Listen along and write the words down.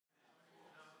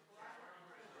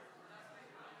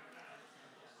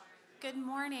Good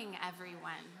morning,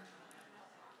 everyone.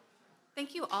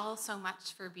 Thank you all so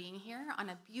much for being here on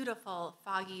a beautiful,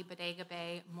 foggy Bodega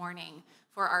Bay morning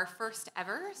for our first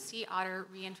ever Sea Otter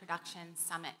Reintroduction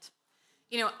Summit.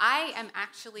 You know, I am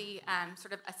actually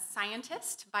sort of a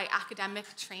scientist by academic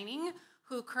training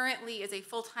who currently is a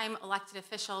full-time elected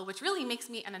official, which really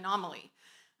makes me an anomaly.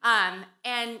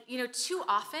 And, you know, too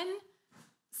often,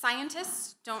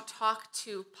 scientists don't talk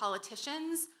to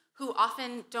politicians who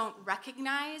often don't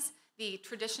recognize the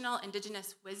traditional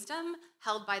indigenous wisdom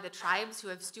held by the tribes who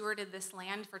have stewarded this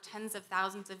land for tens of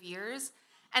thousands of years.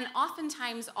 And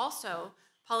oftentimes also,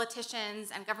 politicians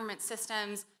and government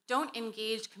systems don't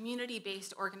engage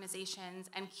community-based organizations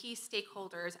and key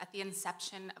stakeholders at the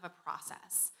inception of a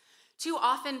process. Too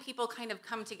often, people kind of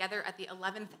come together at the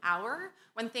 11th hour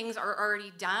when things are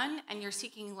already done and you're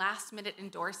seeking last-minute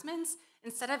endorsements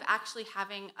instead of actually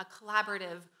having a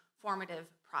collaborative, formative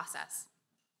process.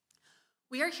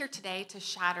 We are here today to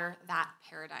shatter that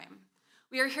paradigm.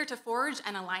 We are here to forge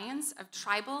an alliance of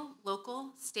tribal,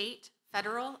 local, state,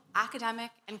 federal,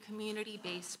 academic, and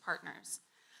community-based partners.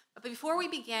 But before we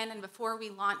begin and before we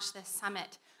launch this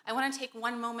summit, I want to take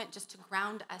one moment just to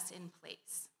ground us in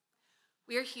place.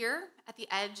 We are here at the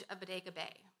edge of Bodega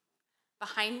Bay.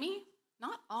 Behind me,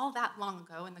 not all that long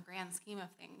ago in the grand scheme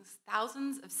of things,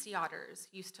 thousands of sea otters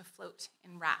used to float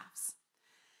in rafts.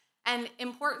 And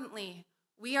importantly,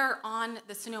 we are on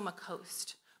the Sonoma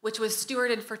coast, which was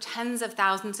stewarded for tens of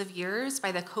thousands of years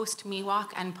by the Coast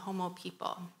Miwok and Pomo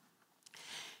people.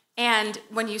 And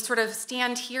when you sort of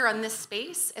stand here on this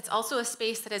space, it's also a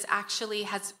space that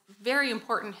has very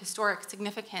important historic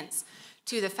significance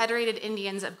to the Federated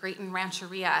Indians of Grayton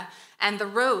Rancheria, and the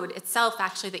road itself,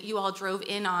 actually, that you all drove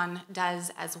in on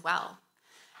does as well.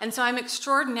 And so I'm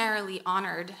extraordinarily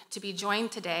honored to be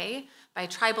joined today by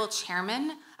Tribal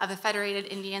Chairman of the Federated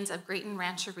Indians of Grayton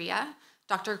Rancheria,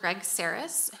 Dr. Greg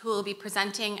Saris, who will be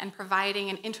presenting and providing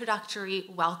an introductory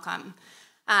welcome.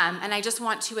 And I just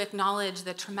want to acknowledge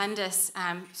the tremendous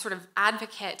sort of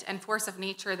advocate and force of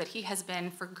nature that he has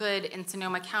been for good in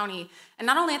Sonoma County, and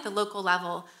not only at the local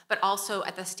level, but also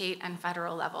at the state and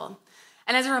federal level.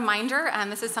 And as a reminder,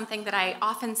 this is something that I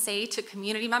often say to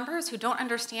community members who don't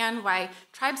understand why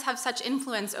tribes have such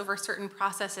influence over certain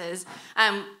processes.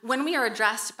 When we are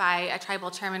addressed by a tribal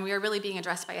chairman, we are really being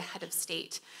addressed by a head of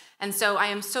state. And so I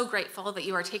am so grateful that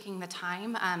you are taking the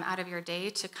time out of your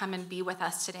day to come and be with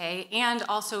us today, and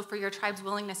also for your tribe's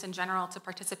willingness in general to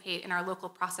participate in our local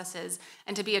processes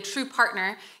and to be a true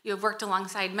partner. You have worked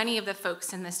alongside many of the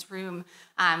folks in this room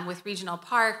with regional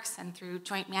parks and through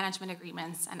joint management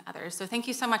agreements and others. So thank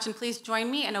you so much, and please join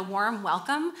me in a warm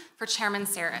welcome for Chairman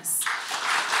Saris.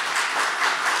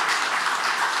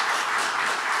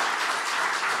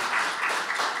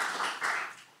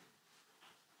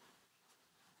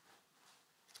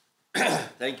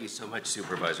 Thank you so much,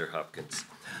 Supervisor Hopkins.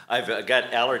 I've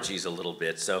got allergies a little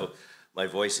bit, so my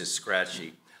voice is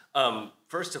scratchy.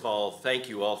 First of all, thank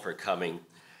you all for coming.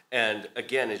 And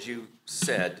again, as you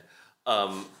said,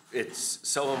 it's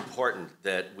so important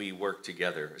that we work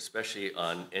together, especially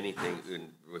on anything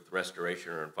with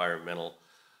restoration or environmental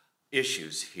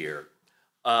issues here.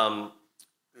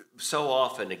 So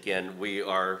often, again, we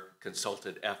are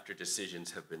consulted after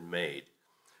decisions have been made.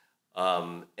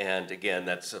 And again,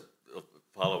 that's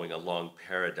following a long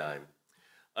paradigm.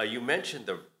 You mentioned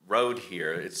the road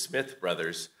here. It's Smith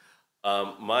Brothers.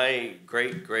 My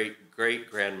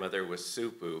great-great-great-grandmother was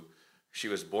Supu. She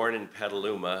was born in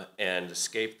Petaluma and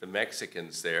escaped the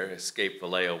Mexicans there, escaped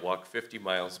Vallejo, walked 50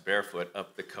 miles barefoot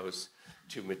up the coast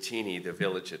to Matini, the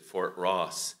village at Fort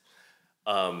Ross.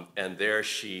 And there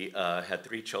she had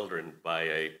 3 children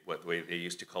by what they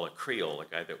used to call a Creole, a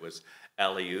guy that was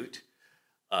Aleut,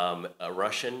 a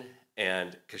Russian,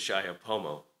 and Kashaya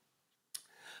Pomo.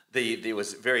 It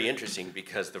was very interesting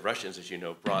because the Russians, as you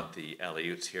know, brought the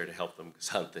Aleuts here to help them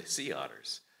hunt the sea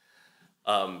otters.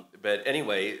 But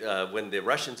anyway, when the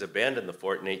Russians abandoned the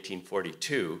fort in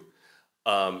 1842,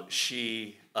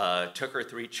 she took her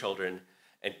 3 children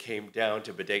and came down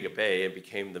to Bodega Bay and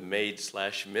became the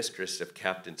maid/mistress of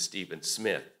Captain Stephen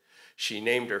Smith. She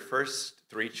named her first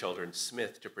 3 children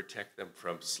Smith to protect them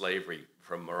from slavery,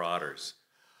 from marauders.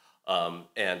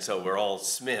 And so we're all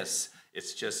Smiths.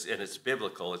 It's just, and it's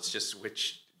biblical. It's just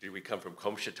which do we come from,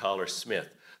 Comchatal or Smith?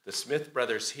 The Smith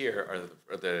brothers here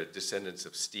are the descendants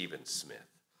of Stephen Smith.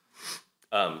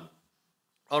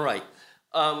 All right,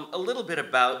 a little bit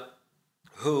about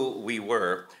who we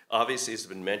were. Obviously, it's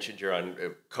been mentioned, you're on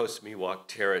Coast Miwok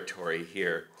territory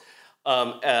here.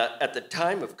 At the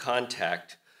time of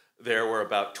contact, there were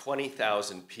about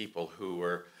 20,000 people who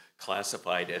were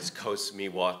classified as Coast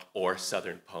Miwok or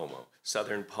Southern Pomo.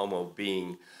 Southern Pomo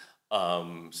being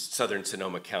southern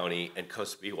Sonoma County, and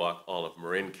Coast Miwok, all of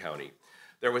Marin County.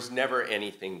 There was never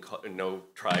no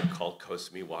tribe called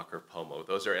Coast Miwok or Pomo.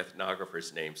 Those are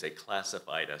ethnographers' names. They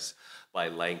classified us by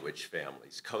language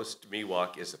families. Coast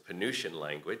Miwok is a Penutian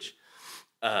language,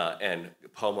 and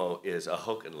Pomo is a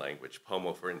Hokan language.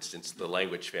 Pomo, for instance, the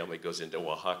language family goes into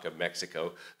Oaxaca,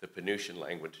 Mexico. The Penutian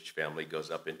language family goes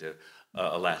up into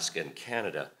Alaska and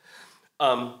Canada.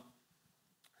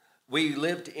 We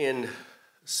lived in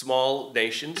small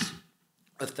nations,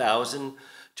 1,000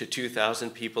 to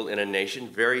 2,000 people in a nation,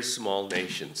 very small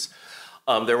nations.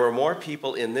 There were more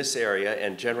people in this area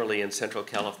and generally in Central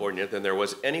California than there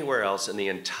was anywhere else in the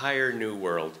entire New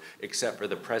World except for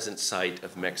the present site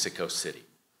of Mexico City,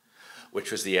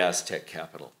 which was the Aztec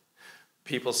capital.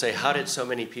 People say, how did so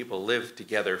many people live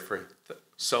together for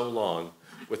so long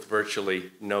with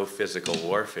virtually no physical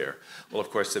warfare? Well,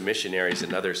 of course, the missionaries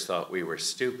and others thought we were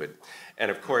stupid. And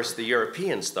of course, the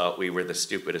Europeans thought we were the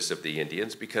stupidest of the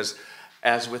Indians because,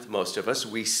 as with most of us,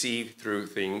 we see through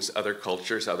things, other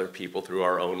cultures, other people through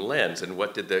our own lens. And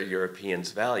what did the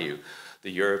Europeans value?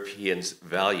 The Europeans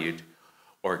valued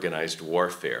organized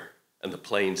warfare, and the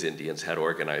Plains Indians had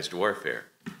organized warfare.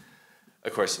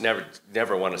 Of course,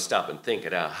 never want to stop and think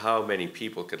about how many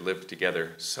people could live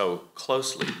together so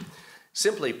closely.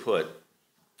 Simply put,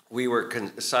 we were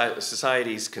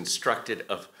societies constructed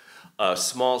of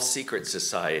small secret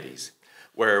societies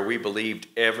where we believed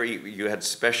you had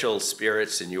special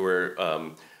spirits and you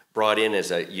were brought in as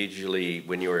usually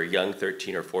when you were young,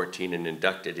 13 or 14, and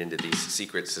inducted into these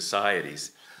secret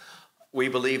societies. We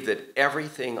believed that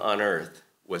everything on earth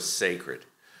was sacred.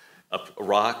 A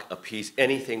rock, a piece,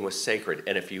 anything was sacred,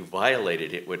 and if you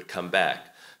violated it, it would come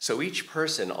back. So each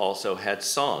person also had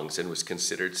songs and was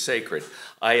considered sacred.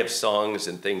 I have songs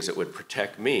and things that would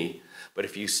protect me, but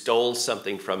if you stole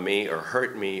something from me or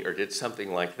hurt me or did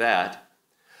something like that,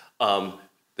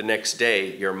 the next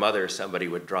day your mother or somebody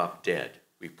would drop dead.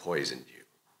 We poisoned you.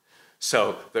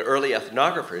 So the early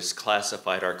ethnographers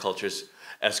classified our cultures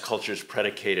as cultures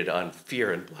predicated on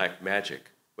fear and black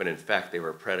magic, when in fact they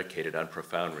were predicated on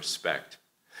profound respect.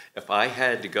 If I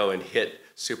had to go and hit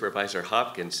Supervisor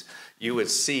Hopkins, you would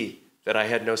see that I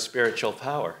had no spiritual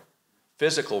power.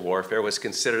 Physical warfare was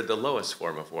considered the lowest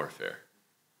form of warfare.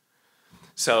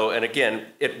 So, and again,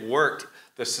 it worked.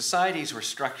 The societies were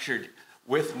structured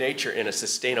with nature in a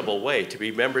sustainable way. To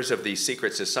be members of these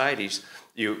secret societies,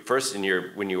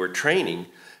 when you were training,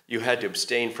 you had to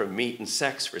abstain from meat and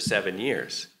sex for 7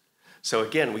 years. So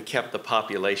again, we kept the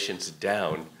populations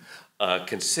down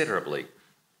considerably.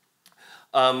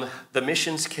 The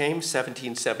missions came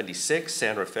 1776,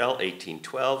 San Rafael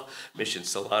 1812, Mission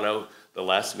Solano, the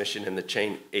last mission in the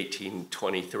chain,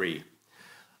 1823.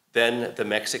 Then the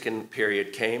Mexican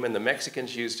period came, and the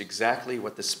Mexicans used exactly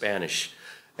what the Spanish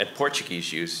and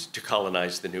Portuguese used to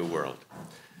colonize the New World.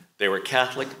 They were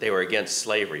Catholic, they were against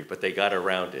slavery, but they got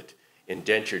around it.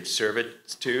 Indentured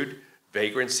servitude,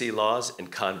 vagrancy laws,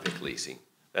 and convict leasing.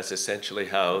 That's essentially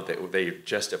how they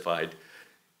justified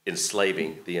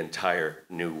enslaving the entire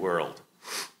New World.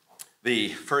 The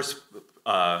first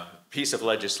piece of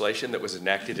legislation that was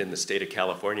enacted in the state of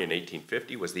California in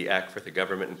 1850 was the Act for the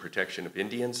Government and Protection of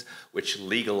Indians, which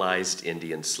legalized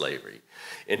Indian slavery.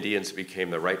 Indians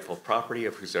became the rightful property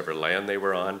of whosever land they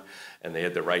were on, and they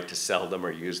had the right to sell them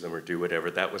or use them or do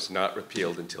whatever. That was not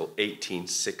repealed until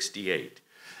 1868.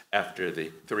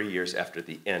 3 years after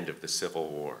the end of the Civil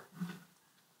War.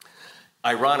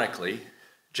 Ironically,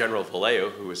 General Vallejo,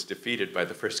 who was defeated by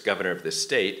the first governor of this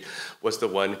state, was the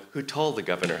one who told the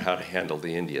governor how to handle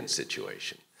the Indian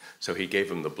situation. So he gave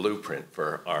him the blueprint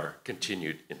for our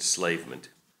continued enslavement.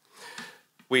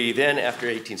 We then, after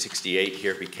 1868,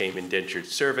 here became indentured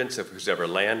servants of whosever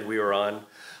land we were on.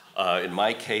 In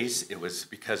my case, it was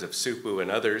because of Supu and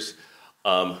others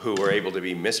who were able to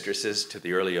be mistresses to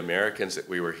the early Americans that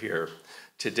we were here.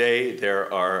 Today,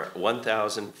 there are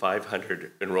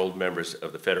 1,500 enrolled members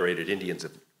of the Federated Indians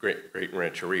of Great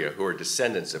Rancheria who are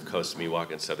descendants of Coast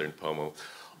Miwok and Southern Pomo.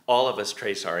 All of us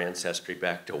trace our ancestry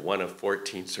back to one of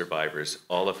 14 survivors,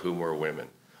 all of whom were women,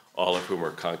 all of whom were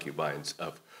concubines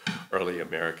of early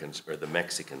Americans or the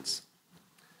Mexicans.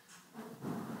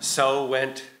 So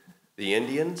went the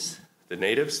Indians, the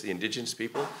natives, the indigenous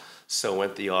people. So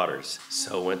went the otters,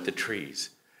 so went the trees,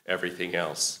 everything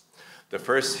else. The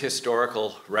first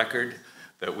historical record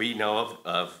that we know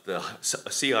of the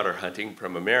sea otter hunting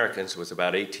from Americans was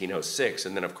about 1806,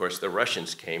 and then of course the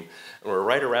Russians came and were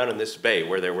right around in this bay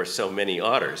where there were so many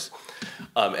otters.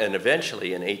 And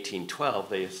eventually in 1812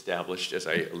 they established, as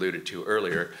I alluded to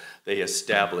earlier, they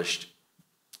established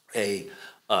a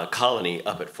colony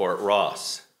up at Fort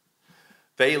Ross.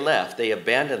 They left, they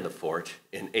abandoned the fort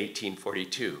in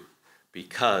 1842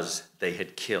 because they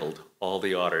had killed all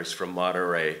the otters from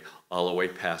Monterey all the way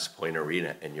past Point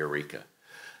Arena and Eureka.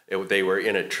 They were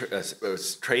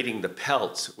trading the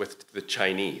pelts with the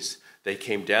Chinese. They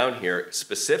came down here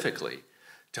specifically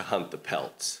to hunt the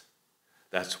pelts.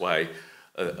 That's why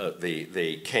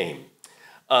they came.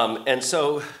 And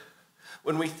so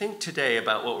when we think today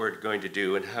about what we're going to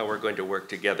do and how we're going to work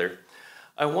together,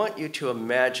 I want you to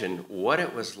imagine what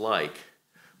it was like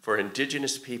for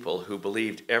indigenous people who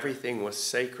believed everything was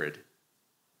sacred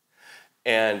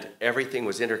and everything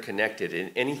was interconnected,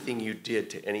 and anything you did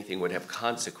to anything would have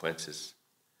consequences,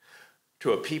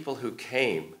 to a people who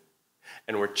came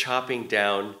and were chopping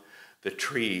down the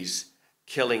trees,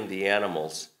 killing the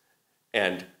animals,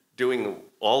 and doing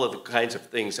all of the kinds of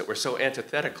things that were so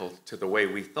antithetical to the way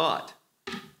we thought.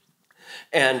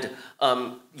 And,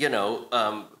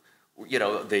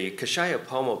 the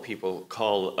Kashayapomo people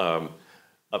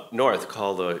up north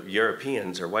call the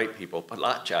Europeans or white people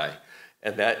Palachai,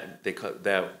 and that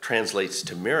translates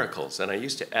to miracles. And I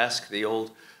used to ask the old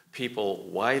people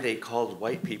why they called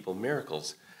white people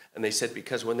miracles. And they said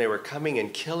because when they were coming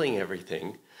and killing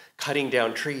everything, cutting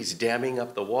down trees, damming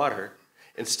up the water,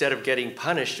 instead of getting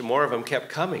punished, more of them kept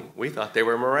coming. We thought they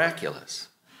were miraculous.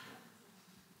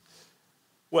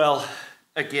 Well,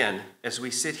 again, as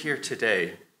we sit here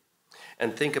today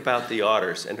and think about the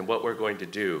otters and what we're going to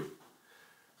do,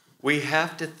 we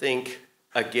have to think,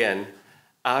 again,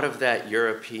 out of that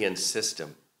European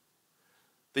system.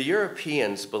 The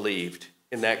Europeans believed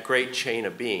in that great chain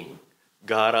of being,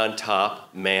 God on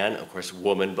top, man, of course,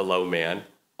 woman below man,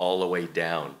 all the way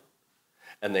down.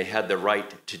 And they had the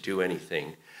right to do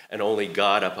anything, and only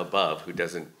God up above, who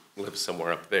doesn't live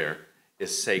somewhere up there,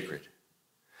 is sacred.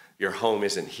 Your home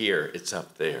isn't here, it's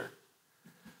up there.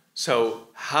 So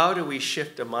how do we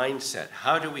shift a mindset?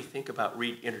 How do we think about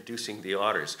reintroducing the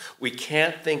otters? We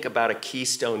can't think about a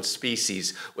keystone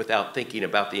species without thinking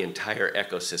about the entire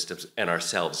ecosystems and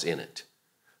ourselves in it.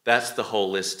 That's the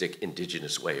holistic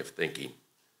indigenous way of thinking.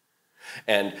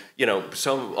 And,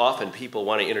 so often people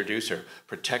want to introduce or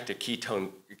protect a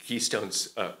keystone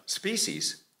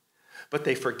species, but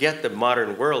they forget the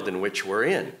modern world in which we're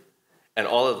in and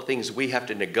all of the things we have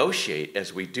to negotiate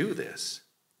as we do this.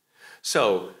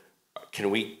 So can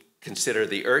we consider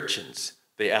the urchins,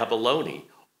 the abalone,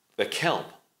 the kelp,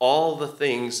 all the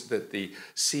things that the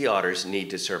sea otters need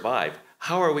to survive?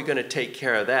 How are we going to take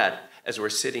care of that as we're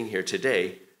sitting here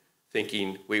today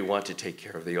thinking we want to take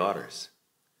care of the otters?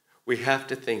 We have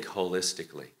to think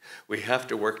holistically. We have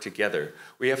to work together.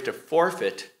 We have to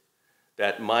forfeit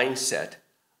that mindset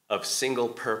of single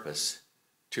purpose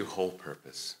to whole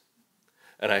purpose.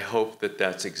 And I hope that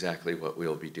that's exactly what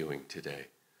we'll be doing today.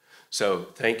 So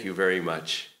thank you very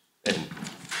much, and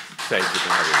thank you for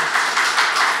having me.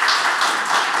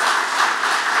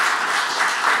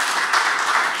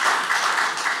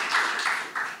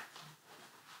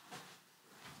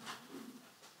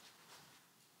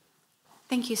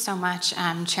 Thank you so much,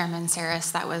 Chairman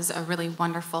Saris. That was a really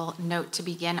wonderful note to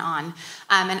begin on.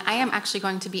 And I am actually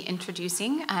going to be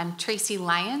introducing Tracy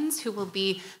Lyons, who will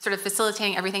be sort of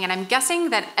facilitating everything. And I'm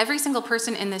guessing that every single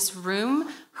person in this room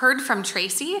heard from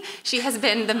Tracy. She has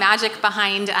been the magic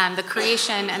behind the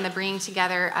creation and the bringing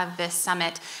together of this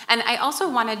summit. And I also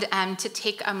wanted to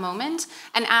take a moment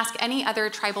and ask any other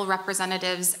tribal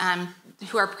representatives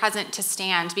who are present to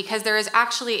stand, because there is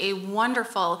actually a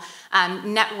wonderful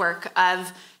network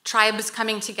of tribes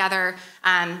coming together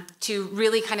to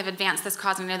really kind of advance this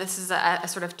cause. And I know this is a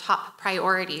sort of top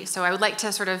priority. So I would like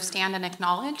to sort of stand and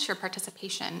acknowledge your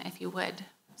participation, if you would.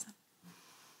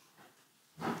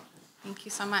 Thank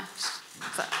you so much.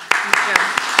 Thank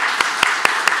you.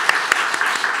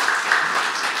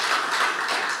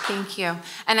 Thank you.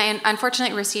 And I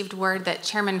unfortunately received word that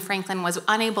Chairman Franklin was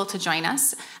unable to join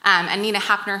us, and Nina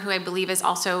Hapner, who I believe is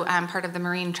also part of the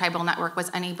Marine Tribal Network, was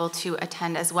unable to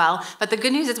attend as well. But the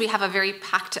good news is we have a very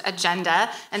packed agenda,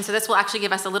 and so this will actually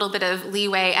give us a little bit of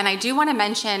leeway. And I do want to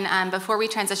mention, before we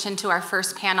transition to our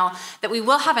first panel, that we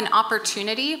will have an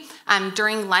opportunity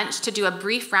during lunch to do a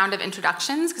brief round of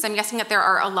introductions, because I'm guessing that there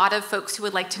are a lot of folks who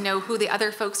would like to know who the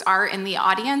other folks are in the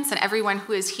audience, and everyone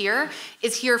who is here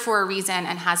for a reason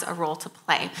and has a role to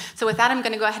play. So with that, I'm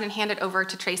going to go ahead and hand it over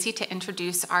to Tracy to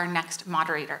introduce our next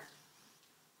moderator.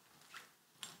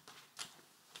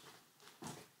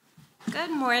 Good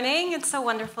morning. It's so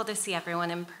wonderful to see everyone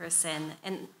in person.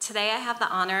 And today I have the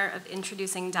honor of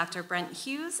introducing Dr. Brent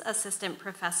Hughes, Assistant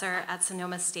Professor at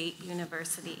Sonoma State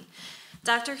University.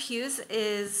 Dr. Hughes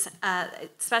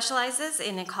specializes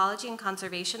in ecology and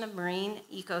conservation of marine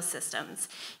ecosystems.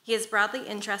 He is broadly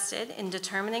interested in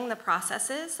determining the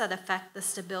processes that affect the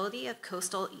stability of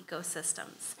coastal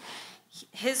ecosystems.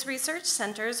 His research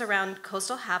centers around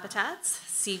coastal habitats,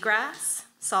 seagrass,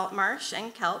 salt marsh,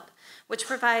 and kelp, which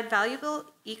provide valuable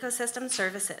ecosystem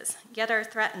services, yet are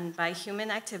threatened by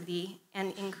human activity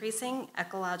and increasing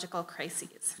ecological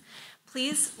crises.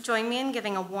 Please join me in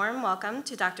giving a warm welcome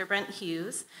to Dr. Brent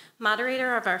Hughes,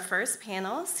 moderator of our first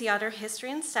panel, Sea Otter History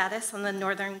and Status on the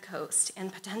Northern Coast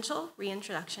and Potential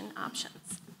Reintroduction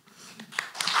Options.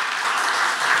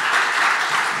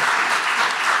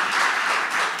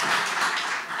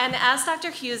 And as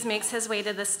Dr. Hughes makes his way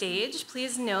to the stage,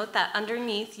 please note that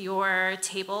underneath your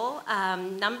table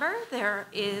number, there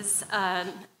is a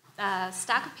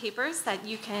stack of papers that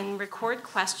you can record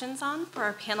questions on for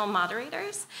our panel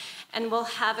moderators, and we'll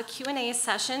have a Q&A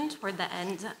session toward the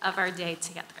end of our day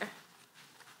together.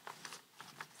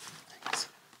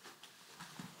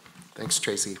 Thanks,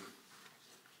 Tracy.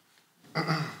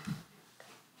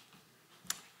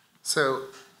 So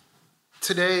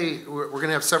today, we're going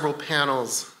to have several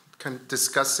panels kind of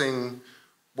discussing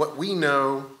what we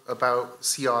know about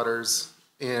sea otters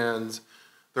and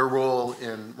their role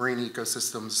in marine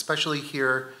ecosystems, especially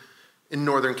here in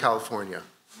Northern California.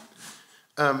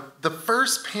 The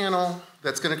first panel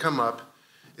that's going to come up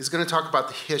is going to talk about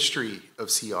the history of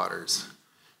sea otters.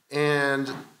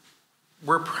 And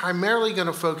we're primarily going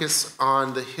to focus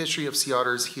on the history of sea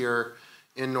otters here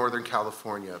in Northern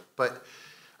California. But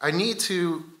I need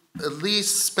to at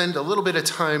least spend a little bit of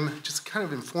time just kind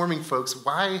of informing folks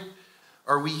why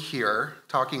are we here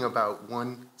talking about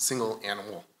one single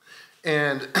animal.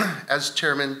 And as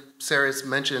Chairman Saris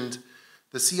mentioned,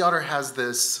 the sea otter has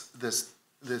this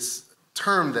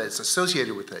term that's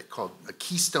associated with it called a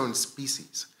keystone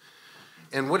species.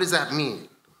 And what does that mean?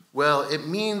 Well, it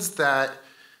means that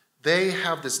they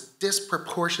have this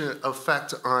disproportionate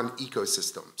effect on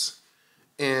ecosystems.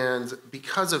 And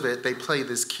because of it, they play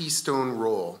this keystone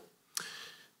role.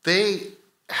 They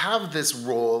have this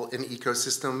role in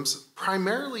ecosystems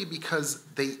primarily because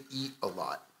they eat a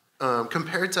lot.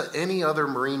 Compared to any other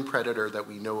marine predator that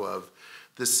we know of,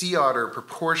 the sea otter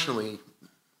proportionally,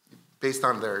 based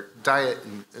on their diet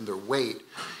and their weight,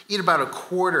 eat about a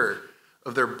quarter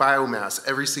of their biomass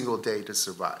every single day to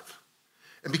survive.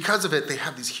 And because of it, they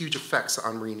have these huge effects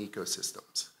on marine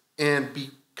ecosystems. And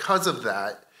because of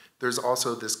that, there's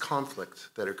also this conflict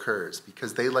that occurs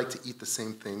because they like to eat the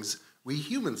same things we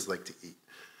humans like to eat,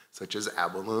 such as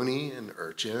abalone and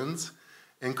urchins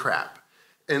and crab.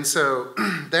 And so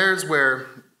there's where,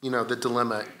 the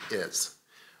dilemma is.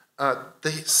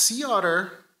 The sea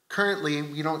otter, currently,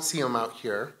 we don't see them out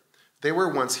here. They were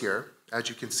once here, as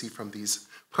you can see from these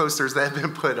posters that have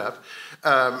been put up.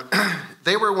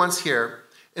 They were once here.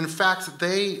 In fact,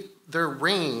 their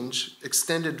range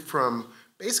extended from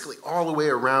basically all the way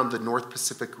around the North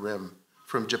Pacific Rim,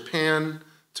 from Japan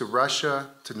to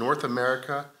Russia to North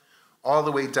America, all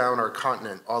the way down our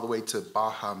continent, all the way to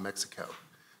Baja, Mexico.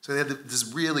 So they had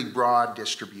this really broad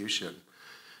distribution.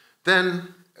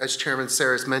 Then, as Chairman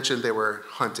Saris mentioned, they were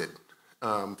hunted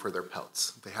for their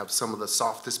pelts. They have some of the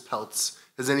softest pelts.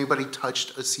 Has anybody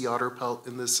touched a sea otter pelt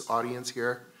in this audience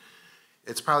here?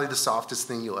 It's probably the softest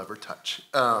thing you'll ever touch.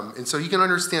 And so you can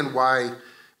understand why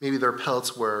maybe their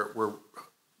pelts were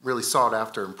really sought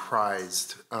after and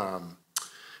prized.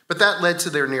 But that led to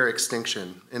their near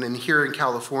extinction. And here in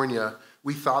California,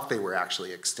 we thought they were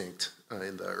actually extinct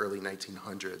in the early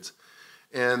 1900s.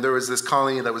 And there was this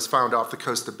colony that was found off the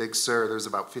coast of Big Sur. There was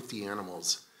about 50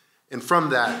 animals. And from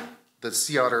that, the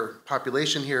sea otter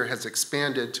population here has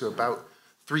expanded to about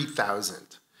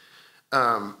 3,000.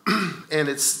 And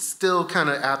it's still kind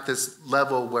of at this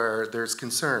level where there's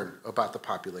concern about the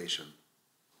population.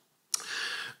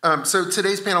 So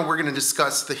today's panel, we're going to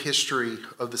discuss the history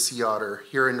of the sea otter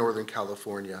here in Northern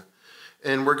California.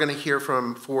 And we're going to hear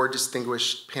from 4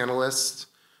 distinguished panelists.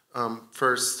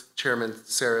 First, Chairman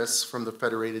Saris from the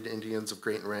Federated Indians of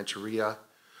Great Rancheria,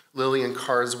 Lillian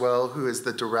Carswell, who is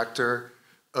the director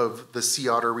of the Sea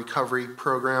Otter Recovery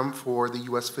Program for the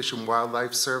U.S. Fish and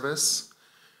Wildlife Service,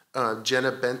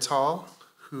 Jenna Bental,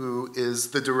 who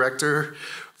is the director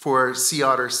for Sea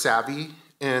Otter Savvy,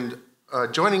 and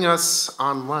joining us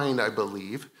online, I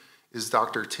believe, is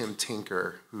Dr. Tim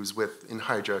Tinker, who's with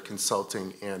Inhydra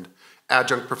Consulting and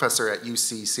adjunct professor at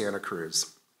UC Santa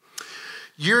Cruz.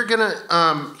 You're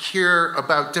gonna hear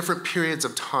about different periods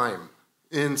of time.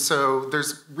 And so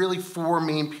there's really 4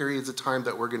 main periods of time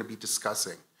that we're gonna be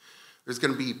discussing. There's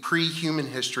gonna be pre-human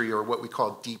history, or what we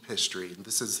call deep history. And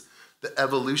this is the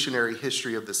evolutionary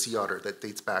history of the sea otter that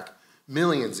dates back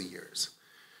millions of years.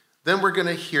 Then we're going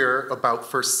to hear about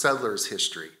first settlers'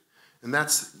 history. And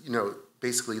that's,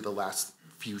 basically the last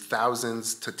few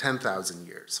thousands to 10,000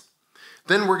 years.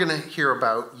 Then we're going to hear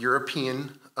about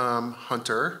European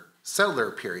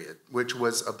hunter-settler period, which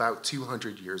was about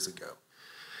 200 years ago.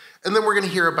 And then we're going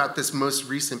to hear about this most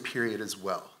recent period as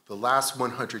well, the last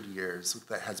 100 years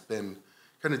that has been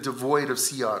kind of devoid of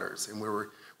sea otters. And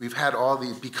we've had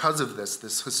because of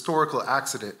this historical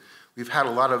accident, we've had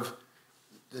a lot of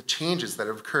the changes that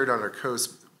have occurred on our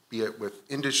coast, be it with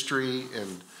industry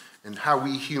and how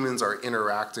we humans are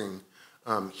interacting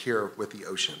here with the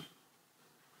ocean.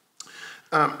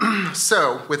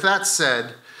 So with that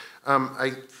said,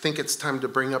 I think it's time to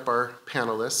bring up our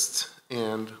panelists,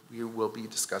 and we will be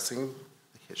discussing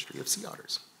the history of sea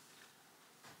otters.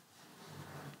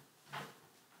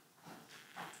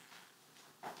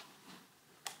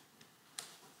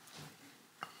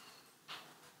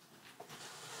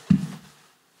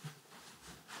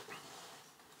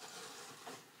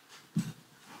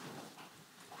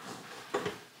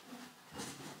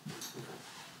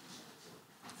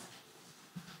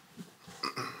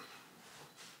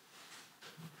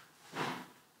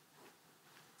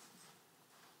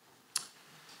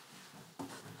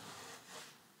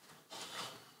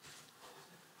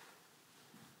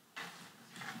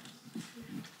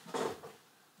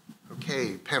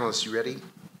 Okay, panelists, you ready?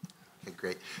 Okay,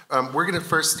 great. We're going to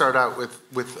first start out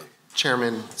with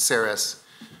Chairman Saris.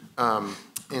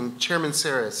 And Chairman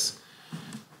Saris,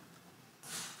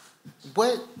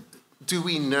 what do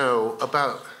we know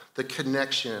about the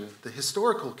connection, the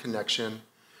historical connection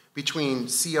between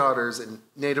sea otters and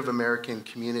Native American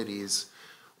communities,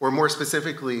 or more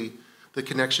specifically, the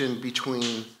connection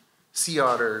between sea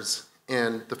otters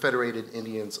and the Federated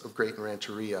Indians of Great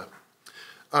Rancheria?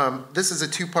 This is a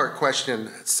two-part question.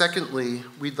 Secondly,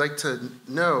 we'd like to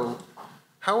know,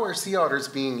 how are sea otters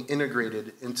being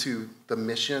integrated into the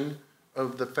mission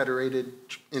of the Federated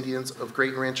Indians of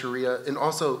Great Rancheria, and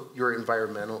also your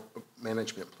environmental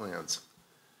management plans?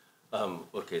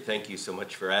 Okay, thank you so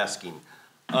much for asking.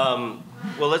 Well,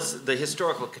 the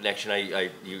historical connection.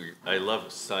 I love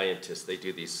scientists. They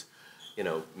do these,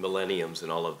 millenniums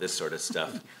and all of this sort of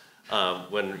stuff.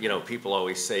 When, people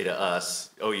always say to us,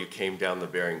 oh, you came down the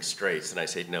Bering Straits, and I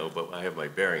say, no, but I have my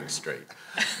bearings straight.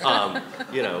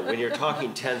 When you're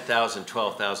talking 10,000,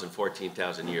 12,000,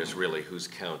 14,000 years, really, who's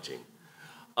counting?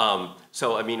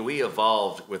 We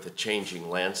evolved with a changing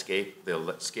landscape. The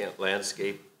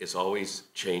landscape is always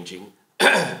changing.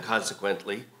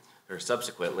 Consequently, or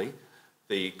subsequently,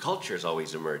 the culture is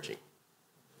always emerging.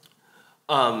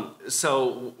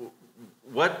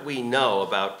 What we know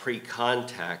about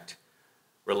pre-contact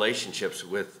relationships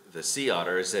with the sea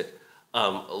otter is that,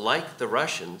 like the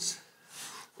Russians,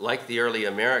 like the early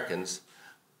Americans,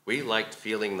 we liked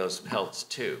feeling those pelts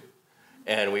too.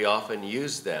 And we often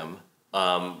used them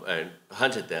and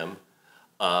hunted them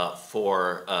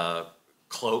for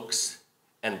cloaks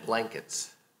and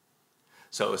blankets.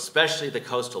 So especially the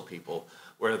coastal people,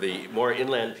 where the more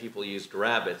inland people used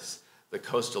rabbits, the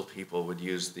coastal people would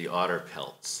use the otter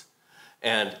pelts.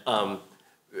 And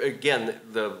again,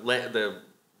 the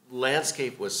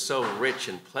landscape was so rich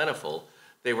and plentiful,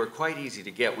 they were quite easy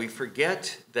to get. We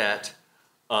forget that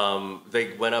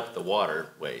they went up the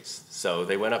waterways. So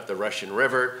they went up the Russian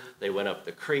River, they went up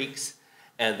the creeks,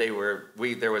 and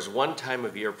there was one time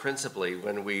of year principally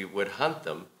when we would hunt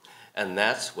them, and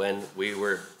that's when we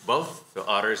were both the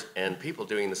otters and people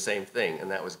doing the same thing, and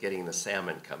that was getting the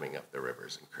salmon coming up the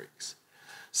rivers and creeks.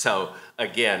 So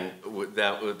again,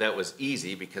 that was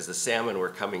easy because the salmon were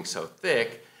coming so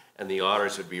thick, and the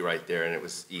otters would be right there, and it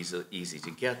was easy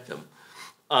to get them.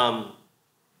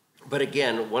 But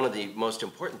again, one of the most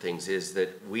important things is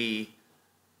that we,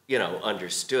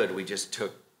 understood. We just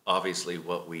took obviously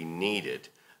what we needed.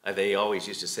 They always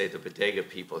used to say the Bodega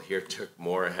people here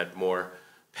had more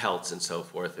pelts and so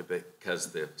forth,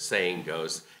 because the saying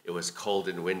goes, it was cold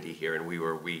and windy here, and we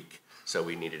were weak, so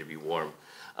we needed to be warm.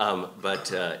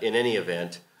 But in any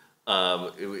event,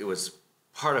 it was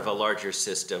part of a larger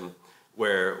system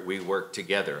where we worked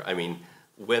together.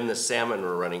 When the salmon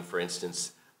were running, for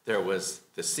instance, there was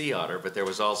the sea otter, but there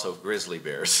was also grizzly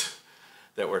bears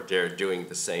that were there doing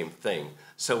the same thing.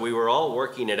 So we were all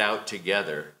working it out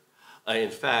together.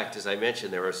 In fact, as I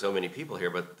mentioned, there were so many people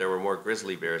here, but there were more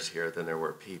grizzly bears here than there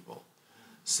were people.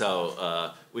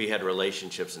 So we had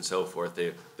relationships and so forth.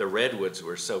 The redwoods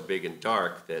were so big and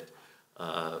dark that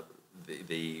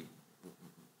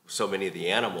so many of the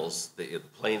animals, the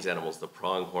plains animals, the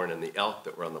pronghorn and the elk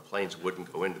that were on the plains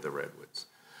wouldn't go into the redwoods.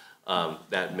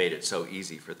 That made it so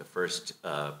easy for the first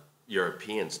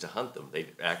Europeans to hunt them.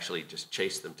 They'd actually just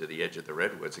chase them to the edge of the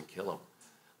redwoods and kill them,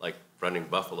 like running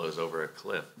buffaloes over a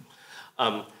cliff.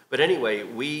 But anyway,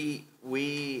 we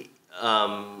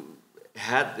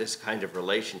had this kind of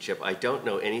relationship. I don't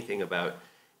know anything about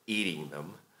eating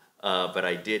them, but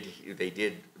I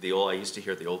used to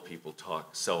hear the old people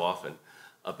talk so often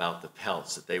about the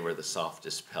pelts, that they were the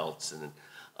softest pelts, and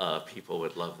people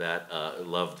would love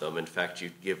them. In fact,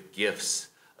 you'd give gifts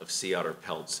of sea otter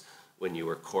pelts when you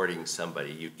were courting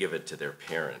somebody. You'd give it to their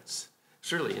parents.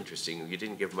 It's really interesting. You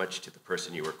didn't give much to the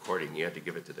person you were courting. You had to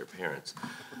give it to their parents.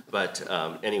 But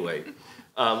anyway,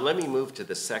 let me move to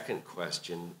the second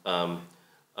question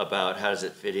about how does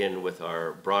it fit in with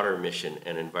our broader mission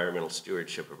and environmental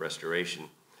stewardship of restoration.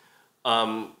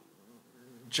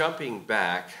 Jumping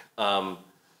back,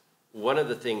 one of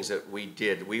the things that we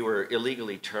did, we were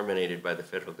illegally terminated by the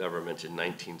federal government in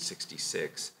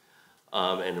 1966.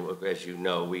 And as you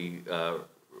know,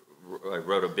 I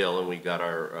wrote a bill and we got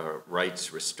our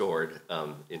rights restored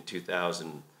in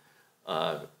 2000,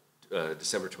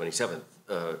 December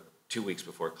 27th, 2 weeks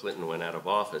before Clinton went out of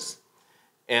office.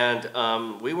 And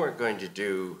we weren't going to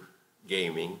do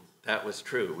gaming. That was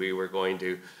true. We were going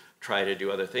to try to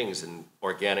do other things and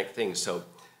organic things. So,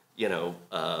 you know,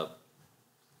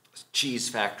 cheese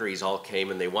factories all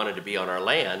came and they wanted to be on our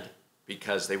land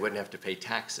because they wouldn't have to pay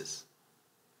taxes,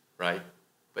 right?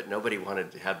 But nobody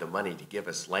wanted to have the money to give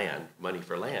us money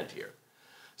for land here.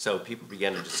 So people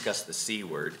began to discuss the C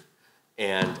word.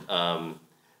 And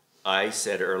I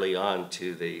said early on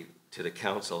to the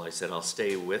council, I said, I'll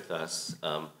stay with us.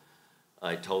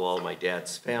 I told all my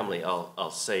dad's family,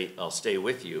 I'll stay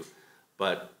with you,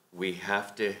 but we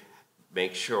have to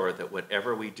make sure that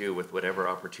whatever we do with whatever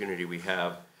opportunity we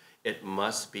have, it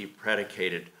must be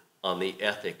predicated on the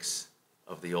ethics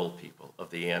of the old people, of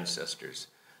the ancestors.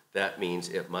 That means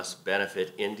it must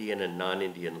benefit Indian and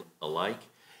non-Indian alike.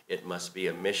 It must be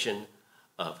a mission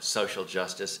of social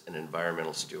justice and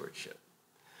environmental stewardship.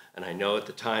 And I know at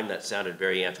the time that sounded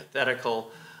very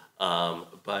antithetical,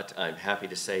 but I'm happy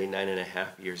to say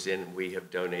 9.5 years in, we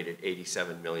have donated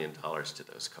 $87 million to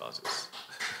those causes.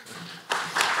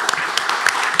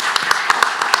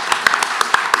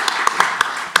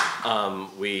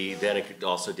 We then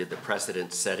also did the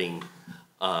precedent-setting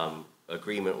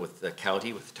agreement with the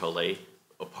county, with Tole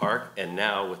Park, and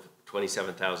now with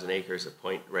 27,000 acres of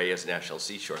Point Reyes National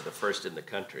Seashore, the first in the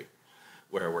country,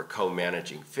 where we're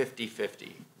co-managing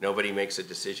 50-50. Nobody makes a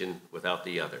decision without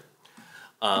the other.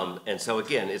 And so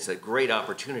again, it's a great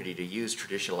opportunity to use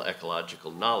traditional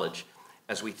ecological knowledge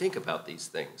as we think about these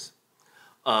things.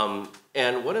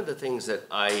 And one of the things that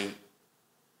I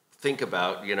think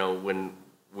about, you know, when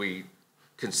we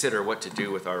consider what to do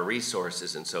with our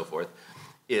resources and so forth,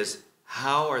 is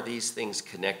how are these things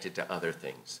connected to other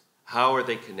things? How are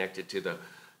they connected to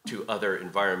other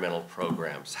environmental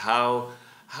programs? How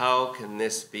can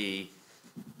this be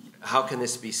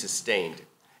sustained?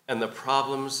 And the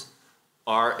problems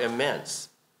are immense.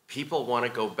 People want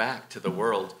to go back to the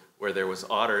world where there was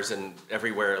otters and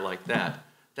everywhere like that.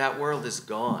 That world is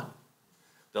gone.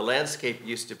 The landscape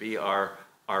used to be our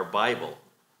Bible.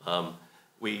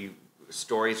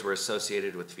 Stories were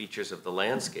associated with features of the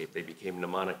landscape. They became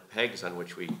mnemonic pegs on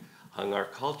which we hung our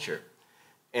culture.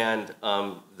 And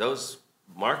those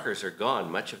markers are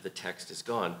gone. Much of the text is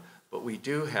gone. But we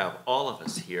do have, all of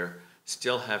us here,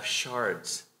 still have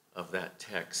shards of that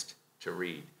text to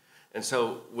read. And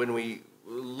so when we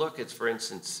look at, for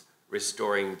instance,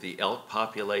 restoring the elk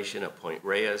population at Point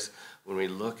Reyes, when we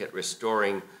look at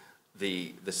restoring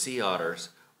the sea otters,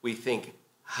 we think,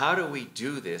 how do we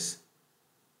do this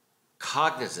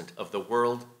cognizant of the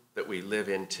world that we live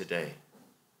in today?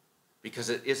 Because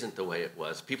it isn't the way it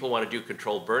was. People want to do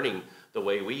controlled burning the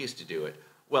way we used to do it.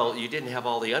 Well, you didn't have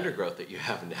all the undergrowth that you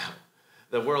have now.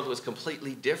 The world was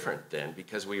completely different then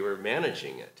because we were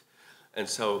managing it. And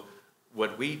so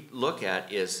what we look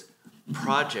at is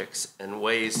projects and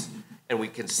ways, and we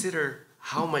consider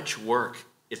how much work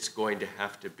it's going to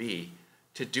have to be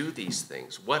to do these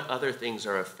things. What other things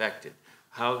are affected?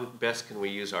 How best can we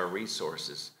use our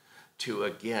resources to,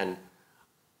 again,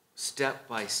 step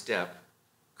by step,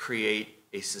 create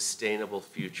a sustainable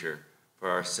future for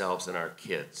ourselves and our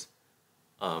kids?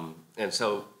 And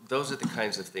so those are the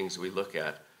kinds of things we look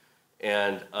at.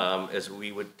 And as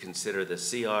we would consider the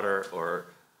sea otter or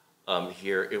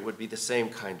here, it would be the same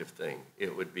kind of thing.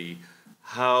 It would be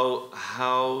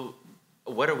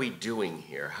what are we doing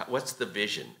here? What's the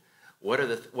vision? What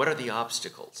are the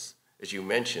obstacles? As you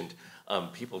mentioned,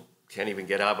 people can't even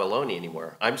get abalone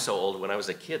anymore. I'm so old, when I was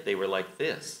a kid, they were like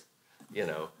this. You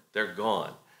know, they're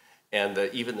gone. And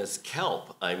even this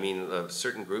kelp, I mean,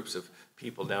 certain groups of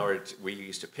people now we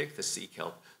used to pick the sea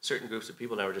kelp. Certain groups of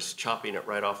people now are just chopping it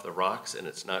right off the rocks and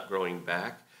it's not growing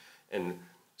back. And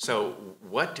so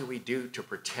what do we do to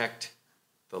protect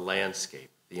the landscape,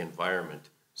 the environment,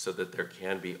 so that there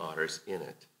can be otters in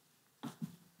it?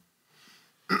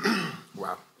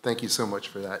 Wow, thank you so much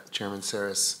for that, Chairman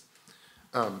Saris.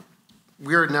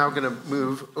 We are now going to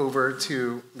move over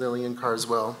to Lillian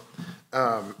Carswell.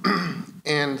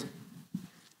 And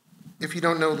if you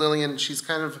don't know Lillian, she's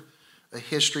kind of a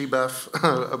history buff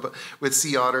with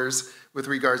sea otters, with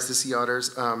regards to sea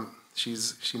otters.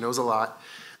 She knows a lot.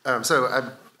 So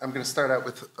I'm going to start out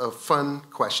with a fun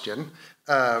question.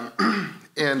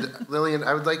 And Lillian,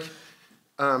 I would like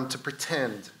to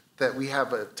pretend that we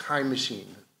have a time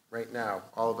machine right now.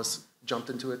 All of us jumped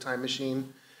into a time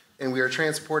machine, and we are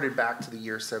transported back to the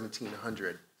year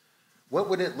 1700. What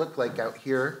would it look like out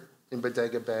here in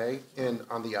Bodega Bay and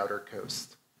on the outer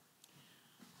coast?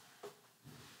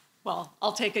 Well,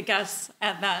 I'll take a guess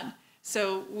at that.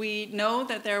 So we know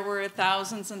that there were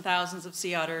thousands and thousands of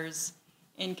sea otters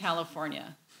in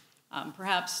California.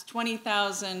 Perhaps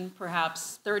 20,000,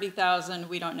 perhaps 30,000,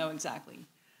 we don't know exactly.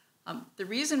 The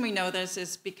reason we know this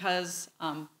is because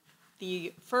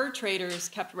the fur traders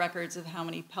kept records of how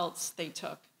many pelts they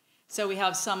took. So we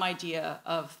have some idea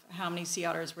of how many sea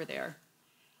otters were there.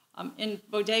 In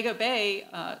Bodega Bay,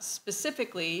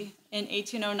 specifically, in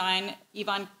 1809,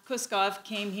 Ivan Kuskov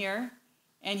came here,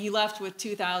 and he left with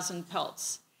 2,000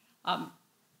 pelts.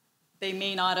 They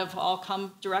may not have all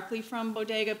come directly from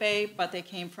Bodega Bay, but they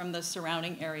came from the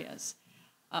surrounding areas.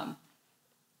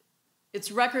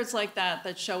 It's records like that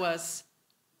that show us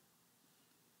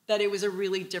that it was a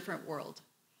really different world.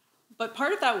 But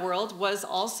part of that world was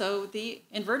also the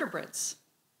invertebrates.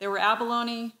 There were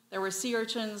abalone, there were sea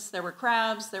urchins, there were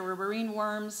crabs, there were marine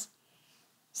worms.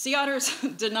 Sea otters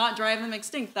did not drive them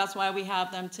extinct. That's why we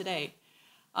have them today.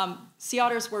 Sea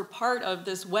otters were part of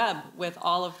this web with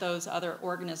all of those other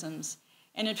organisms.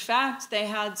 And in fact, they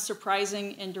had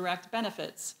surprising indirect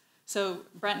benefits. So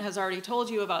Brent has already told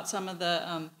you about some of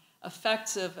the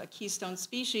effects of a keystone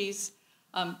species.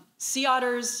 Sea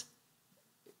otters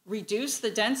reduced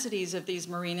the densities of these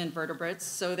marine invertebrates,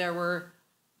 so there were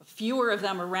fewer of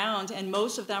them around, and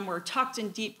most of them were tucked in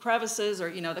deep crevices, or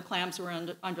the clams were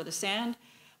under the sand.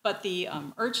 But the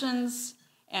urchins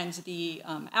and the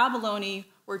abalone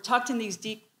were tucked in these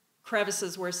deep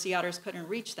crevices where sea otters couldn't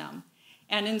reach them.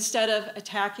 And instead of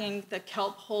attacking the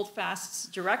kelp holdfasts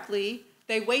directly,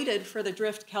 they waited for the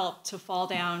drift kelp to fall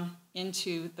down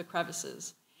into the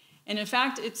crevices. And in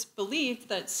fact, it's believed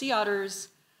that sea otters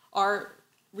are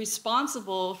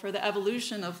responsible for the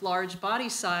evolution of large body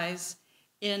size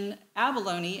in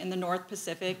abalone in the North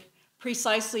Pacific,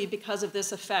 precisely because of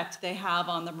this effect they have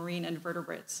on the marine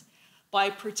invertebrates. By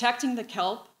protecting the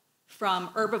kelp from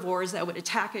herbivores that would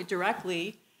attack it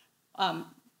directly,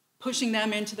 pushing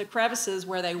them into the crevices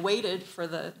where they waited for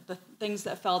the things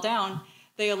that fell down,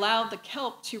 they allowed the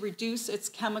kelp to reduce its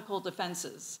chemical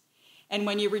defenses. And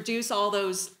when you reduce all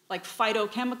those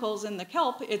phytochemicals in the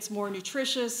kelp, it's more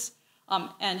nutritious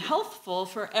and healthful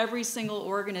for every single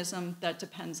organism that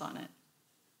depends on it.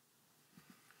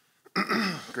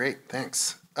 Great,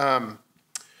 thanks.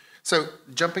 So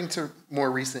jumping to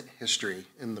more recent history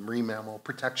in the Marine Mammal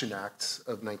Protection Act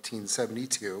of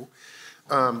 1972,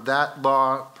 that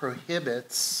law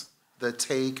prohibits the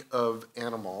take of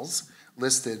animals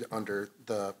listed under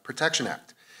the Protection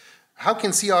Act. How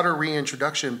can sea otter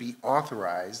reintroduction be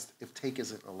authorized if take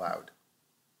isn't allowed?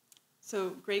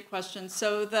 So, great question.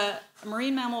 So the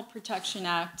Marine Mammal Protection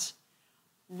Act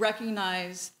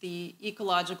recognized the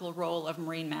ecological role of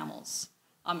marine mammals.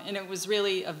 And it was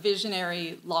really a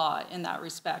visionary law in that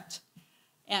respect.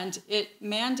 And it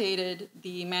mandated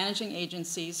the managing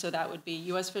agencies, so that would be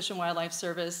U.S. Fish and Wildlife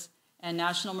Service and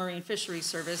National Marine Fisheries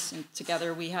Service, and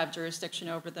together we have jurisdiction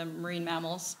over the marine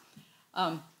mammals.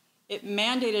 It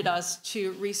mandated us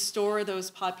to restore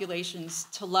those populations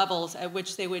to levels at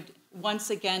which they would once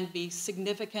again be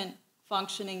significant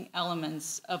functioning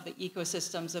elements of the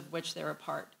ecosystems of which they're a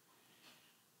part.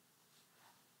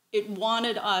 It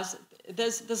wanted us,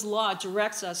 this law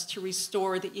directs us to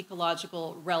restore the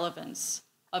ecological relevance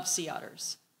of sea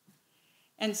otters.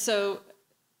 And so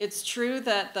it's true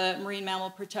that the Marine Mammal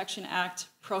Protection Act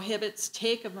prohibits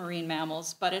take of marine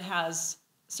mammals, but it has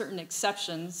certain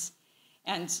exceptions.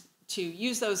 And to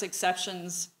use those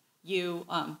exceptions, you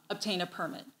obtain a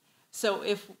permit. So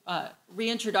if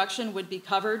reintroduction would be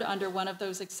covered under one of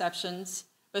those exceptions,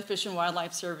 the Fish and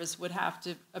Wildlife Service would have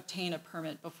to obtain a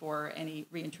permit before any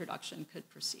reintroduction could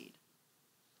proceed.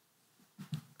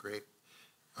 Great.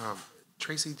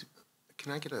 Tracy,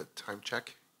 can I get a time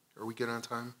check? Are we good on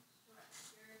time? Sure.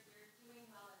 You're doing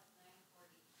well at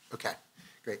 9:40. Okay,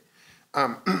 great.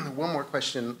 One more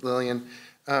question, Lillian.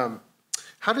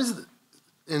 How does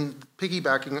in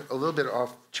piggybacking a little bit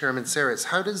off Chairman Saris,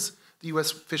 how does the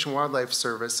U.S. Fish and Wildlife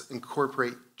Service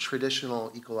incorporate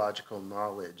traditional ecological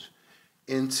knowledge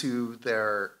into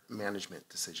their management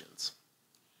decisions?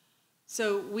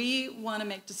 So we want to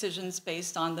make decisions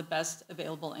based on the best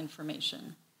available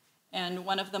information. And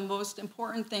one of the most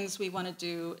important things we want to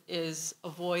do is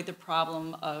avoid the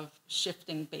problem of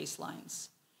shifting baselines.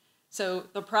 So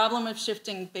the problem of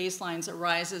shifting baselines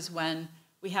arises when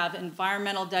we have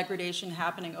environmental degradation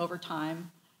happening over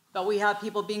time, but we have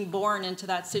people being born into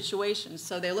that situation.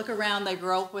 So they look around, they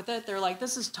grow up with it, they're like,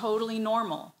 this is totally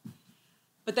normal.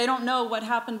 But they don't know what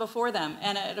happened before them.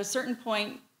 And at a certain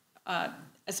point,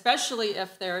 especially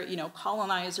if they're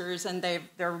colonizers and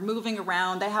they're moving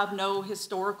around, they have no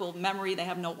historical memory, they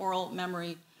have no oral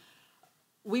memory,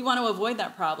 we want to avoid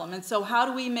that problem. And so how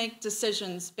do we make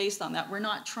decisions based on that? We're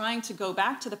not trying to go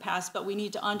back to the past, but we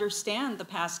need to understand the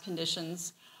past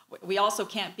conditions. We also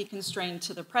can't be constrained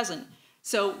to the present.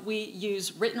 So we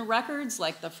use written records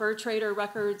like the fur trader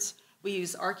records. We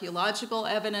use archaeological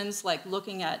evidence like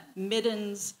looking at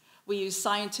middens. We use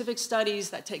scientific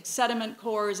studies that take sediment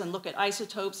cores and look at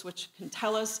isotopes, which can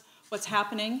tell us what's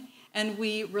happening. And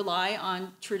we rely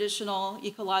on traditional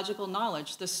ecological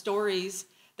knowledge, the stories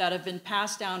that have been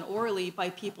passed down orally by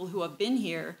people who have been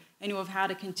here and who have had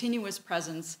a continuous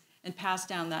presence and passed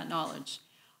down that knowledge.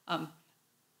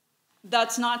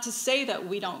 That's not to say that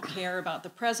we don't care about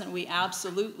the present. We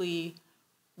absolutely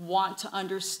want to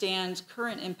understand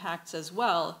current impacts as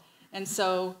well. And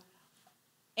so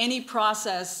any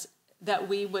process that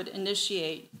we would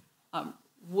initiate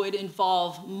would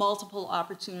involve multiple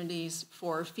opportunities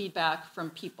for feedback from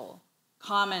people,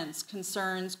 comments,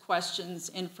 concerns, questions,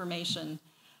 information.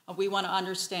 We want to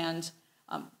understand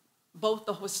both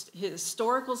the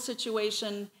historical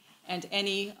situation and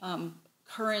any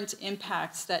current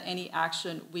impacts that any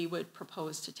action we would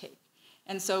propose to take.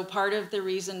 And so part of the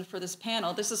reason for this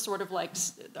panel, this is sort of like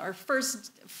our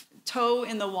first toe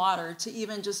in the water to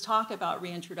even just talk about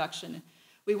reintroduction.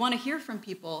 We want to hear from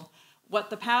people what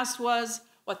the past was,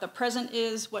 what the present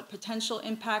is, what potential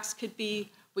impacts could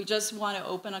be. We just want to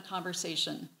open a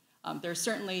conversation.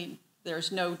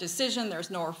 There's no decision, there's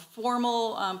no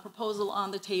formal proposal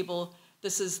on the table.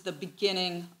 This is the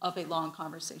beginning of a long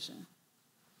conversation.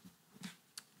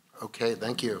 Okay,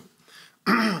 thank you.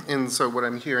 And so what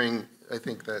I'm hearing, I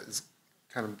think that is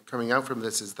kind of coming out from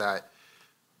this is that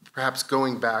perhaps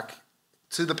going back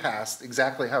to the past,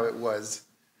 exactly how it was,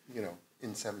 in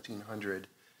 1700,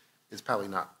 is probably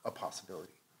not a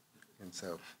possibility. And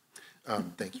so,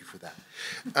 thank you for that.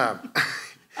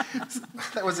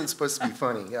 That wasn't supposed to be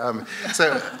funny.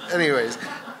 So anyways,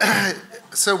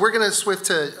 so we're going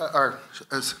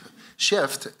to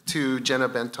shift to Jenna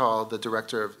Bental, the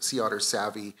director of Sea Otter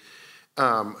Savvy,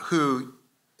 who,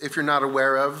 if you're not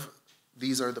aware of,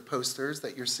 these are the posters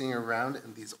that you're seeing around,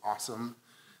 and these awesome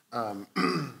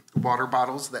water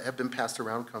bottles that have been passed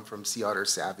around come from Sea Otter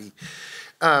Savvy.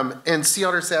 And Sea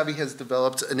Otter Savvy has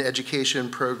developed an education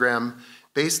program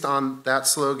based on that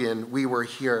slogan, "We Were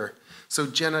Here." So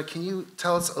Jenna, can you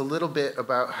tell us a little bit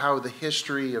about how the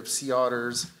history of sea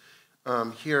otters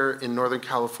here in Northern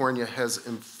California has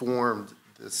informed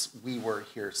this "We Were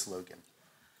Here" slogan?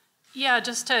 Yeah,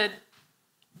 just to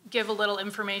give a little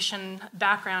information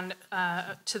background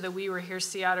to the We Were Here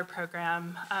Sea Otter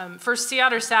program. First, Sea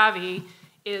Otter Savvy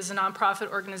is a nonprofit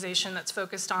organization that's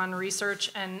focused on research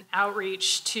and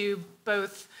outreach to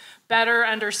both better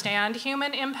understand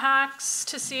human impacts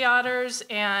to sea otters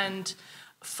and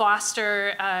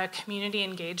foster community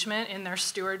engagement in their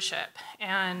stewardship.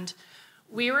 And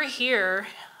We Were Here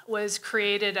was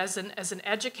created as an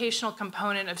educational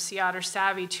component of Sea Otter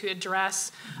Savvy to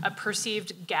address a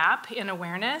perceived gap in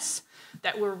awareness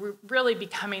that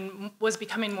was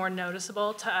becoming more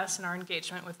noticeable to us in our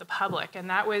engagement with the public. And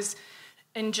that was,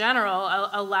 in general,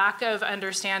 a lack of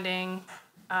understanding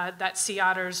that sea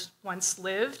otters once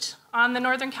lived on the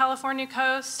Northern California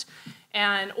coast,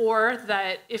 or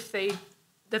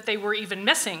that they were even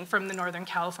missing from the Northern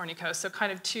California coast. So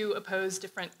kind of two opposed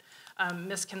different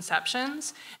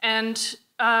misconceptions and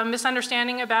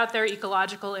misunderstanding about their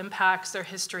ecological impacts, their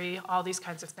history, all these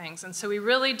kinds of things. And so we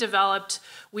really developed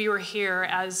We Were Here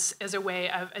as a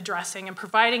way of addressing and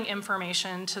providing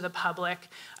information to the public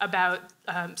about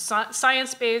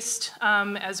science-based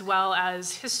as well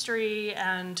as history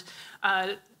and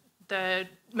the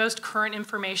most current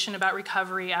information about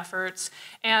recovery efforts,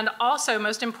 and also,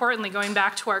 most importantly, going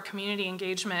back to our community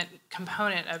engagement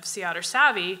component of Sea Otter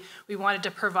Savvy, we wanted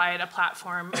to provide a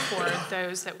platform for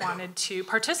those that wanted to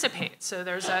participate. So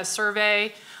there's a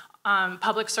survey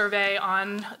public survey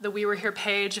on the We Were Here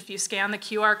page. If you scan the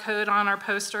QR code on our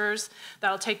posters,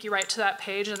 that'll take you right to that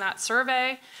page and that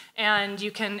survey. And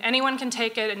anyone can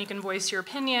take it and you can voice your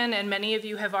opinion, and many of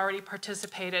you have already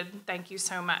participated. Thank you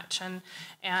so much.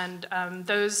 And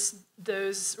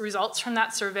those results from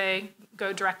that survey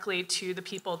go directly to the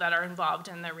people that are involved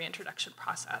in the reintroduction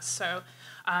process. So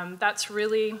that's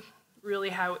really, really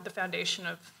how the foundation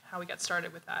of how we got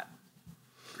started with that.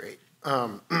 Great.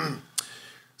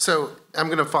 So I'm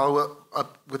going to follow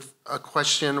up with a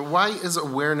question. Why is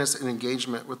awareness and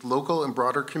engagement with local and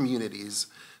broader communities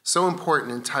so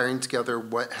important in tying together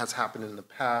what has happened in the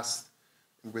past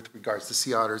with regards to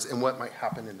sea otters and what might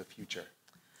happen in the future?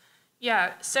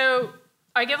 Yeah, so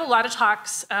I give a lot of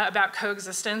talks about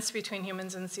coexistence between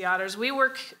humans and sea otters. We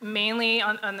work mainly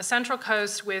on the Central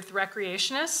Coast with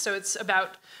recreationists, so it's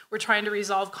about, we're trying to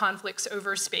resolve conflicts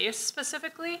over space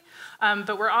specifically,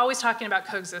 but we're always talking about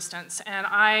coexistence. And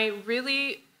I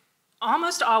really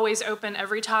almost always open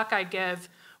every talk I give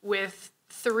with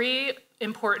 3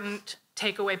 important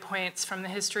takeaway points from the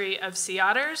history of sea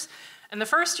otters. And the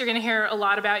first you're gonna hear a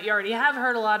lot about, you already have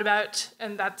heard a lot about,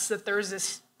 and that's that there's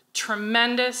this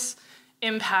tremendous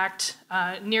impact,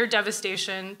 near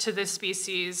devastation to this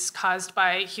species caused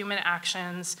by human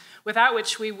actions, without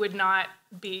which we would not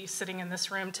be sitting in this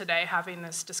room today having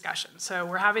this discussion. So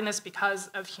we're having this because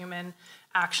of human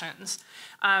actions.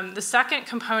 The second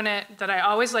component that I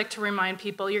always like to remind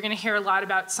people, you're going to hear a lot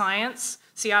about science,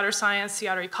 sea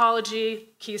otter ecology,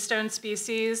 keystone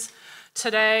species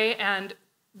today, and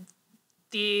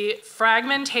the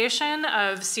fragmentation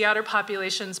of sea otter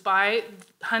populations by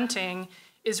hunting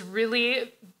is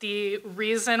really the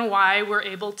reason why we're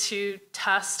able to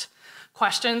test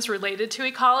questions related to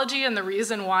ecology, and the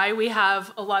reason why we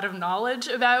have a lot of knowledge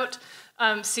about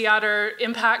sea otter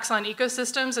impacts on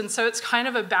ecosystems. And so it's kind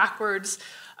of a backwards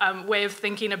way of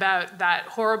thinking about that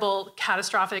horrible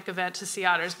catastrophic event to sea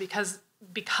otters, because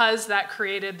that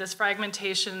created this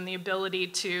fragmentation, the ability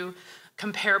to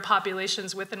compare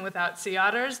populations with and without sea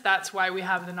otters. That's why we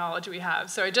have the knowledge we have.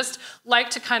 So I just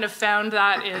like to kind of found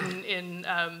that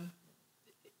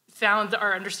found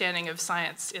our understanding of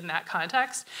science in that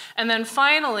context. And then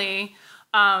finally,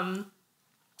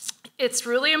 it's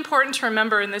really important to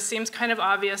remember, and this seems kind of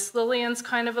obvious, Lillian's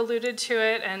kind of alluded to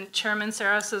it, and Chairman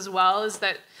Saros as well, is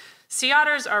that sea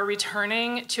otters are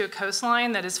returning to a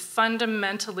coastline that is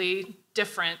fundamentally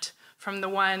different from the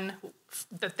one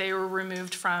that they were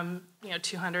removed from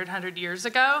 200, 100 years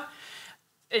ago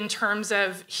in terms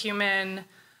of human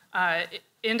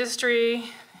industry,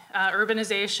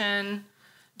 urbanization,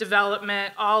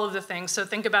 development, all of the things. So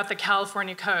think about the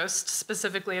California coast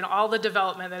specifically and all the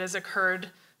development that has occurred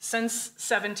since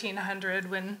 1700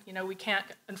 when we can't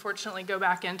unfortunately go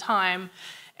back in time.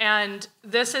 And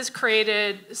this has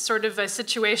created sort of a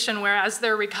situation where as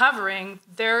they're recovering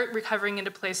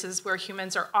into places where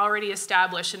humans are already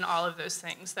established in all of those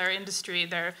things, their industry,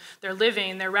 their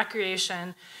living, their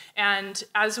recreation. And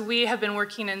as we have been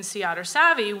working in Sea Otter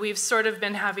Savvy, we've sort of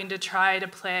been having to try to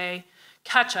play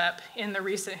catch up in the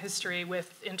recent history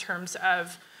in terms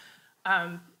of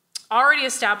already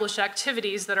established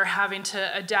activities that are having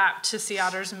to adapt to sea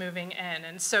otters moving in.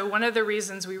 And so one of the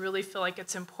reasons we really feel like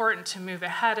it's important to move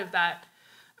ahead of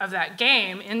that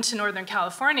game into Northern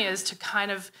California is to kind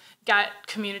of get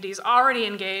communities already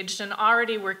engaged and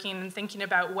already working and thinking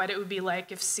about what it would be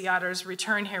like if sea otters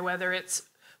return here, whether it's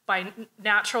by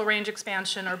natural range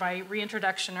expansion or by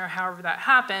reintroduction or however that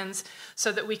happens, so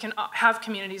that we can have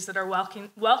communities that are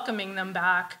welcoming them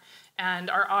back and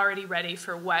are already ready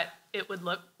for what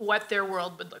their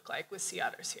world would look like with sea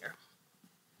otters here.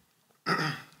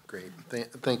 Great.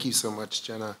 Thank you so much,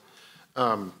 Jenna.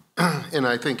 And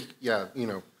I think,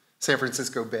 San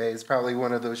Francisco Bay is probably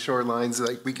one of those shorelines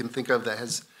that we can think of that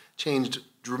has changed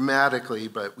dramatically,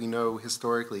 but we know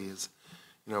historically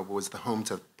was the home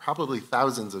to probably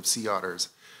thousands of sea otters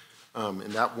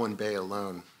in that one bay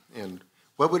alone. And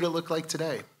what would it look like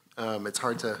today? It's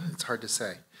hard to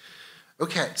say.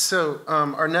 Okay, so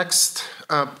our next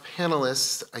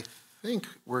panelist, I think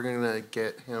we're gonna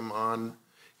get him on.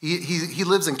 He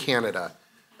lives in Canada.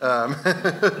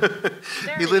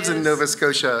 He lives in Nova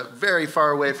Scotia, very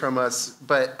far away from us.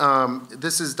 But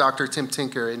this is Dr. Tim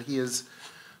Tinker, and he is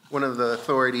one of the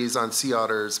authorities on sea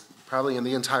otters, probably in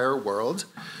the entire world.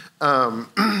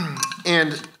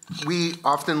 And we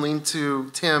often lean to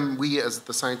Tim, we as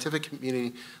the scientific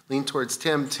community lean towards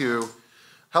Tim to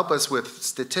help us with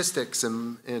statistics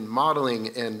and modeling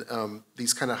and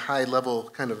these kind of high-level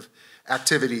kind of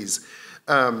activities.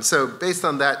 So based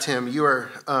on that, Tim, you are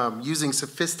using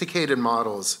sophisticated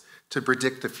models to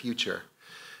predict the future.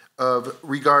 in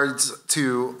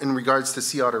regards to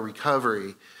sea otter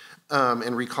recovery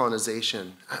and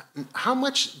recolonization. How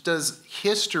much does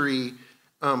history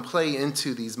play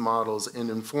into these models and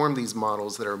inform these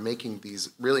models that are making these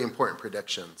really important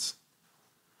predictions?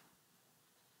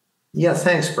 Yeah,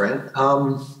 thanks, Brent.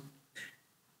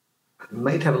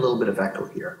 Might have a little bit of echo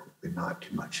here, hopefully not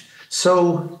too much.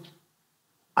 So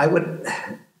I'm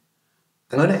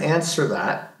going to answer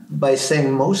that by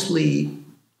saying mostly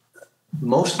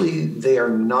they are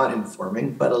not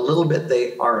informing, but a little bit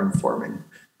they are informing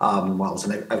models.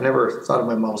 And I've never thought of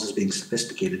my models as being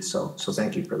sophisticated, so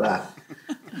thank you for that.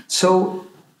 So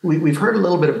we've heard a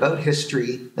little bit about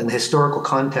history and the historical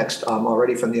context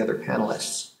already from the other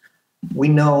panelists. We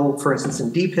know, for instance,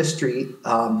 in deep history,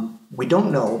 we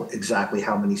don't know exactly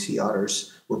how many sea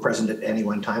otters were present at any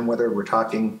one time, whether we're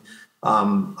talking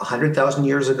 100,000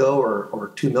 years ago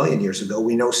or 2 million years ago.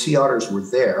 We know sea otters were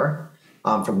there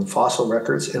from the fossil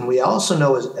records. And we also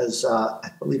know, as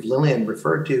I believe Lillian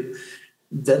referred to,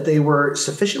 that they were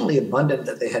sufficiently abundant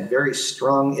that they had very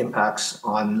strong impacts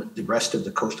on the rest of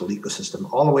the coastal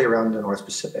ecosystem all the way around the North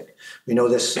Pacific. We know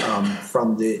this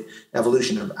from the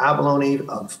evolution of abalone,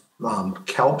 of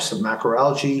kelps, of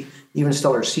macroalgae, even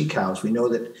stellar sea cows. We know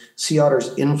that sea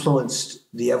otters influenced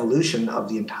the evolution of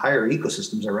the entire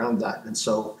ecosystems around that. And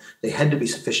so they had to be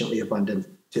sufficiently abundant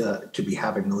to be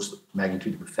having those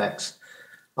magnitude of effects.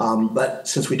 But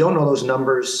since we don't know those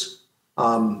numbers,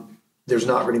 there's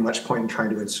not really much point in trying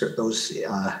to insert those,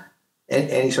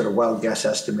 any sort of wild guess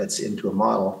estimates into a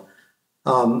model.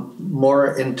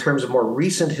 More in terms of more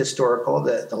recent historical,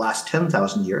 the last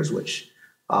 10,000 years, which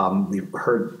we've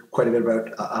heard quite a bit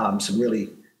about, some really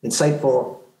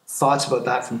insightful thoughts about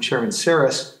that from Chairman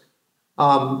Saris.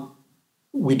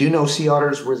 We do know sea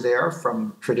otters were there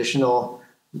from traditional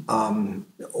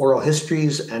oral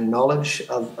histories and knowledge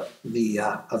of the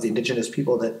indigenous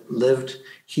people that lived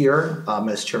here,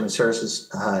 as Chairman Saris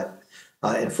has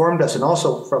informed us, and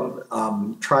also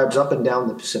from tribes up and down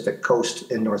the Pacific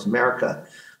coast in North America.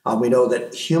 We know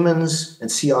that humans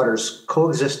and sea otters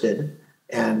coexisted,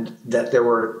 and that there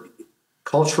were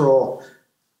cultural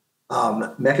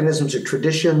mechanisms or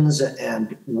traditions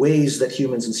and ways that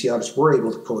humans and sea otters were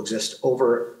able to coexist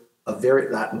over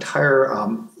that entire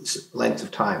length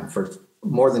of time. For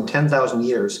more than 10,000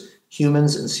 years,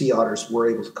 humans and sea otters were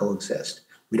able to coexist.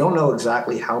 We don't know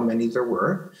exactly how many there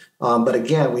were, but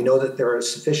again, we know that there is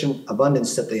sufficient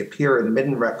abundance that they appear in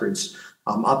midden records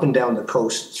up and down the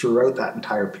coast throughout that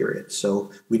entire period. So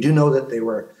we do know that they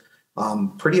were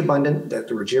pretty abundant, that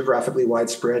they were geographically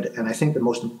widespread. And I think the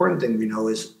most important thing we know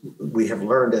is we have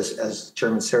learned, as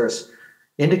Chairman Saris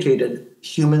indicated,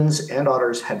 humans and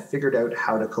otters had figured out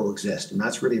how to coexist. And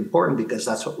that's really important because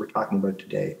that's what we're talking about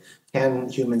today. Can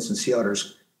humans and sea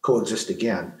otters coexist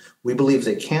again? We believe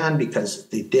they can because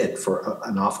they did for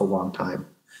an awful long time.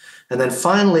 And then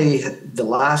finally, the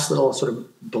last little sort of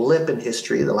blip in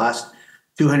history, the last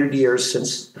 200 years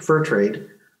since the fur trade,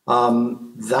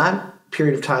 that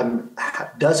period of time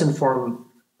does inform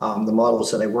the models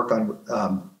that I work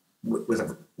on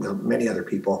with many other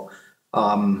people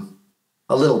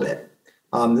a little bit.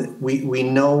 We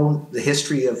know the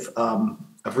history of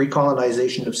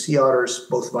recolonization of sea otters,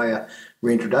 both via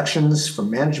reintroductions from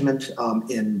management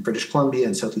in British Columbia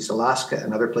and Southeast Alaska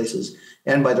and other places,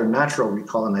 and by their natural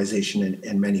recolonization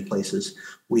in many places.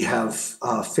 We have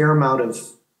a fair amount of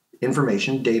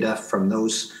information, data from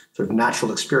those sort of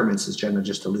natural experiments, as Jenna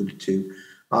just alluded to.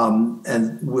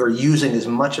 And we're using as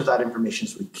much of that information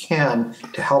as we can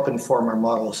to help inform our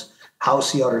models how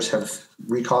sea otters have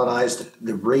recolonized,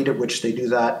 the rate at which they do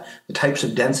that, the types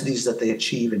of densities that they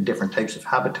achieve in different types of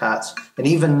habitats, and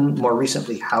even more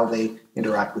recently, how they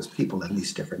interact with people in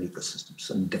these different ecosystems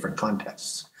and different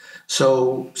contexts.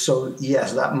 So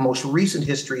yes, that most recent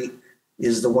history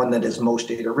is the one that is most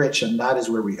data rich, and that is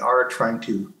where we are trying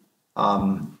to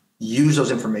use those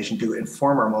information to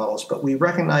inform our models. But we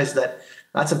recognize that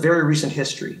that's a very recent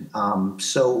history.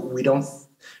 So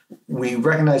we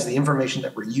recognize the information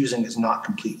that we're using is not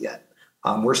complete yet.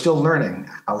 We're still learning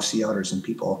how sea otters and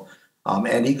people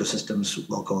and ecosystems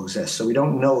will coexist. So we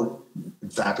don't know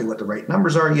exactly what the right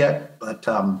numbers are yet, but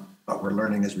we're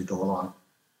learning as we go along.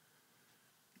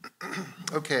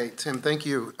 Okay, Tim, thank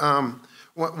you.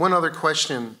 One other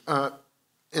question,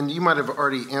 and you might have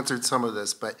already answered some of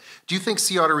this, but do you think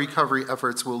sea otter recovery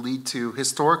efforts will lead to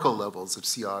historical levels of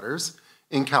sea otters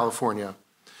in California?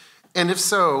 And if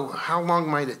so, how long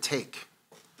might it take?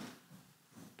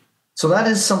 So that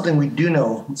is something we do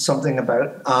know something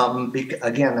about.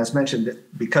 Again, as mentioned,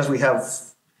 because we have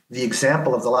the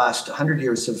example of the last 100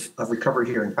 years of recovery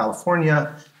here in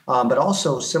California, but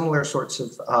also similar sorts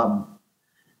of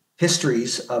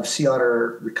histories of sea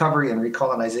otter recovery and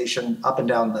recolonization up and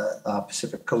down the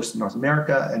Pacific coast of North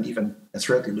America, and even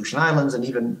throughout the Aleutian Islands, and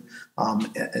even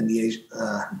in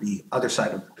the other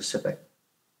side of the Pacific.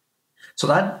 So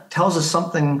that tells us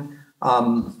something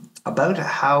about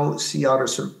how sea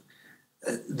otters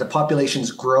the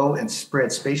populations grow and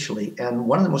spread spatially. And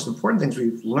one of the most important things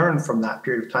we've learned from that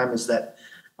period of time is that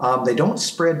they don't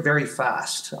spread very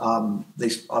fast. They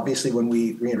obviously, when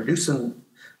we reintroduce them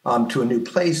to a new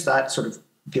place, that sort of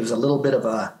gives a little bit of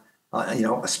a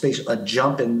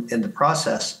jump in the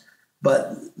process.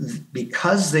 But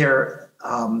because their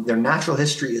natural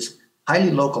history is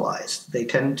highly localized, they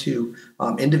tend to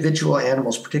individual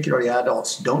animals, particularly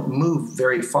adults, don't move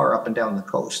very far up and down the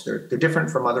coast. They're different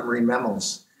from other marine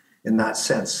mammals in that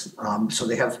sense. So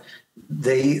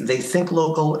they think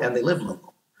local and they live local.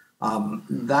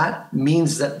 That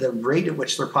means that the rate at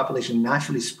which their population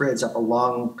naturally spreads up a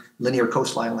long linear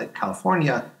coastline like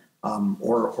California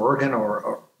or Oregon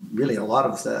or really a lot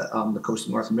of the coast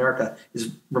of North America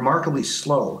is remarkably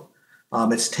slow.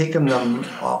 It's taken them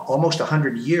almost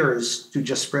 100 years to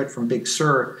just spread from Big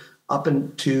Sur up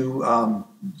into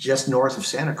just north of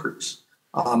Santa Cruz.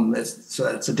 It's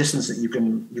a distance that you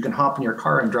can hop in your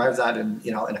car and drive that in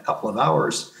a couple of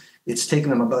hours. It's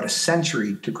taken them about a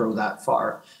century to grow that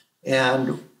far.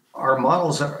 And our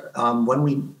models are when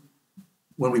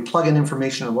we plug in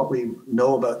information on what we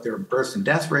know about their birth and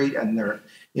death rate and their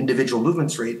individual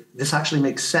movements rate, this actually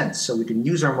makes sense. So we can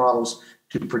use our models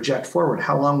to project forward.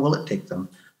 How long will it take them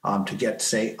to get,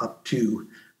 say, up to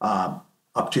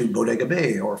Bodega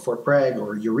Bay or Fort Bragg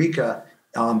or Eureka,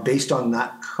 based on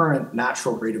that current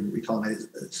natural rate of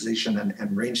recolonization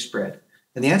and range spread?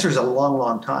 And the answer is a long,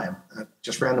 long time. I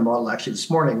just ran the model actually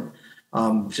this morning,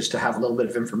 just to have a little bit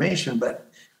of information, but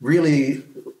really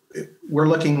we're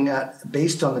looking at,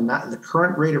 based on the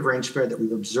current rate of range spread that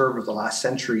we've observed over the last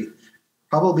century,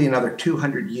 probably another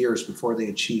 200 years before they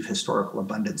achieve historical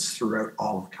abundance throughout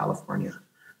all of California.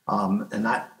 And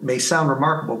that may sound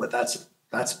remarkable, but that's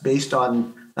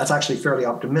actually fairly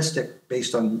optimistic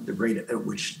based on the rate at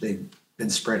which they've been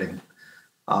spreading.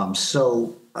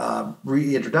 So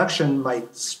reintroduction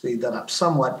might speed that up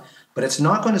somewhat, but it's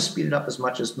not going to speed it up as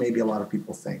much as maybe a lot of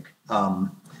people think.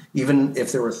 Even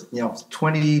if there were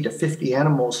 20 to 50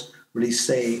 animals released,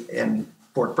 say, in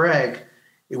Fort Bragg,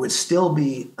 it would still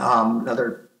be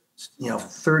another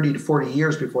 30 to 40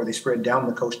 years before they spread down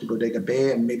the coast to Bodega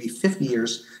Bay, and maybe 50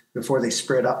 years before they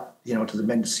spread up to the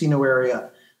Mendocino area,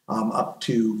 up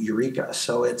to Eureka.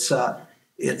 So it's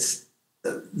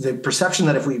the perception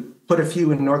that if we put a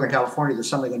few in Northern California, there's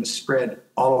something going to spread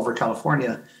all over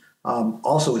California,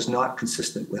 also is not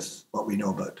consistent with what we know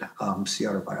about sea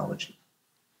otter biology.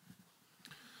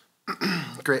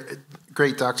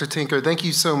 Great, Dr. Tinker. Thank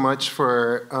you so much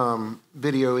for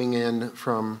videoing in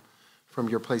from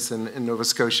your place in Nova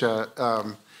Scotia.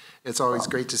 It's always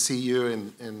great to see you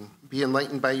and be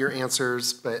enlightened by your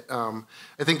answers. But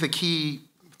I think the key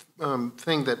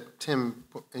thing that Tim,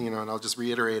 and I'll just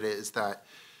reiterate it, is that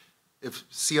if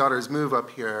sea otters move up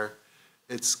here,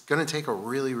 it's going to take a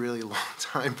really, really long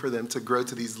time for them to grow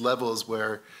to these levels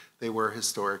where they were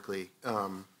historically.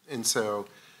 And so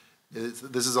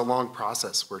this is a long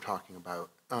process we're talking about,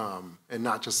 and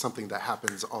not just something that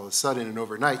happens all of a sudden and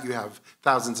overnight. You have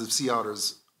thousands of sea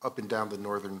otters up and down the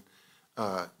northern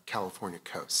California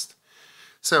coast.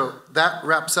 So that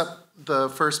wraps up the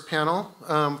first panel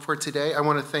for today. I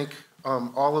want to thank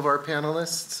all of our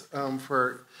panelists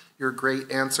for your great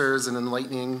answers and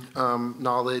enlightening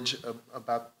knowledge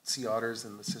about sea otters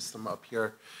and the system up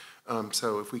here.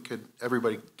 So if we could,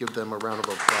 everybody give them a round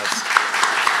of applause.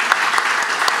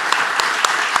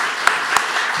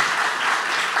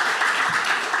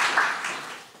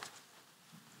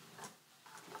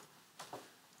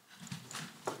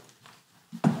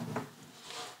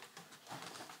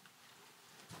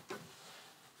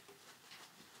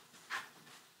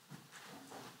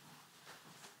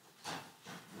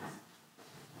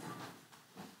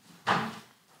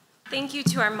 Thank you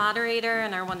to our moderator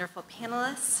and our wonderful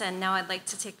panelists. And now I'd like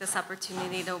to take this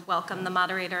opportunity to welcome the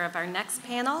moderator of our next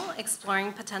panel,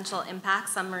 Exploring Potential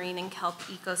Impacts on Marine and Kelp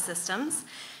Ecosystems,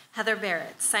 Heather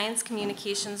Barrett, Science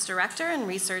Communications Director and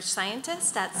Research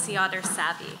Scientist at Sea Otter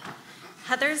Savvy.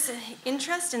 Heather's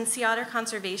interest in sea otter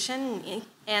conservation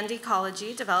and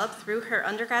ecology developed through her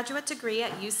undergraduate degree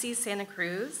at UC Santa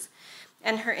Cruz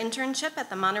and her internship at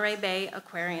the Monterey Bay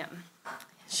Aquarium.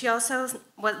 She also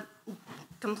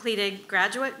completed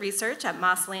graduate research at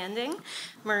Moss Landing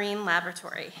Marine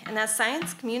Laboratory. And as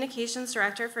Science Communications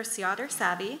Director for Sea Otter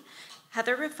Savvy,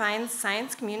 Heather refines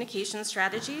science communication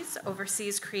strategies,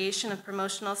 oversees creation of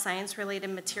promotional science-related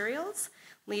materials,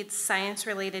 leads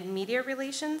science-related media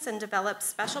relations, and develops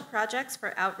special projects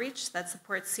for outreach that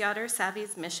support Sea Otter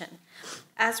Savvy's mission.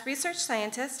 As research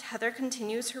scientist, Heather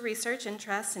continues her research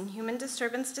interests in human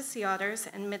disturbance to sea otters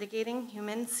and mitigating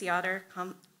human-sea otter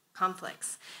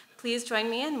conflicts. Please join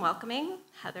me in welcoming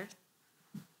Heather.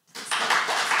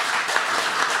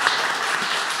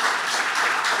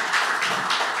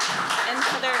 And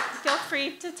Heather, feel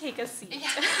free to take a seat. Yeah,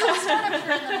 I'll stand up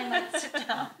here and then I might sit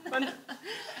down.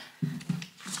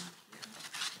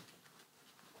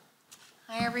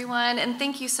 Hi, everyone, and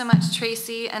thank you so much,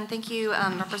 Tracy, and thank you,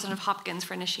 Representative Hopkins,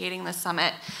 for initiating this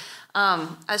summit.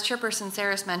 As Chairperson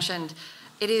Saris mentioned,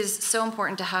 it is so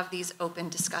important to have these open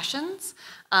discussions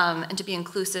and to be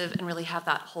inclusive and really have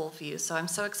that whole view. So I'm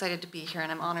so excited to be here,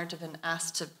 and I'm honored to have been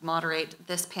asked to moderate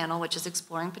this panel, which is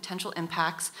exploring potential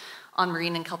impacts on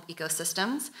marine and kelp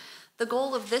ecosystems. The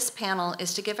goal of this panel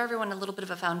is to give everyone a little bit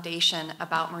of a foundation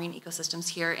about marine ecosystems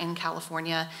here in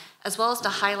California, as well as to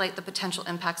highlight the potential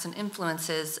impacts and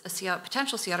influences a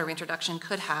potential sea otter reintroduction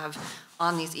could have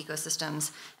on these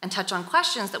ecosystems, and touch on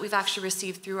questions that we've actually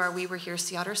received through our We Were Here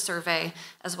Sea Otter survey,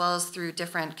 as well as through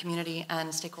different community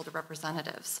and stakeholder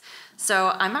representatives.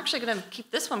 So I'm actually going to keep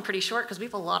this one pretty short because we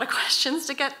have a lot of questions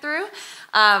to get through.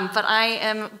 But I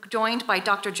am joined by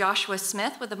Dr. Joshua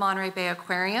Smith with the Monterey Bay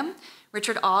Aquarium,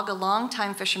 Richard Ogg, a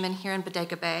longtime fisherman here in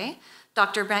Bodega Bay,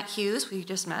 Dr. Brent Hughes, who you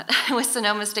just met, with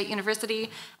Sonoma State University,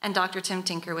 and Dr. Tim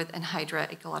Tinker with Anhydra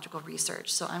Ecological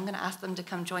Research. So I'm going to ask them to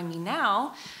come join me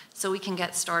now so we can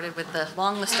get started with the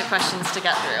long list of questions to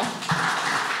get through.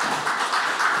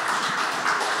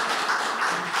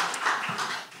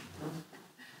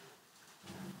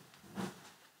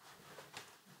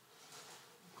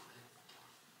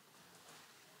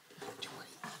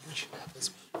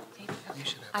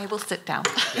 I will sit down.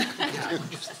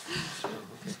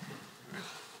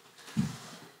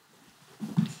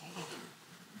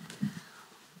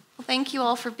 Well, thank you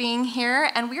all for being here.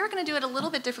 And we are going to do it a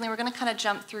little bit differently. We're going to kind of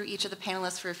jump through each of the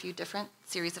panelists for a few different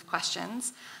series of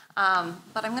questions.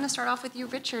 But I'm going to start off with you,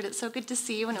 Richard. It's so good to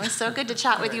see you, and it was so good to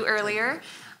chat with you earlier.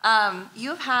 You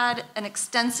have had an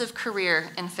extensive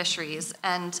career in fisheries,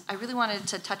 and I really wanted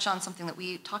to touch on something that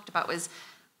we talked about was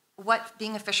what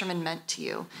being a fisherman meant to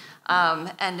you.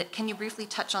 And can you briefly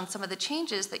touch on some of the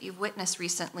changes that you've witnessed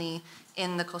recently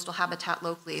in the coastal habitat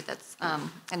locally,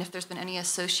 and if there's been any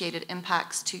associated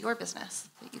impacts to your business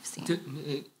that you've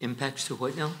seen? Impacts to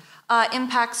what now?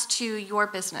 Impacts to your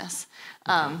business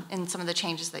and some of the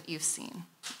changes that you've seen.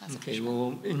 Okay,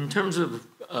 well, in terms of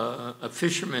a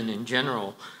fisherman in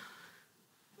general,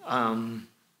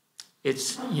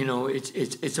 it's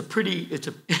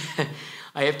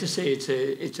I have to say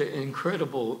it's an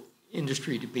incredible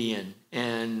industry to be in,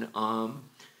 and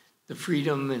the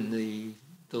freedom and the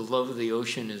love of the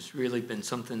ocean has really been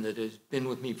something that has been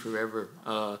with me forever.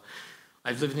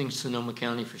 I've lived in Sonoma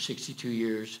County for 62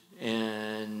 years,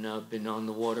 and I've been on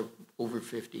the water over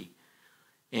 50.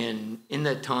 And in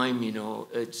that time,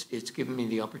 it's given me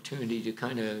the opportunity to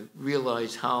kind of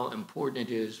realize how important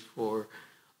it is for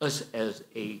us as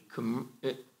a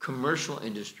commercial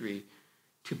industry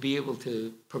to be able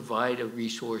to provide a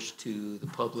resource to the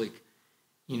public,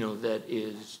 that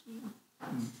is,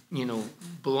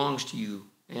 belongs to you.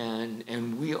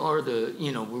 And we are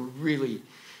we're really,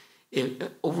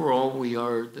 overall, we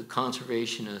are the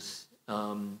conservationists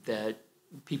that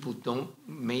people don't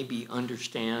maybe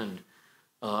understand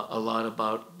a lot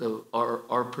about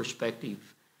our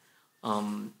perspective,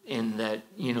 and that,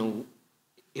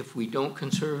 if we don't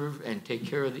conserve and take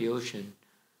care of the ocean,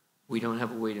 we don't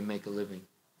have a way to make a living.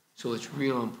 So it's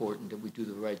real important that we do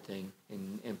the right thing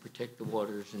and protect the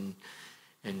waters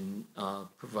and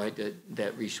provide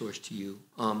that resource to you.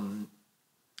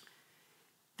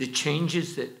 The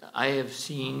changes that I have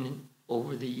seen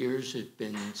over the years have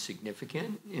been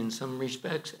significant in some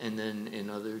respects, and then in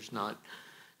others not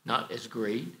as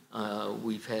great.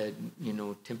 We've had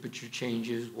temperature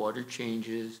changes, water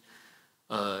changes,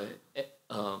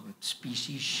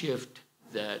 species shift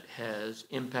that has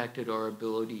impacted our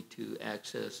ability to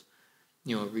access,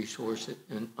 a resource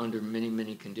under many,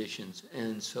 many conditions.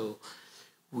 And so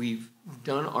we've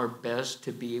done our best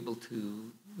to be able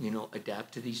to,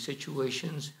 adapt to these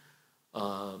situations.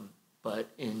 But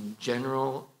in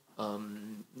general,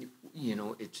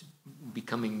 it's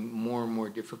becoming more and more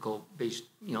difficult based,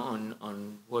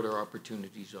 on what our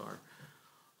opportunities are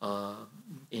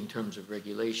in terms of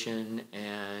regulation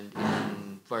and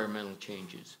environmental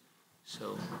changes.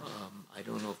 So I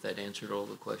don't know if that answered all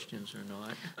the questions or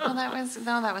not. Well, that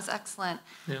was excellent.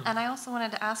 Yeah. And I also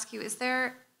wanted to ask you, is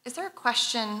there Is there a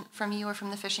question from you or from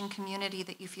the fishing community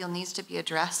that you feel needs to be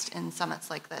addressed in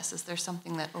summits like this? Is there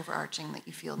something that overarching that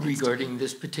you feel needs Regarding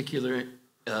this particular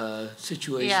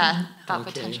situation? Yeah, about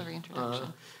Okay. potential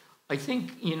reintroduction. I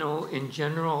think, in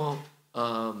general,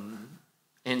 and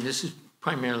this is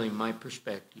primarily my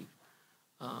perspective,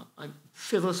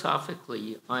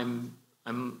 philosophically, I'm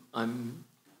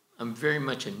very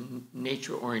much a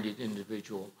nature-oriented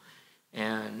individual,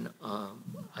 and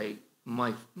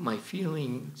my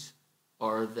feelings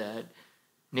are that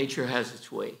nature has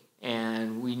its way,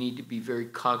 and we need to be very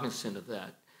cognizant of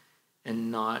that,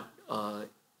 and not,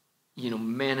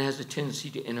 man has a tendency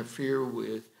to interfere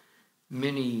with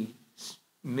many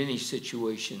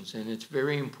situations, and it's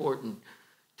very important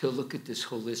to look at this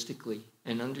holistically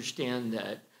and understand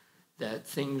that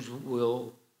things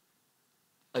will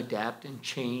adapt and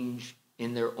change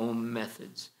in their own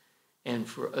methods, and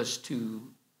for us to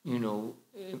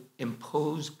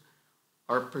impose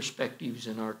our perspectives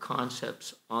and our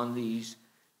concepts on these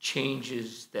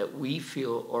changes that we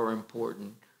feel are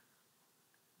important,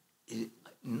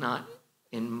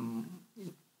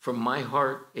 from my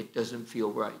heart, it doesn't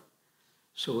feel right.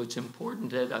 So it's important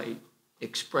that I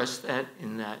express that,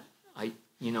 in that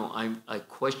I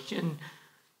question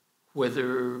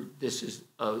whether this is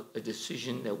a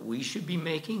decision that we should be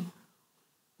making,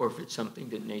 or if it's something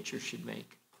that nature should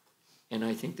make. And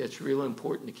I think that's real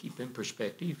important to keep in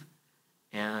perspective.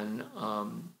 And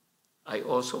I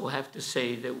also have to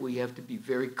say that we have to be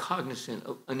very cognizant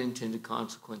of unintended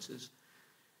consequences.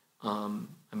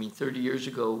 30 years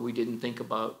ago, we didn't think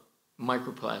about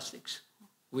microplastics.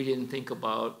 We didn't think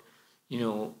about,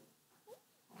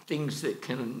 things that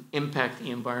can impact the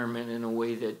environment in a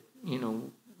way that,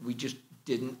 we just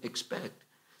didn't expect.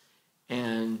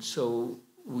 And so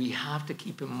we have to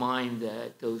keep in mind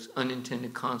that those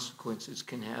unintended consequences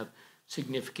can have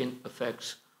significant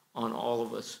effects on all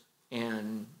of us.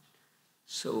 And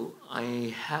so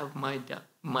I have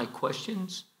my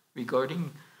questions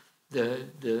regarding the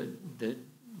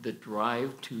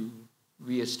drive to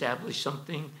reestablish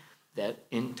something that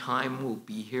in time will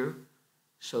be here.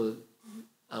 So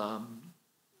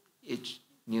it's,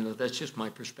 that's just my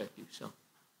perspective. So,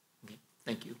 okay,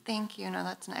 thank you. Thank you. No,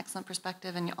 that's an excellent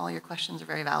perspective, and all your questions are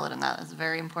very valid, and that is a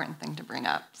very important thing to bring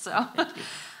up. So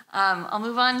I'll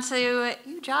move on to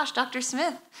you, Josh, Dr.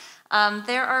 Smith.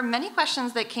 There are many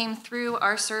questions that came through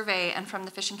our survey and from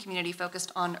the fishing community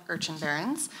focused on urchin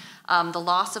barrens, the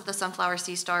loss of the sunflower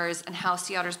sea stars, and how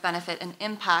sea otters benefit and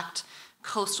impact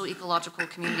coastal ecological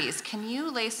communities. Can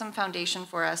you lay some foundation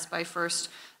for us by first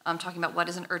talking about what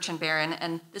is an urchin barren?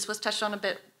 And this was touched on a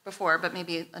bit before, but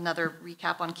maybe another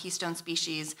recap on keystone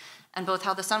species, and both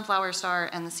how the sunflower star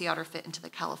and the sea otter fit into the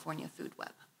California food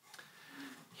web.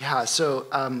 Yeah, so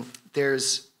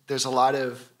there's a lot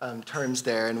of terms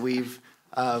there, and we've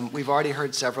already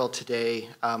heard several today,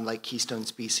 like keystone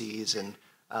species, and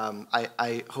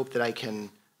I hope that I can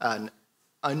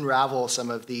unravel some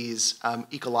of these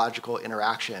ecological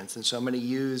interactions. And so I'm going to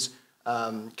use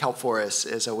kelp forests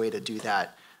as a way to do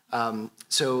that.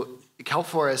 So kelp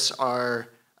forests are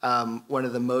one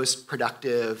of the most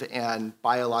productive and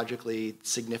biologically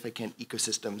significant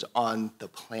ecosystems on the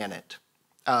planet.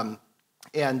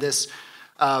 And this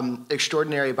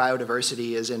extraordinary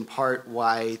biodiversity is in part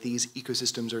why these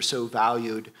ecosystems are so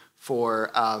valued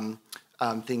for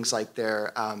things like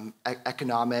their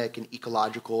economic and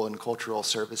ecological and cultural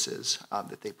services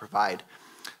that they provide.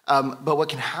 But what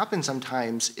can happen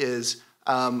sometimes is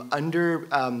under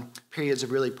periods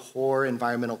of really poor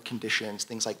environmental conditions,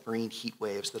 things like marine heat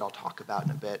waves that I'll talk about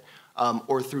in a bit,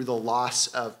 or through the loss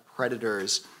of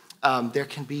predators, there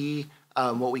can be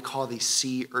what we call these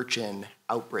sea urchin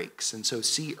outbreaks. And so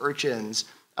sea urchins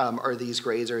are these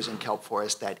grazers in kelp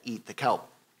forests that eat the kelp.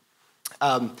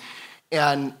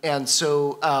 And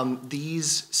so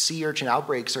these sea urchin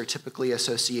outbreaks are typically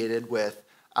associated with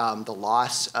the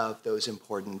loss of those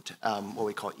important, what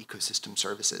we call ecosystem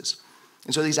services.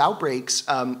 And so these outbreaks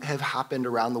have happened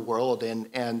around the world,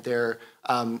 and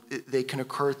they can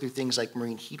occur through things like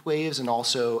marine heat waves and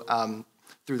also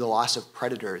through the loss of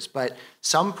predators. But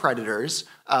some predators,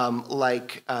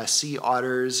 like sea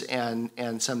otters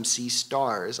and some sea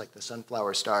stars, like the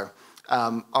sunflower star,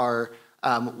 are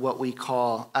what we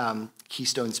call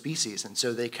keystone species. And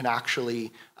so they can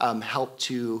actually help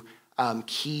to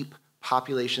keep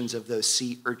populations of those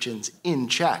sea urchins in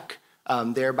check,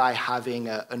 thereby having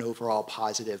an overall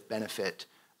positive benefit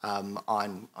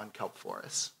on kelp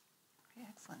forests. Okay,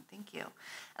 excellent, thank you.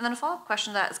 And then a follow-up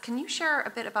question to that is, can you share a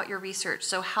bit about your research?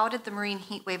 So how did the marine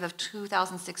heat wave of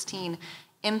 2016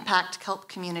 impact kelp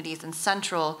communities in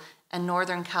Central and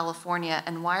Northern California,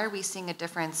 and why are we seeing a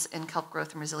difference in kelp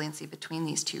growth and resiliency between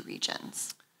these two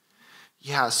regions?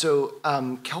 Yeah, so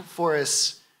kelp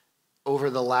forests over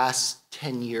the last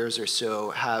 10 years or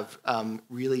so have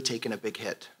really taken a big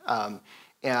hit.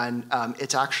 And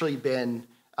it's actually been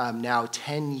now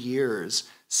 10 years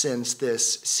since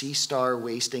this sea star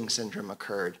wasting syndrome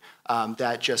occurred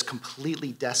that just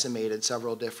completely decimated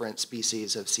several different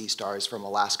species of sea stars from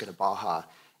Alaska to Baja.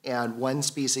 And one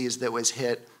species that was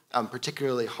hit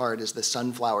particularly hard is the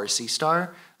sunflower sea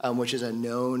star, which is a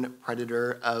known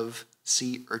predator of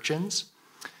sea urchins.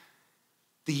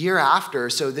 The year after,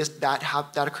 so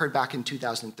that occurred back in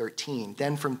 2013.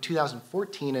 Then from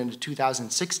 2014 into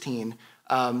 2016,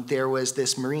 there was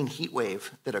this marine heat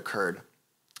wave that occurred,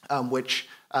 which,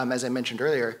 as I mentioned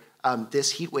earlier,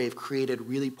 this heat wave created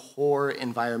really poor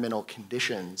environmental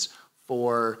conditions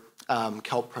for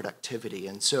kelp productivity.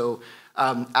 And so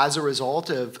as a result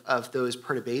of those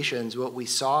perturbations, what we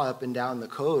saw up and down the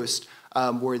coast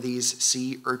were these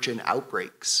sea urchin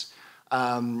outbreaks.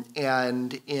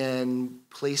 And in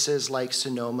places like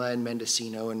Sonoma and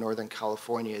Mendocino in Northern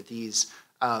California, these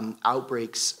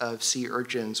outbreaks of sea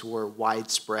urchins were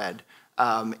widespread.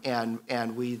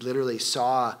 And we literally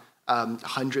saw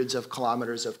hundreds of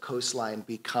kilometers of coastline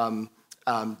become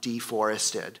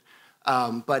deforested.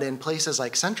 But in places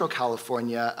like Central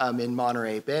California, in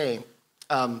Monterey Bay,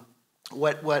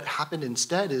 what happened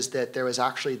instead is that there was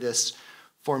actually this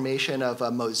formation of a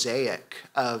mosaic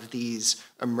of these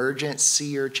emergent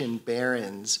sea urchin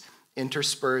barrens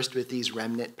interspersed with these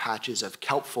remnant patches of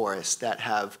kelp forests that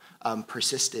have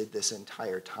persisted this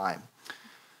entire time.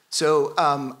 So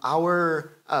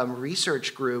our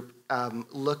research group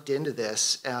looked into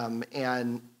this,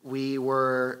 and we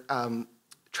were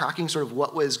tracking sort of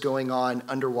what was going on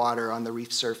underwater on the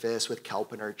reef surface with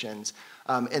kelp and urchins,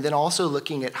 and then also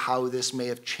looking at how this may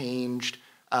have changed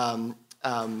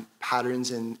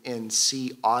patterns in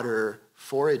sea otter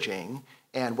foraging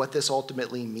and what this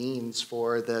ultimately means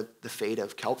for the fate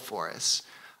of kelp forests.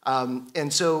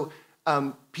 And so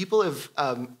people have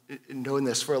known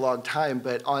this for a long time,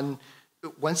 but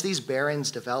once these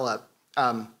barrens develop,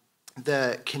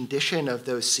 the condition of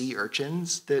those sea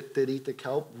urchins that eat the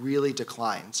kelp really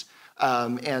declines.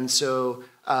 And so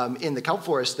in the kelp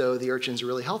forest, though, the urchins are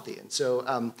really healthy. And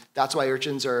so that's why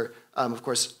urchins are, of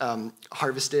course,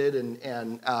 harvested,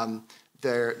 and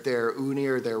their uni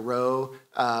or their roe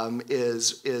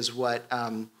is what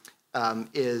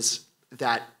is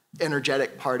that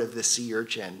energetic part of the sea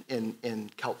urchin in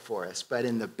kelp forest. But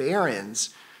in the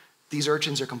barrens, these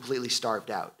urchins are completely starved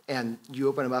out, and you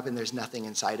open them up and there's nothing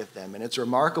inside of them. And it's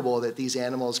remarkable that these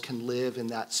animals can live in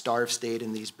that starved state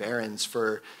in these barrens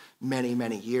for many,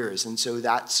 many years. And so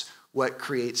that's what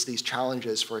creates these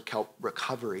challenges for kelp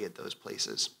recovery at those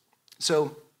places.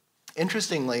 So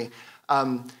interestingly,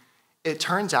 it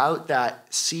turns out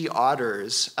that sea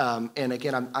otters, and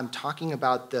again, I'm talking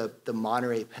about the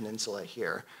Monterey Peninsula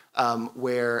here,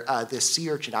 where this sea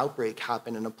urchin outbreak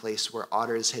happened in a place where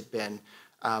otters had been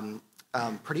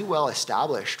pretty well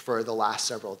established for the last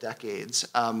several decades.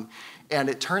 And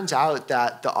it turns out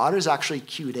that the otters actually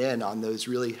cued in on those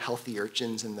really healthy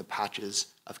urchins in the patches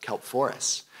of kelp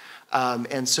forests.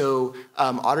 And so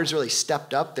otters really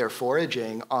stepped up their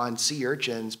foraging on sea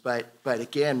urchins, but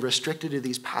again, restricted to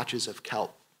these patches of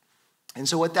kelp. And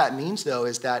so what that means, though,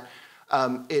 is that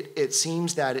it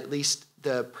seems that at least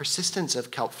the persistence of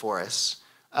kelp forests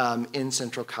in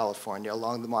Central California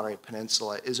along the Monterey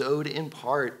Peninsula is owed in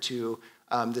part to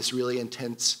this really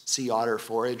intense sea otter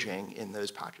foraging in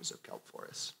those patches of kelp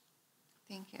forests.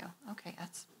 Thank you. Okay,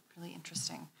 that's really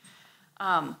interesting.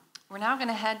 We're now going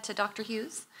to head to Dr.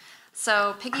 Hughes.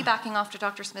 So piggybacking off to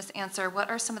Dr. Smith's answer, what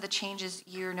are some of the changes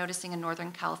you're noticing in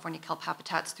Northern California kelp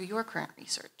habitats through your current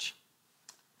research?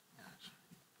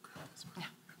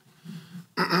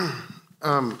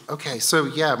 Yeah. Okay, so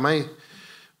yeah, my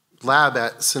lab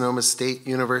at Sonoma State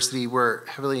University, we're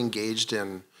heavily engaged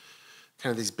in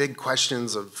kind of these big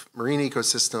questions of marine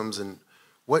ecosystems and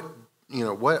what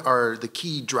are the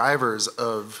key drivers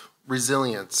of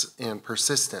resilience and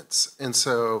persistence. And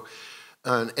so,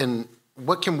 and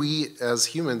what can we as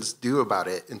humans do about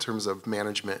it in terms of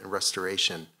management and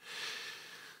restoration?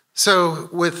 So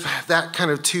with that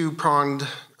kind of two-pronged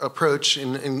approach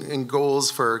and goals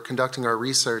for conducting our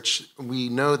research, we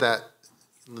know that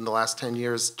in the last 10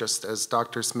 years, just as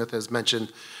Dr. Smith has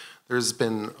mentioned, there's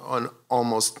been an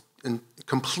almost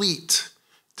complete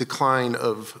decline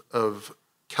of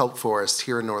kelp forests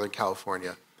here in Northern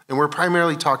California. And we're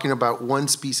primarily talking about one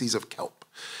species of kelp.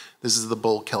 This is the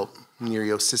bull kelp,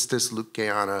 Nereocystis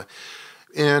leucana.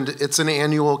 And it's an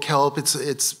annual kelp.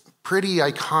 It's pretty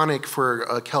iconic for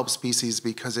a kelp species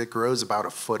because it grows about a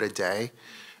foot a day.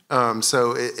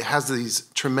 So it has these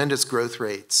tremendous growth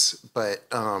rates, but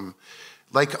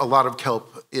like a lot of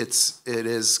kelp, it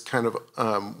is kind of,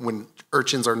 when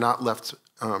urchins are not left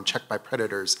checked by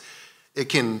predators, it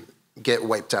can get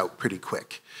wiped out pretty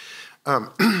quick.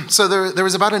 So there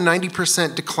was about a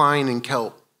 90% decline in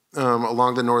kelp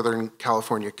along the Northern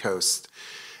California coast.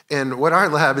 And what our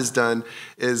lab has done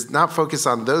is not focus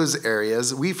on those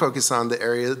areas. We focus on the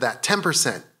area, that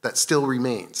 10% that still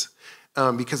remains,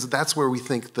 because that's where we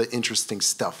think the interesting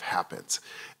stuff happens.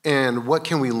 And what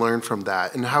can we learn from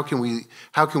that? And how can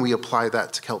we apply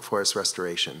that to kelp forest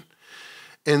restoration?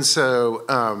 And so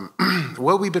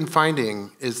what we've been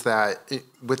finding is that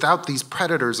without these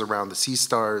predators around, the sea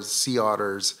stars, sea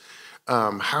otters,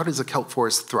 how does a kelp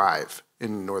forest thrive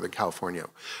in Northern California?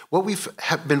 What we've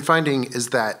been finding is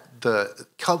that the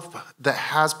kelp that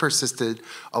has persisted,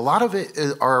 a lot of it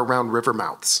are around river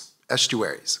mouths,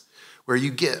 estuaries, where you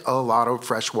get a lot of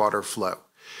freshwater flow.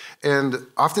 And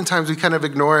oftentimes we kind of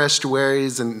ignore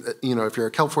estuaries, and if you're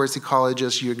a kelp forest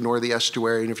ecologist, you ignore the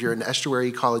estuary, and if you're an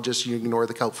estuary ecologist, you ignore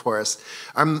the kelp forest.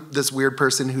 I'm this weird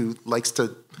person who likes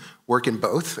to work in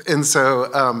both, and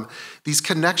so these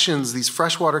connections, these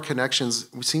freshwater connections,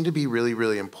 seem to be really,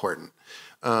 really important.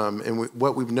 And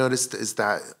what we've noticed is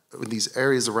that these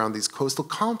areas around these coastal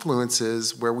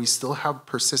confluences where we still have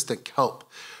persistent kelp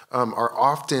are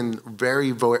often very,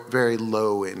 very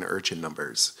low in urchin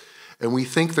numbers. And we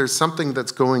think there's something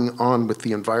that's going on with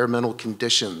the environmental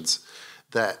conditions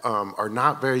that are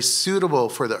not very suitable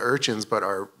for the urchins, but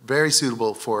are very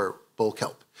suitable for bull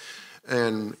kelp.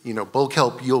 And bull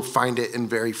kelp, you'll find it in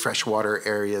very freshwater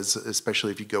areas,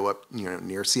 especially if you go up,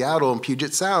 near Seattle and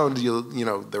Puget Sound.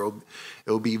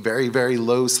 It'll be very, very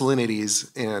low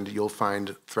salinities, and you'll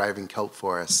find thriving kelp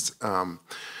forests.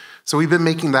 So we've been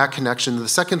making that connection. The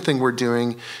second thing we're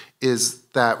doing is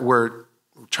that we're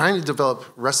trying to develop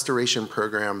restoration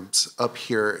programs up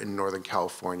here in Northern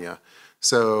California,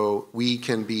 so we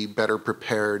can be better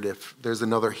prepared if there's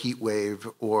another heat wave,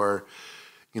 or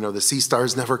the sea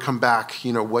stars never come back.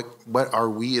 What are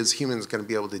we as humans going to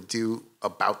be able to do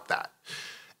about that?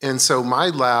 And so my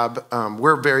lab,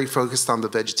 we're very focused on the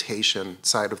vegetation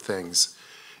side of things.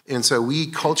 And so we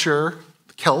culture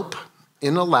kelp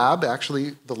in a lab.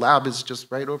 Actually, the lab is just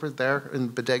right over there in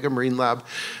Bodega Marine Lab.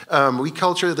 We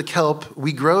culture the kelp.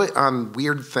 We grow it on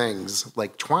weird things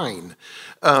like twine.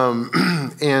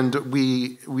 And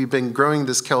we've been growing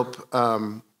this kelp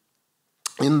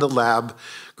in the lab,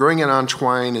 growing it on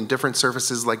twine and different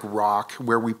surfaces like rock,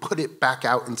 where we put it back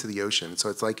out into the ocean. So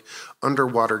it's like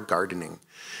underwater gardening.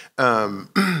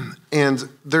 And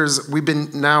we've been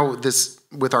now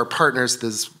with our partners,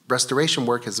 this restoration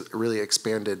work has really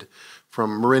expanded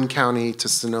from Marin County to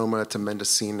Sonoma to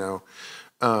Mendocino.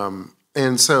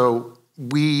 And so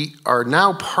we are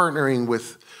now partnering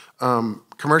with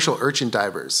commercial urchin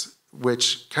divers,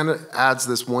 which kind of adds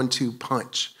this 1-2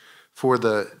 punch for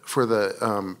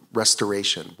the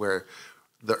restoration, where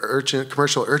the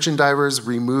commercial urchin divers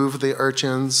remove the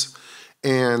urchins,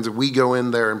 and we go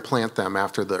in there and plant them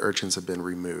after the urchins have been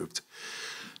removed.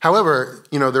 However,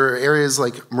 there are areas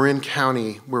like Marin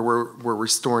County where we're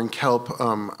restoring kelp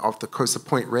off the coast of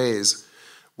Point Reyes,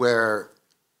 where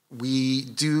we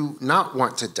do not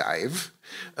want to dive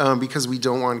because we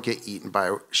don't want to get eaten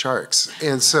by sharks.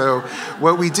 And so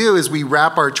what we do is we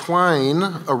wrap our twine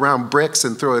around bricks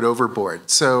and throw it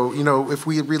overboard. So, if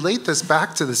we relate this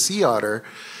back to the sea otter,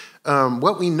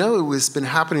 what we know has been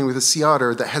happening with the sea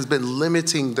otter that has been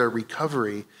limiting their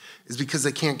recovery is because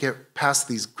they can't get past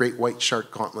these great white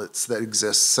shark gauntlets that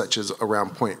exist, such as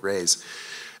around Point Reyes.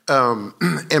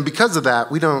 And because of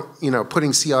that, we don't,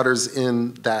 putting sea otters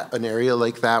in an area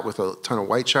like that with a ton of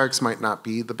white sharks might not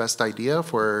be the best idea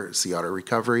for sea otter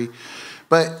recovery.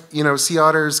 But, sea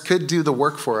otters could do the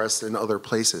work for us in other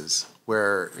places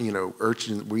where,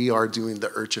 we are doing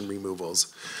the urchin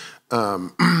removals.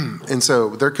 And so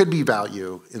there could be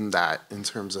value in that in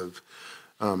terms of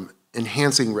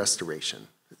enhancing restoration.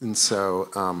 And so,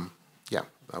 I'll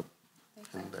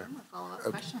end there. I have a follow-up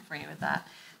question for you with that.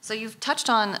 So you've touched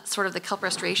on sort of the kelp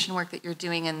restoration work that you're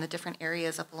doing in the different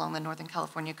areas up along the Northern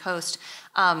California coast.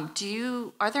 Are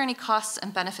there any costs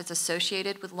and benefits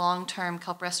associated with long-term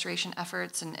kelp restoration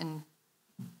efforts, and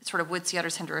sort of would sea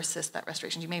otters hinder or assist that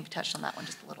restoration? You maybe touched on that one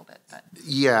just a little bit. But.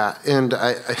 Yeah, and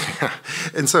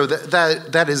and so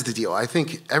that is the deal. I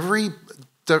think every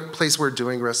place we're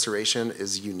doing restoration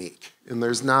is unique, and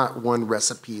there's not one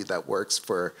recipe that works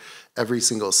for every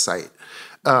single site.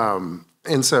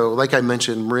 And so, like I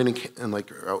mentioned, in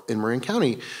Marin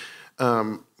County,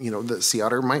 the sea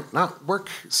otter might not work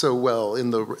so well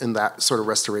in that sort of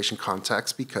restoration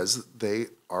context because they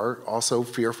are also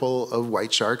fearful of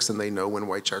white sharks, and they know when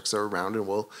white sharks are around and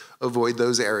will avoid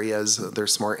those areas. They're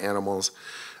smart animals.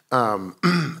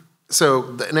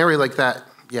 So an area like that,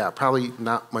 yeah, probably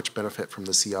not much benefit from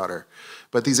the sea otter.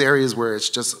 But these areas where it's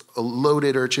just a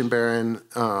loaded urchin barren,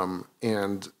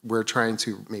 and we're trying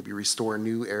to maybe restore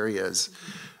new areas,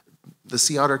 the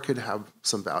sea otter could have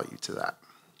some value to that.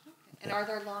 And are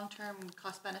there long-term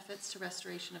cost benefits to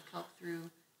restoration of kelp through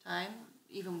time,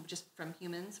 even just from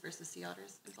humans versus sea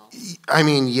otters involved? I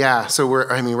mean, yeah. So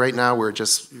right now we're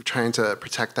just trying to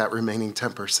protect that remaining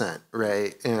 10%,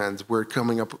 right? And we're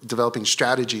developing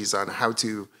strategies on how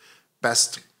to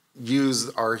best use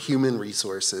our human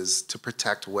resources to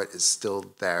protect what is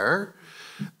still there.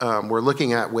 We're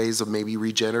looking at ways of maybe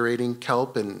regenerating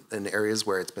kelp in areas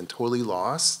where it's been totally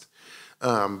lost.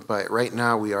 But right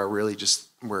now we are really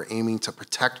we're aiming to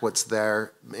protect what's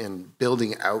there and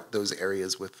building out those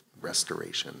areas with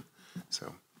restoration.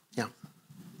 So, yeah.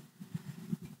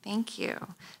 Thank you.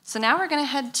 So now we're going to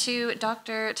head to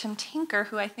Dr. Tim Tinker,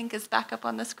 who I think is back up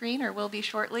on the screen or will be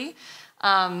shortly.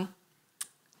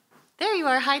 There you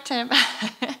are. Hi, Tim.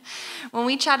 When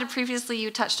we chatted previously, you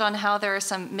touched on how there are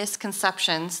some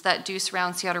misconceptions that do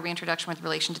surround sea otter reintroduction with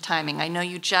relation to timing. I know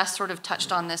you just sort of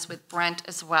touched on this with Brent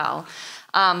as well,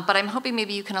 but I'm hoping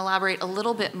maybe you can elaborate a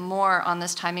little bit more on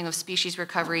this timing of species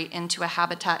recovery into a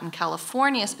habitat in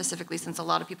California specifically, since a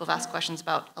lot of people have asked questions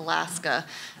about Alaska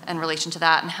in relation to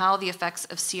that, and how the effects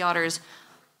of sea otters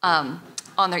on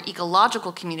their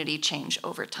ecological community change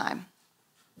over time.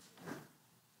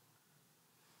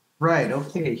 Right,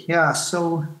 okay, yeah,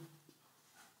 so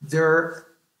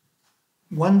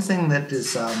one thing that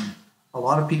is a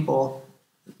lot of people,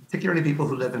 particularly people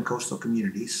who live in coastal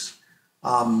communities,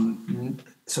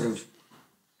 sort of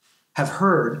have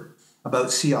heard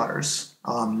about sea otters.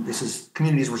 This is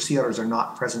communities where sea otters are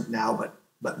not present now,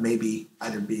 but maybe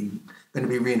either going to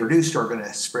be reintroduced or going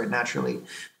to spread naturally.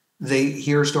 They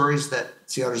hear stories that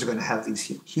sea otters are going to have these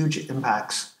huge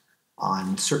impacts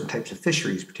on certain types of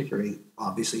fisheries, particularly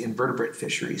obviously invertebrate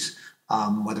fisheries,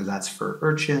 whether that's for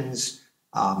urchins,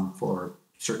 for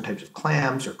certain types of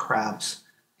clams or crabs.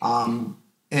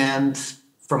 And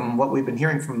from what we've been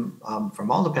hearing from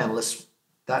all the panelists,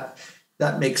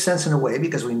 that makes sense in a way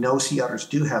because we know sea otters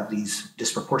do have these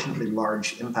disproportionately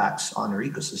large impacts on our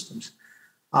ecosystems.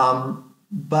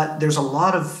 But there's a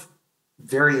lot of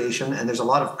variation and there's a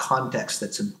lot of context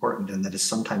that's important and that is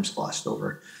sometimes glossed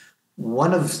over.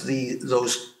 One of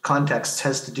those contexts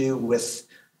has to do with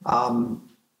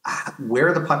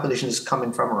where the population is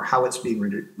coming from or how it's being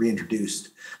reintroduced.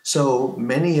 So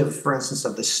many of, for instance,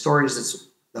 of the stories,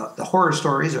 the horror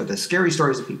stories or the scary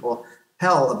stories that people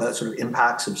tell about sort of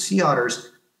impacts of sea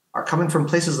otters are coming from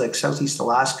places like Southeast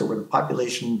Alaska, where the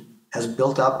population has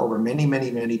built up over many, many,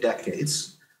 many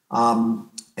decades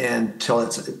until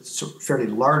it's a fairly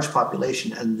large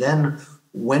population. And then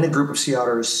when a group of sea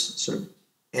otters sort of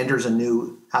enters a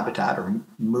new habitat or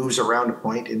moves around a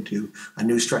point into a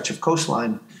new stretch of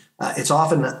coastline, it's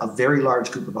often a very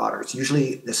large group of otters.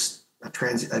 Usually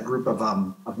a group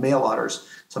of male otters,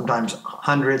 sometimes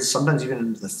hundreds, sometimes even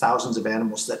into the thousands of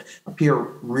animals that appear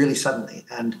really suddenly.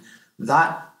 And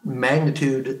that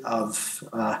magnitude of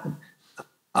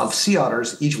sea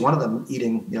otters, each one of them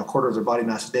eating a quarter of their body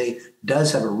mass a day,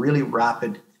 does have a really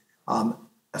rapid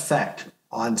effect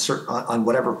on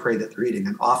whatever prey that they're eating.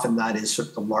 And often that is sort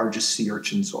of the largest sea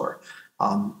urchins or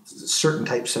certain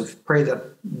types of prey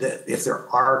that if there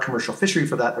are commercial fishery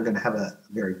for that, they're going to have a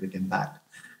very big impact.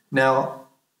 Now,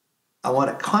 I want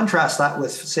to contrast that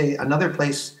with, say, another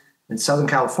place in Southern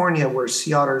California where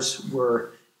sea otters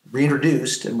were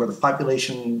reintroduced and where the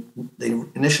population, they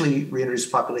initially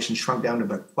reintroduced population shrunk down to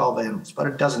about 12 animals, about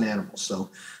a dozen animals. So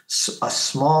a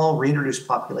small reintroduced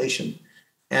population.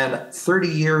 And 30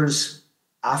 years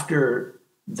after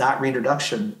that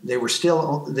reintroduction, they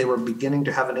were beginning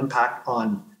to have an impact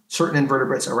on certain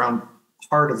invertebrates around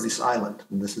part of this island.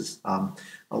 And this is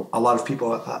a lot of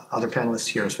people, other panelists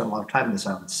here have spent a lot of time in this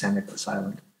island, San Nicolas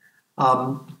Island.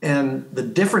 And the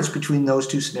difference between those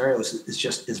two scenarios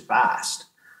is vast.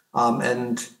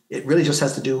 And it really just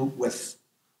has to do with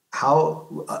how,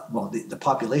 the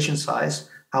population size,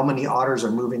 how many otters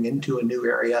are moving into a new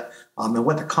area, and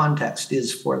what the context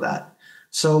is for that.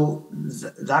 So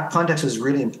that context is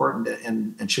really important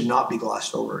and should not be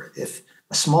glossed over. If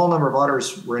a small number of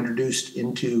otters were introduced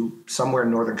into somewhere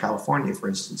in Northern California, for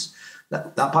instance,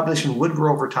 that population would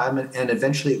grow over time and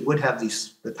eventually it would have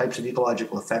the types of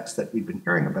ecological effects that we've been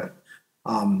hearing about.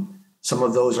 Some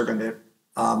of those are going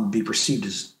to be perceived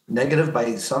as negative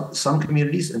by some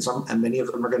communities, and many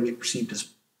of them are going to be perceived as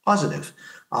positive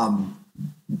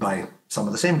by some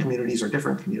of the same communities or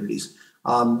different communities.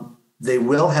 They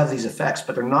will have these effects,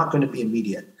 but they're not going to be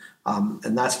immediate.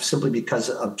 And that's simply because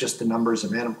of just the numbers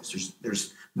of animals.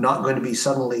 There's not going to be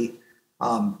suddenly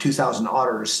 2,000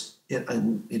 otters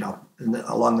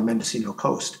along the Mendocino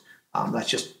coast.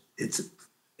 It's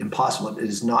impossible. It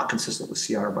is not consistent with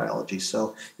sea otter biology.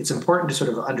 So it's important to sort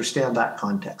of understand that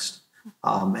context,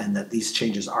 and that these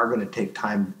changes are going to take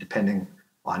time depending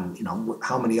on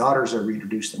how many otters are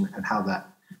reintroduced and how that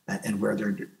and where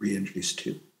they're reintroduced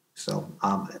to. So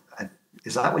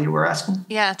is that what you were asking?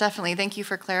 Yeah, definitely. Thank you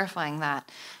for clarifying that.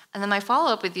 And then my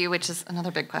follow-up with you, which is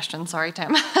another big question. Sorry,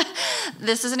 Tim.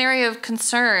 This is an area of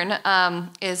concern,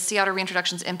 is sea otter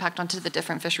reintroduction's impact onto the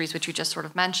different fisheries, which you just sort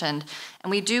of mentioned.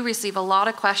 And we do receive a lot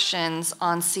of questions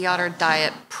on sea otter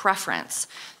diet preference.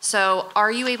 So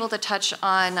are you able to touch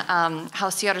on how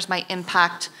sea otters might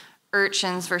impact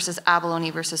urchins versus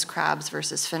abalone versus crabs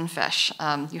versus finfish?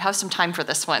 You have some time for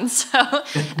this one. So,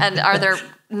 and are there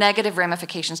negative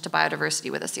ramifications to biodiversity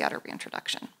with a sea otter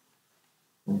reintroduction?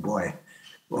 Oh boy.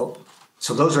 Well,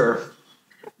 so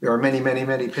there are many, many,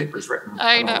 many papers written.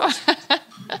 I know.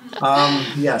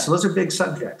 So those are big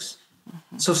subjects.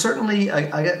 So certainly,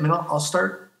 I'll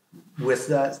start with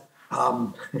that,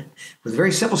 with a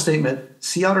very simple statement.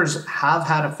 Sea otters have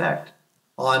had effect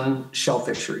on shell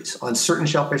fisheries, on certain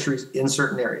shell fisheries in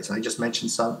certain areas. I just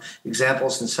mentioned some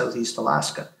examples in Southeast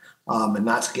Alaska. And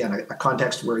that's, again, a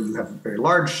context where you have a very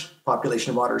large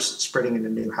population of otters spreading into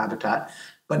new habitat.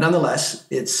 But nonetheless,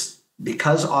 it's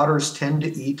because otters tend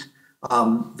to eat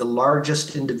the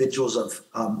largest individuals of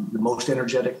the most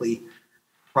energetically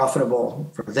profitable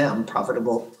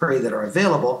prey that are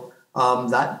available,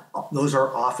 those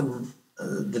are often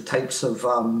the types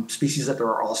of species that there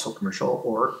are also commercial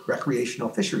or recreational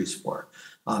fisheries for.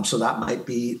 So that might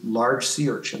be large sea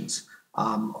urchins,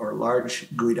 or large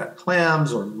geoduck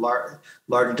clams, or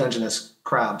large Dungeness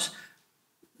crabs.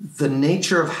 The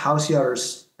nature of how sea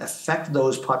otters affect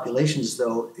those populations,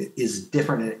 though, is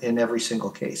different in every single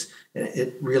case.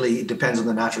 It really depends on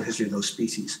the natural history of those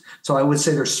species. So I would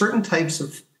say there's certain types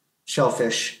of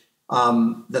shellfish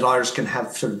that otters can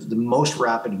have sort of the most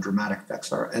rapid and dramatic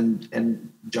effects are.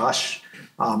 And Josh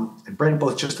and Brent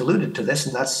both just alluded to this,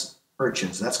 and that's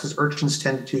urchins. That's because urchins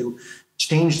tend to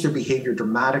change their behavior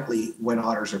dramatically when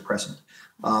otters are present.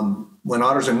 When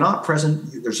otters are not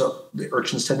present, the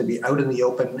urchins tend to be out in the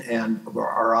open and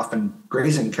are often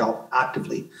grazing kelp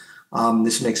actively.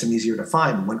 This makes them easier to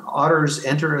find. When otters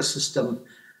enter a system,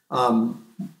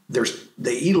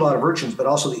 they eat a lot of urchins, but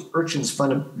also the urchins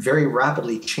very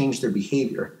rapidly change their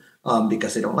behavior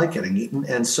because they don't like getting eaten.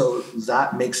 And so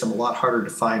that makes them a lot harder to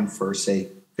find for, say,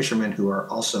 fishermen who are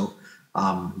also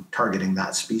targeting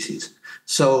that species.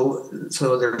 So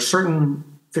there are certain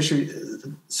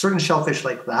shellfish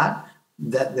like that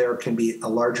there can be a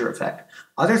larger effect.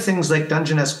 Other things like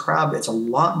Dungeness crab, it's a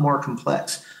lot more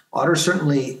complex. Otters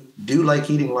certainly do like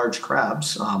eating large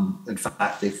crabs. In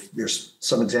fact, there's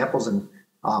some examples,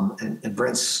 and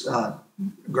Brent's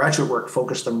graduate work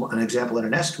focused on an example in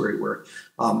an estuary where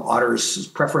otters'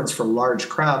 preference for large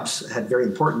crabs had very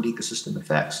important ecosystem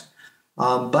effects.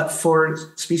 But for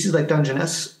species like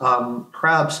Dungeness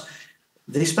crabs,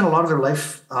 they spend a lot of their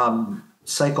life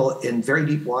cycle in very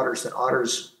deep waters that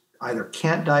otters either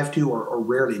can't dive to or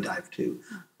rarely dive to.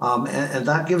 And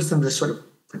that gives them this sort of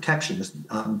protection, this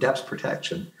depth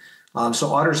protection. So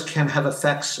otters can have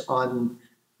effects on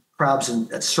crabs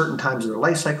at certain times of their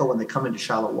life cycle when they come into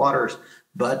shallow waters.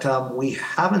 But we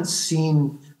haven't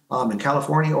seen in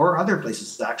California or other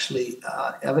places actually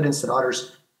evidence that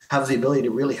otters have the ability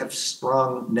to really have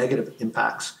strong negative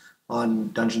impacts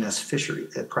on Dungeness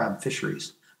crab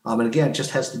fisheries. And again, it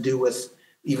just has to do with,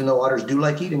 even though otters do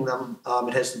like eating them,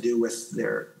 it has to do with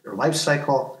their life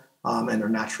cycle and their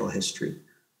natural history.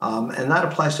 And that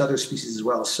applies to other species as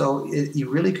well. So you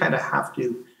really kind of have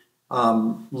to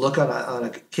look on a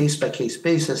case-by-case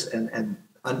basis and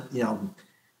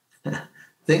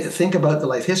think about the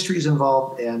life histories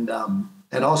involved and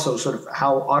also sort of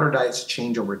how otter diets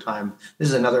change over time. This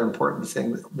is another important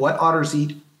thing. What otters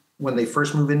eat when they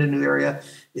first move into a new area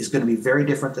is going to be very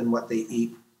different than what they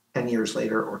eat 10 years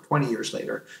later or 20 years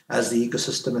later as the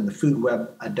ecosystem and the food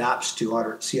web adapts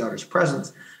to sea otters'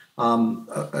 presence.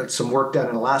 Some work done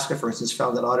in Alaska, for instance,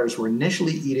 found that otters were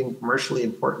initially eating commercially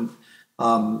important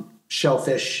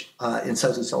shellfish in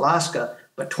Southeast Alaska,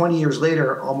 but 20 years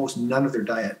later, almost none of their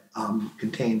diet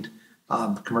contained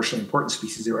commercially important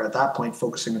species. They were at that point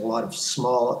focusing on a lot of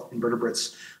small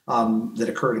invertebrates that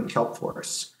occurred in kelp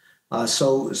forests.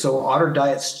 So otter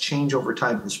diets change over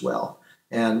time as well.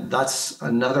 And that's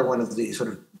another one of the sort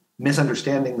of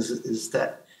misunderstandings, is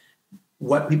that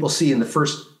what people see in the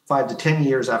first 5 to 10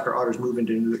 years after otters move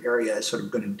into a new area is sort of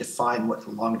going to define what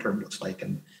the long term looks like.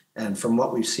 And from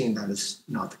what we've seen, that is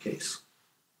not the case.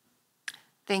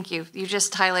 Thank you. You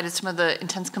just highlighted some of the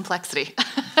intense complexity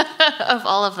of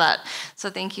all of that. So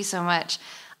thank you so much.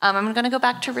 I'm going to go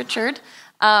back to Richard.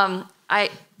 I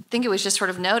think it was just sort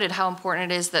of noted how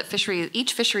important it is that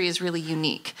each fishery is really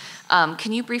unique.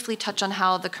 Can you briefly touch on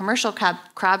how the commercial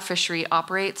crab fishery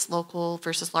operates, local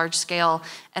versus large scale,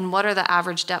 and what are the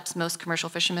average depths most commercial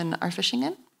fishermen are fishing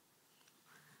in?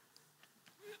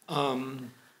 The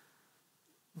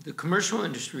commercial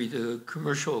industry, the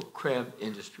commercial crab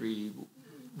industry,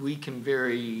 we can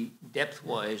vary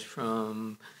depth-wise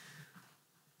from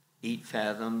 8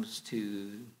 fathoms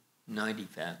to 90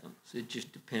 fathoms. It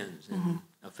just depends. And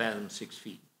a fathom 6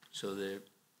 feet, so that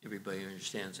everybody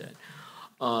understands that.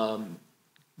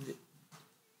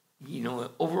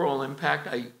 Overall impact,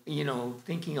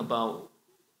 thinking about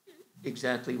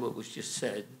exactly what was just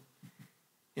said,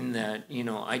 in that,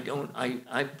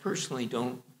 I personally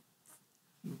don't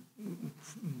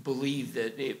believe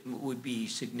that it would be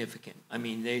significant. I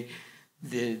mean,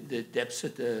 the depths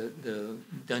that the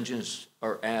dungeons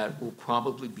are at will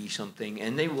probably be something,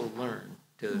 and they will learn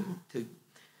to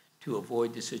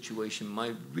avoid the situation.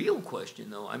 My real question,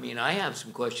 though, I mean, I have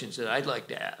some questions that I'd like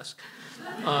to ask.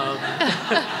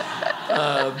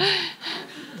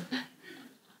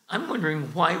 I'm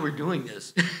wondering why we're doing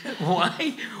this.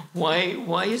 Why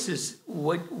is this?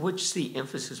 What's the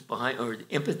emphasis behind, or the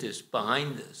impetus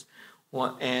behind this?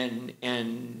 And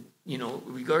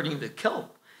regarding the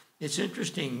kelp, it's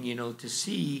interesting, to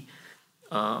see,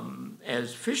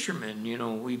 as fishermen,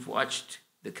 we've watched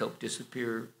the kelp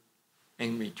disappear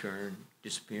and return,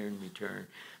 disappear and return,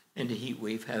 and the heat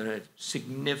wave had a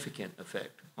significant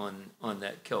effect on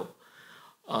that kelp.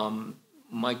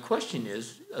 My question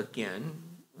is, again,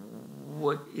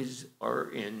 what is our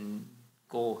end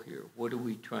goal here? What are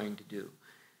we trying to do?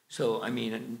 So, I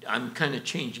mean, I'm kind of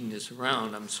changing this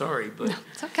around. I'm sorry, but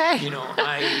it's okay.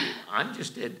 I'm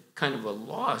just at kind of a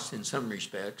loss in some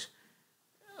respects,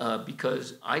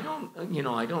 because I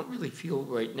don't really feel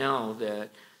right now that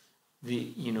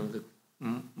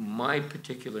my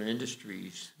particular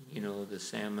industries, the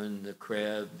salmon, the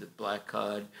crab, the black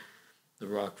cod, the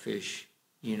rockfish,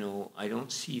 I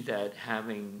don't see that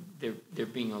having there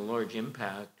being a large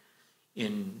impact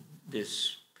in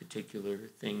this particular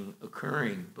thing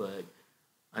occurring, but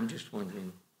I'm just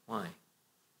wondering why.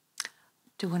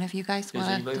 Do one of you guys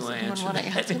want to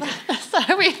answer that?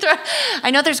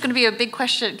 I know there's going to be a big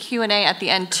Q&A at the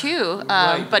end too,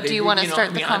 Right, but do you want to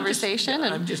start the conversation?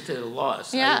 I'm just at a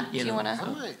loss. Yeah, do you want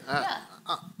to?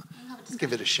 Let's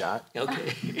give it a shot.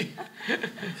 Okay.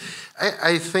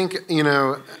 I think, in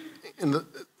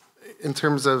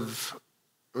terms of,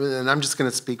 and I'm just going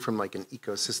to speak from like an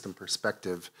ecosystem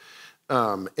perspective,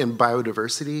 and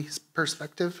biodiversity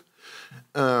perspective,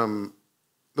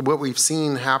 what we've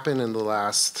seen happen in the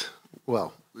last,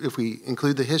 well, if we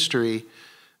include the history,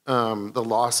 the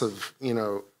loss of,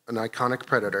 an iconic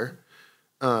predator.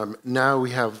 Now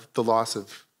we have the loss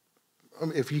of,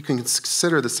 if you can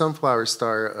consider the sunflower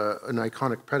star an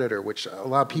iconic predator, which a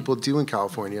lot of people do in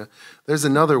California, there's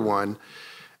another one,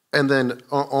 and then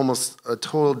almost a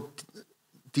total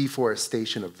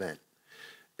deforestation event.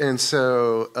 And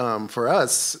so for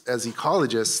us as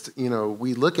ecologists,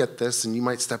 we look at this and you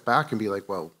might step back and be like,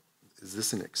 well, is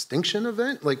this an extinction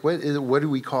event? Like, what do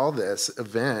we call this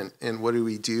event? And what do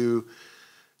we do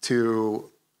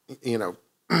to,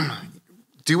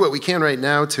 do what we can right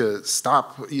now to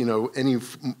stop, any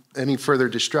further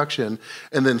destruction,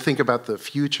 and then think about the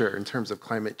future in terms of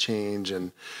climate change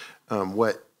and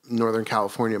what Northern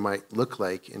California might look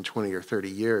like in 20 or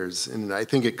 30 years. And I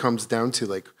think it comes down to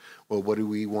like, well, what do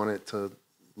we want it to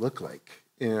look like?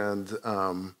 And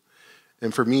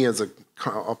for me, as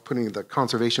putting the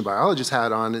conservation biologist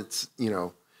hat on, it's,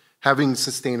 having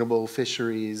sustainable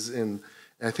fisheries. And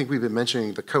I think we've been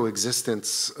mentioning the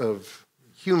coexistence of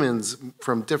humans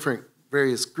from different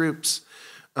various groups,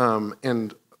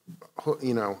 and,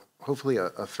 hopefully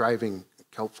a thriving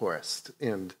kelp forest.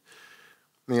 And,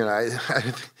 I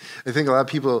think a lot of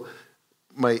people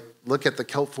might look at the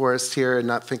kelp forest here and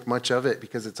not think much of it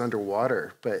because it's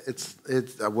underwater. But it's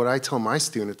what I tell my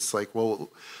students, like, well,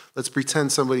 let's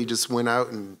pretend somebody just went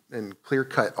out and clear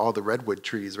cut all the redwood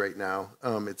trees right now.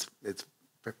 It's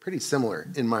pretty similar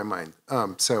in my mind.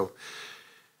 But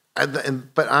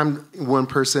I'm one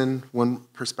person, one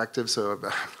perspective, so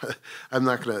I'm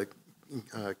not going to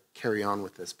carry on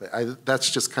with this. But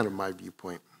that's just kind of my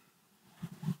viewpoint.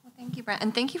 Well, Thank you, Brent.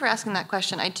 And thank you for asking that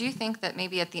question. I do think that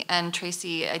maybe at the end,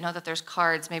 Tracy, I know that there's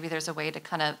cards. Maybe there's a way to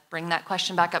kind of bring that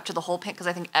question back up to the whole panel, because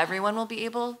I think everyone will be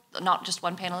able, not just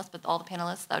one panelist, but all the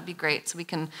panelists. That would be great. So we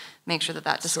can make sure that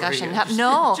that discussion happens.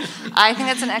 No, I think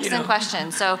that's an excellent question.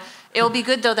 So it will be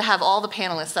good, though, to have all the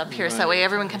panelists up here. So that way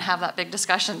everyone can have that big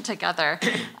discussion together.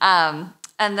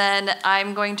 And then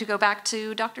I'm going to go back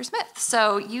to Dr. Smith.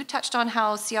 So you touched on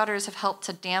how sea otters have helped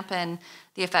to dampen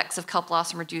the effects of kelp loss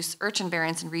and reduce urchin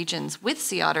variants in regions with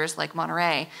sea otters like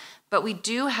Monterey. But we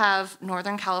do have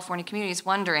Northern California communities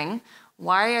wondering,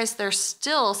 why is there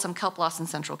still some kelp loss in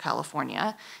Central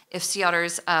California? If sea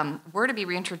otters were to be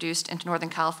reintroduced into Northern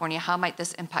California, how might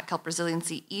this impact kelp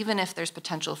resiliency, even if there's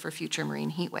potential for future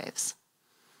marine heat waves?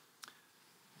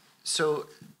 So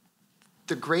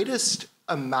the greatest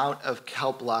amount of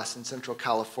kelp loss in Central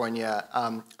California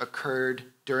occurred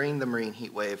during the marine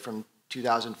heat wave from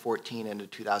 2014 into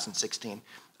 2016.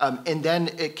 And then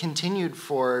it continued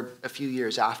for a few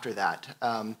years after that.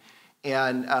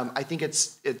 I think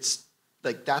it's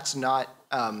like, that's not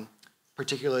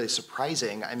particularly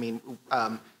surprising. I mean,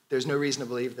 there's no reason to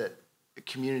believe that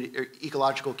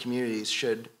ecological communities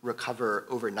should recover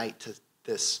overnight to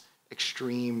this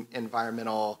extreme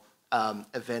environmental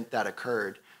event that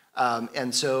occurred.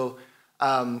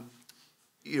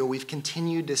 We've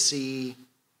continued to see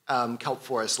kelp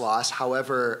forest loss.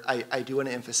 However, I do want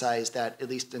to emphasize that at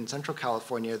least in Central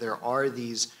California, there are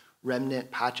these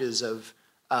remnant patches of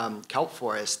kelp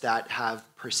forest that have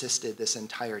persisted this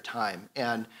entire time.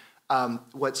 And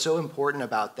what's so important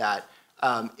about that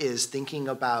is thinking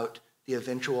about the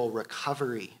eventual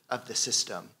recovery of the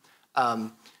system.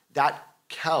 That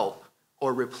kelp,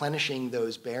 or replenishing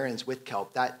those barrens with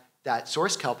kelp, that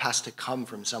source kelp has to come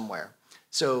from somewhere.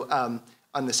 So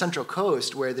on the Central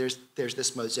Coast, where there's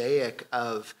this mosaic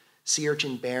of sea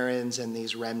urchin barrens and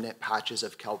these remnant patches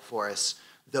of kelp forests,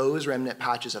 those remnant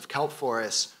patches of kelp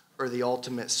forests are the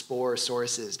ultimate spore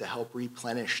sources to help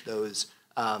replenish those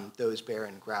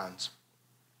barren grounds.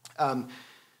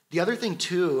 The other thing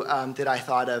too that I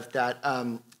thought of that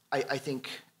I think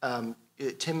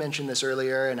Tim mentioned this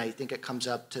earlier, and I think it comes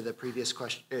up to the previous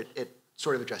question. It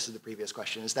sort of addresses the previous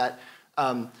question. Is that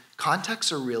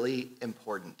contexts are really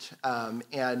important,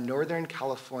 and Northern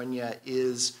California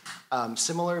is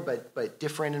similar but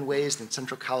different in ways than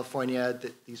Central California.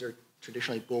 These are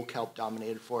traditionally bull kelp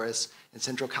dominated forests. In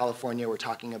Central California, we're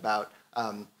talking about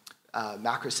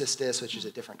macrocystis, which is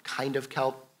a different kind of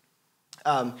kelp.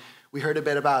 We heard a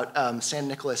bit about San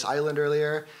Nicolas Island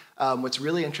earlier. What's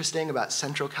really interesting about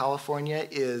Central California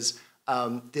is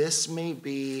this may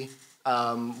be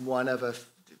one of a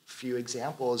few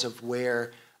examples of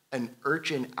where an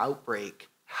urchin outbreak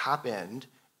happened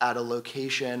at a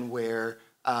location where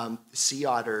sea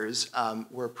otters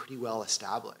were pretty well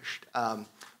established.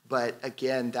 But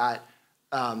again,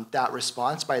 that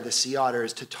response by the sea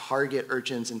otters to target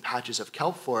urchins in patches of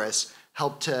kelp forests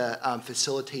helped to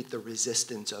facilitate the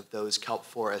resistance of those kelp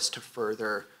forests to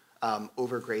further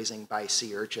overgrazing by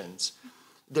sea urchins.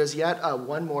 There's yet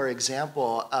one more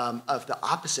example of the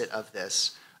opposite of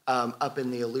this up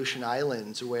in the Aleutian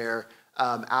Islands, where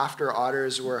after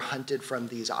otters were hunted from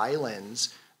these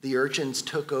islands, the urchins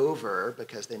took over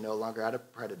because they no longer had a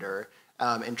predator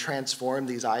and transformed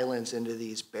these islands into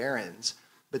these barrens.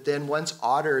 But then once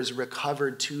otters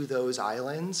recovered to those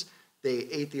islands, they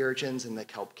ate the urchins and the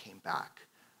kelp came back.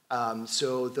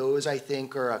 So those, I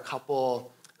think, are a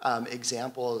couple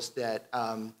examples that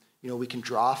we can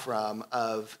draw from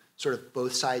of sort of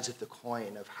both sides of the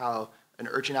coin of how an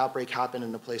urchin outbreak happened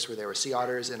in a place where there were sea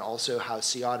otters, and also how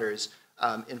sea otters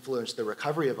influenced the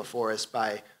recovery of a forest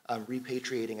by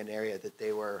repatriating an area that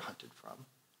they were hunted from.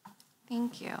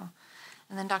 Thank you.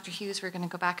 And then Dr. Hughes, we're going to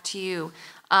go back to you.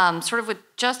 Sort of with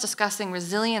just discussing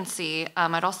resiliency,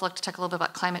 I'd also like to talk a little bit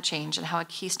about climate change and how a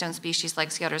keystone species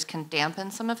like sea otters can dampen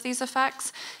some of these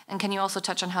effects. And can you also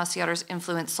touch on how sea otters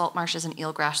influence salt marshes and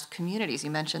eelgrass communities?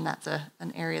 You mentioned that's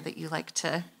an area that you like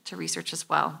to research as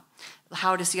well.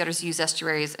 How do sea otters use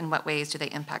estuaries? In what ways do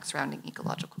they impact surrounding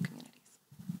ecological communities?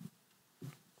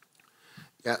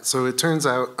 Yeah, so it turns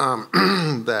out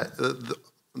that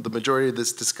the majority of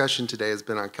this discussion today has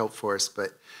been on kelp forests, but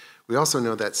we also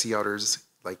know that sea otters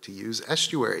like to use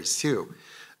estuaries too,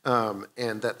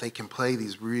 and that they can play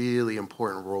these really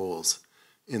important roles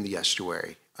in the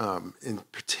estuary, in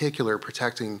particular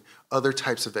protecting other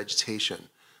types of vegetation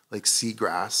like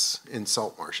seagrass in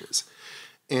salt marshes.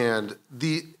 And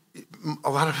a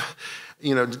lot of,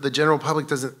 the general public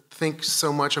doesn't think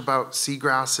so much about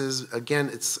seagrasses. Again,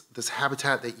 it's this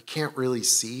habitat that you can't really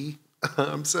see.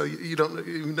 So you don't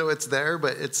even know it's there,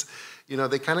 but it's,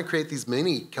 they kind of create these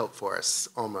mini kelp forests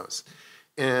almost.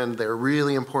 and they're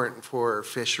really important for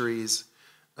fisheries.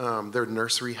 They're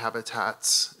nursery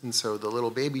habitats, and so the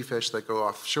little baby fish that go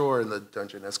offshore and the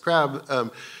Dungeness crab,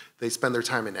 they spend their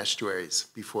time in estuaries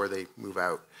before they move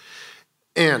out.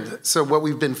 And so what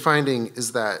we've been finding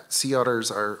is that sea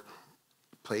otters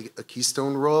play a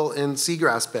keystone role in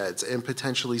seagrass beds and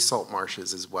potentially salt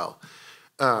marshes as well.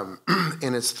 And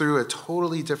it's through a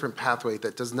totally different pathway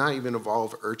that does not even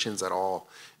involve urchins at all.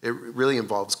 It really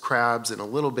involves crabs and a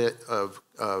little bit of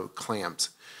clams.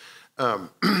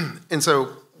 And so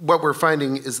what we're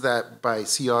finding is that by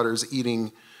sea otters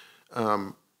eating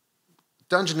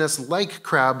Dungeness-like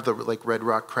crab, like red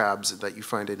rock crabs that you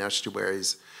find in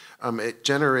estuaries, it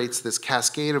generates this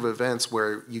cascade of events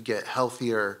where you get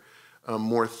healthier,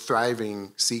 more thriving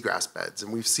seagrass beds.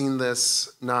 And we've seen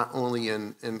this not only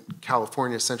in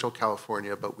California, Central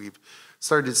California, but we've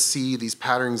started to see these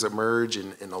patterns emerge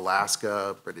in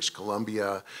Alaska, British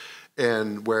Columbia,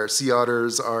 and where sea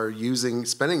otters are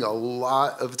spending a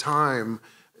lot of time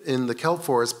in the kelp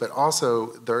forest, but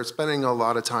also they're spending a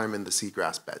lot of time in the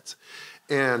seagrass beds.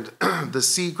 And the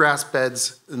seagrass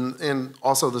beds and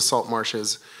also the salt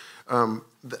marshes,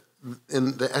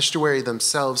 in the estuary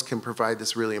themselves can provide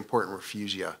this really important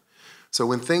refugia. So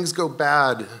when things go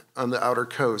bad on the outer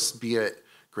coast, be it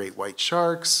great white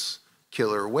sharks,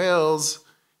 killer whales,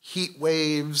 heat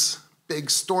waves, big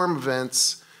storm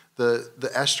events,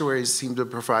 the estuaries seem to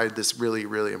provide this really,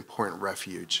 really important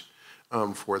refuge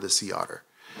for the sea otter.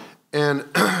 And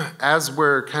as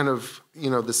we're kind of,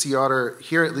 the sea otter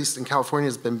here, at least in California,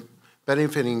 has been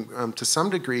benefiting to some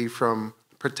degree from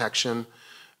protection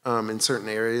in certain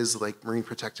areas, like marine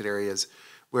protected areas,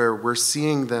 where we're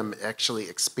seeing them actually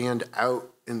expand out.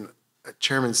 And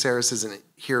Chairman Saris isn't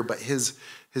here, but his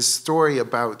story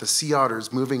about the sea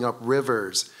otters moving up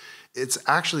rivers, it's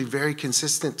actually very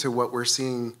consistent to what we're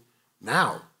seeing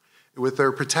now. With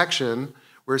their protection,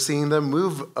 we're seeing them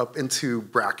move up into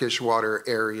brackish water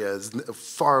areas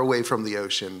far away from the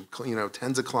ocean,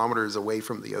 tens of kilometers away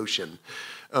from the ocean,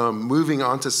 moving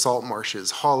onto salt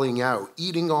marshes, hauling out,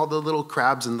 eating all the little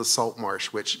crabs in the salt marsh,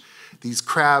 which these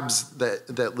crabs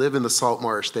that live in the salt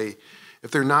marsh, if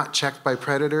they're not checked by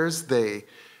predators, they'll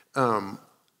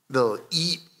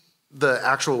eat the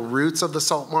actual roots of the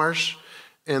salt marsh,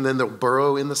 and then they'll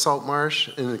burrow in the salt marsh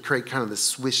and create kind of this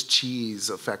Swiss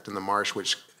cheese effect in the marsh,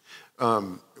 which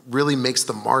really makes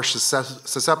the marsh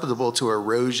susceptible to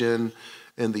erosion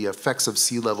and the effects of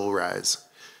sea level rise.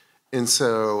 And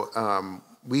so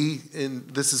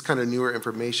this is kind of newer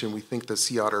information, we think the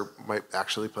sea otter might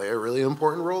actually play a really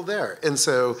important role there. And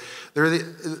so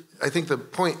I think the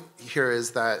point here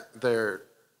is that there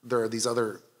are these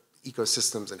other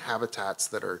ecosystems and habitats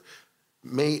that are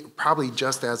probably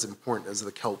just as important as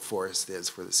the kelp forest is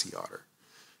for the sea otter.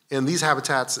 And these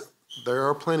habitats, there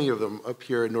are plenty of them up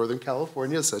here in Northern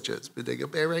California, such as Bodega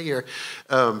Bay right here.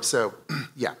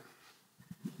 Yeah.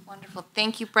 Wonderful.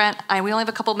 Thank you, Brent. We only have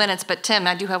a couple minutes, but Tim,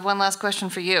 I do have one last question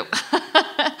for you.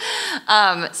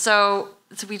 So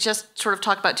we just sort of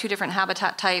talked about two different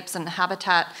habitat types, and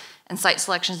habitat and site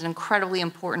selection is incredibly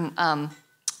important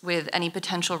with any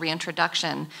potential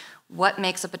reintroduction. What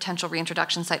makes a potential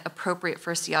reintroduction site appropriate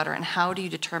for a sea otter, and how do you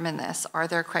determine this? Are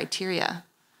there criteria?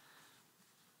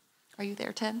 Are you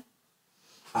there, Tim?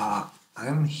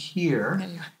 I'm here. There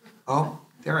you are. Oh,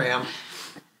 there I am.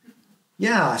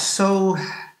 Yeah, so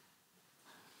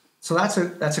that's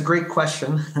a great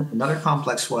question, another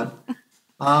complex one.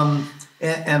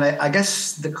 And I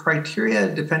guess the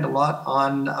criteria depend a lot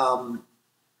on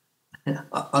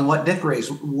what Dick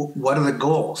raised. What are the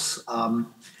goals of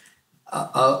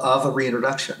a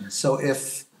reintroduction? So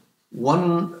if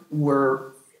one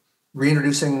were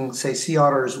reintroducing, say, sea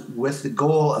otters with the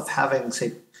goal of having,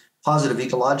 say, positive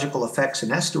ecological effects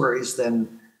in estuaries,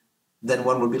 then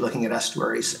one would be looking at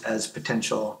estuaries as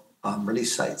potential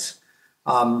release sites.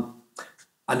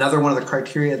 Another one of the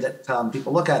criteria that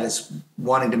people look at is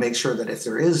wanting to make sure that if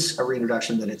there is a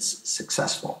reintroduction, that it's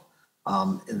successful,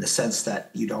 in the sense that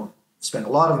you don't spend a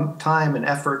lot of time and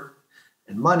effort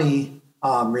and money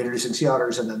reintroducing sea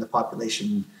otters, and then the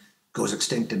population goes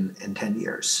extinct in 10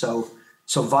 years.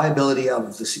 So viability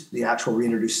of the actual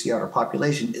reintroduced sea otter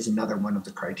population is another one of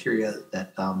the criteria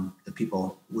that the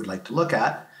people would like to look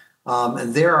at.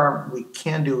 And we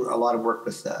can do a lot of work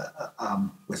with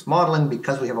modeling,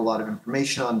 because we have a lot of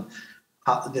information on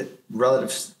the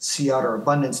relative sea otter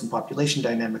abundance and population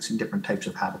dynamics in different types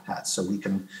of habitats. So we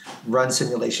can run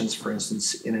simulations, for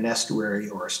instance, in an estuary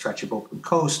or a stretch of open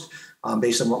coast,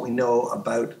 based on what we know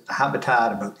about the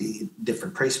habitat, about the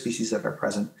different prey species that are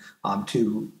present,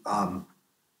 to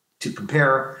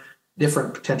compare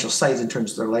different potential sites in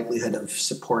terms of their likelihood of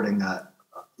supporting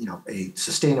a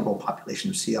sustainable population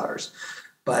of sea otters.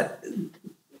 But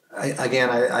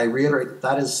I reiterate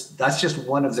that's just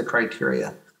one of the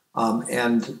criteria,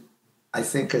 and I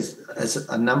think as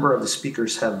a number of the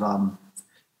speakers have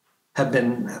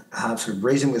sort of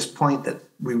raising this point that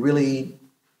we really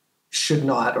should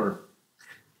not or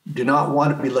do not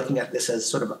want to be looking at this as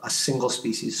sort of a single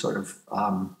species sort of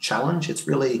challenge. It's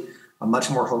really a much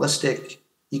more holistic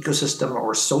ecosystem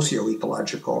or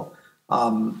socio-ecological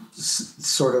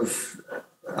sort of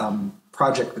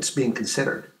project that's being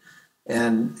considered.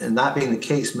 And that being the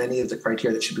case, many of the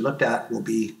criteria that should be looked at will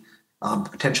be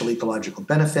potential ecological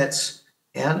benefits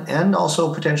and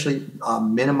also potentially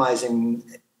minimizing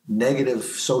negative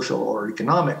social or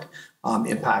economic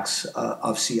impacts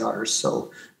of sea otters.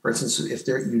 So, for instance, if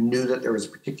you knew that there was a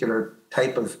particular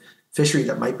type of fishery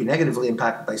that might be negatively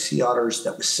impacted by sea otters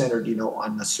that was centered,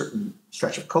 on a certain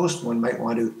stretch of coast, one might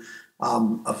want to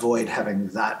avoid having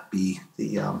that be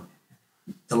the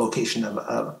location of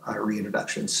a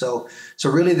reintroduction. So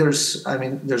really, there's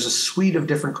a suite of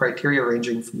different criteria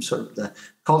ranging from sort of the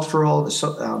cultural, the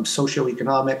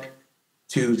socioeconomic,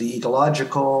 to the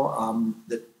ecological,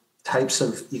 the types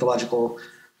of ecological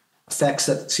effects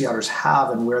that sea otters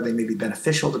have and where they may be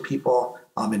beneficial to people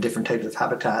in different types of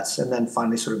habitats, and then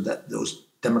finally sort of those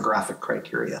demographic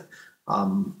criteria,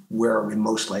 where are we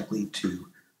most likely to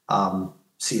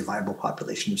see a viable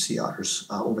population of sea otters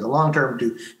over the long term,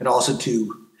 and also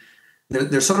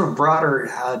there's sort of broader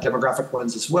demographic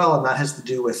ones as well, and that has to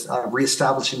do with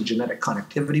reestablishing genetic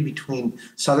connectivity between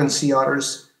southern sea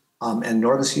otters and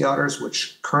northern sea otters,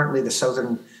 which currently the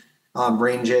southern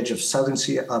range edge of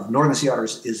northern sea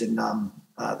otters is in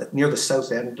near the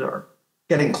south end, or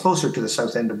getting closer to the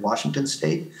south end of Washington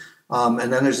State.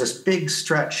 And then there's this big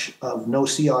stretch of no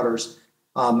sea otters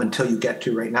until you get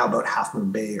to right now about Half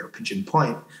Moon Bay or Pigeon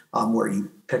Point, where you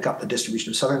pick up the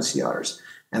distribution of southern sea otters.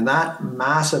 And that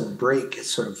massive break is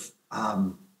sort of,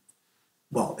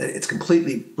 it's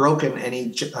completely broken any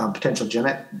potential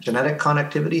genetic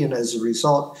connectivity. And as a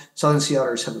result, southern sea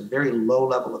otters have a very low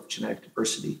level of genetic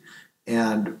diversity.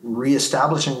 And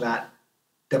reestablishing that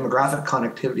demographic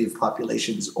connectivity of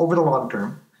populations over the long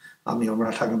term, we're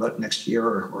not talking about next year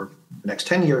or the next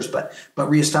 10 years, but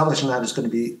reestablishing that is going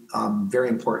to be very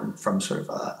important from sort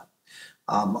of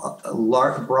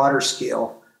a broader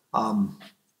scale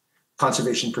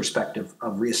conservation perspective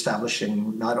of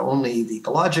reestablishing not only the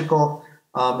ecological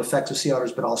effects of sea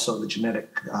otters, but also the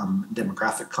genetic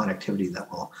demographic connectivity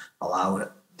that will allow it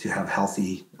to have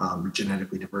healthy,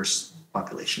 genetically diverse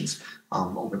populations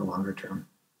over the longer term.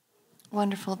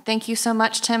 Wonderful. Thank you so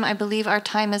much, Tim. I believe our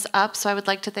time is up, so I would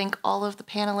like to thank all of the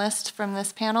panelists from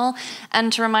this panel,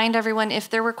 and to remind everyone, if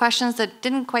there were questions that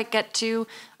didn't quite get to,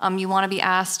 you want to be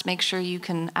asked, make sure you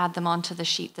can add them onto the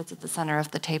sheet that's at the center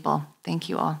of the table. Thank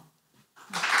you all.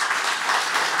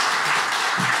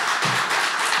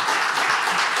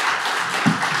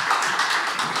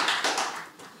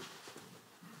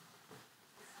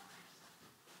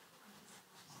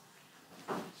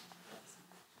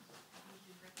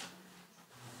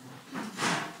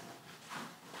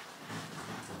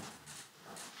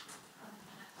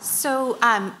 So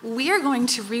we are going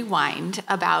to rewind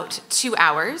about 2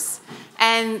 hours.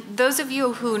 And those of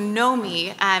you who know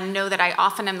me know that I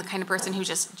often am the kind of person who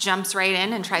just jumps right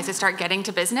in and tries to start getting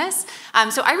to business.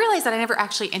 So I realized that I never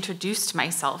actually introduced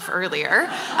myself earlier.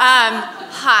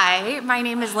 Hi, my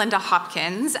name is Linda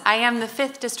Hopkins. I am the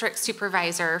 5th District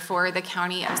Supervisor for the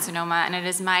County of Sonoma, and it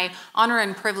is my honor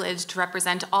and privilege to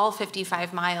represent all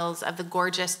 55 miles of the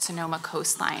gorgeous Sonoma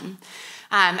coastline.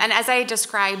 And as I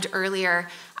described earlier,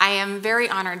 I am very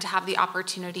honored to have the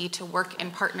opportunity to work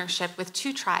in partnership with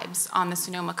 2 tribes on the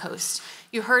Sonoma coast.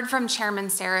 You heard from Chairman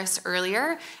Saris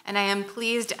earlier, and I am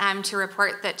pleased to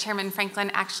report that Chairman Franklin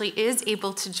actually is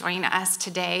able to join us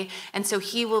today, and so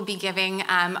he will be giving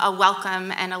a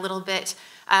welcome and a little bit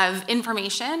of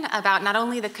information about not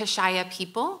only the Kashaya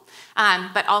people,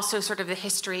 but also sort of the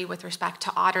history with respect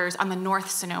to otters on the North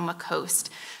Sonoma coast.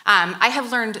 I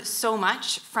have learned so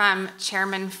much from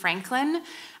Chairman Franklin.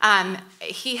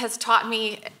 He has taught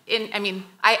me,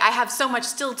 I have so much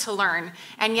still to learn,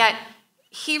 and yet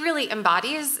he really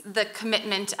embodies the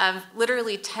commitment of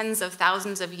literally tens of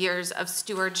thousands of years of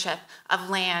stewardship of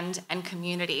land and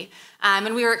community.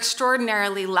 And we are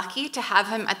extraordinarily lucky to have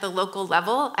him at the local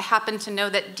level. I happen to know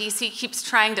that DC keeps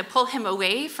trying to pull him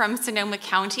away from Sonoma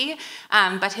County,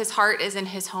 but his heart is in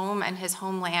his home and his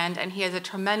homeland, and he is a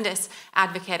tremendous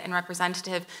advocate and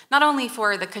representative, not only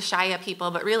for the Kashaya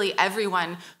people, but really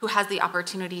everyone who has the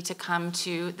opportunity to come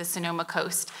to the Sonoma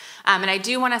coast. And I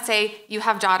do want to say, you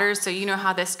have daughters, so you know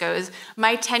how this goes.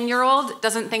 My 10-year-old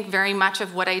doesn't think very much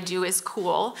of what I do is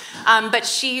cool, but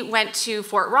she went to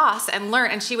Fort Ross and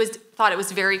learned, and thought it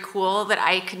was very cool that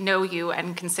I could know you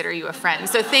and consider you a friend.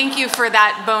 So thank you for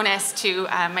that bonus to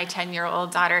my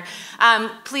 10-year-old daughter.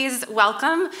 Please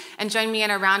welcome and join me in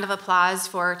a round of applause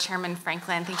for Chairman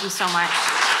Franklin. Thank you so much.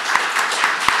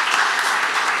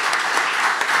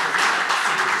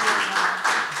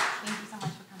 Thank you so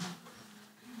much for coming.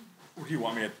 Where do you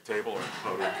want me at the table or at the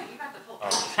podium? You got the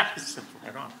pulpit. Oh, yes,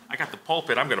 right on. I got the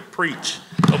pulpit. I'm going to preach.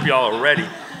 Hope you all are ready.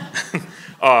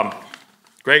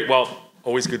 Great. Well,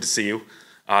 always good to see you.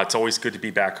 It's always good to be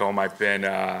back home. I've been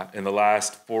in the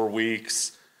last 4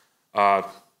 weeks,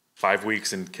 5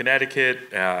 weeks in Connecticut,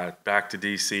 back to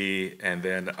DC, and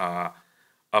then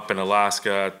up in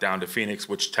Alaska, down to Phoenix,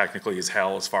 which technically is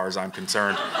hell as far as I'm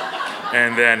concerned,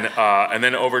 and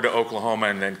then over to Oklahoma,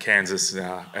 and then Kansas,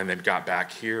 and then got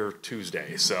back here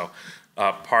Tuesday. So,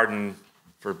 pardon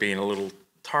for being a little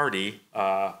tardy,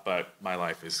 but my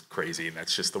life is crazy, and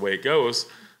that's just the way it goes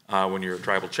when you're a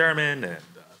tribal chairman and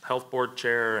health board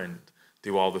chair, and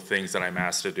do all the things that I'm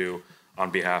asked to do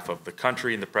on behalf of the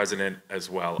country and the president, as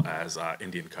well as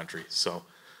Indian country. So,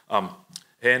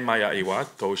 and Maya Iwa,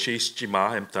 Toshish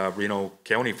Jima, and Reno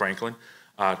County Franklin,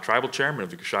 tribal chairman of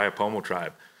the Kashaya Pomo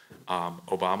tribe,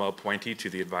 Obama appointee to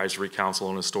the Advisory Council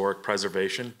on Historic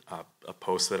Preservation, a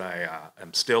post that I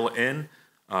am still in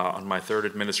on my third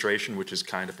administration, which is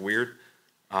kind of weird.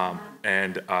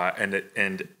 And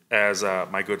as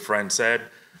my good friend said,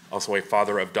 also a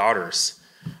father of daughters,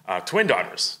 twin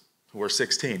daughters, who are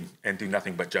 16 and do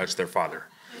nothing but judge their father.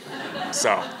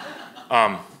 So,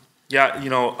 yeah, you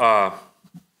know,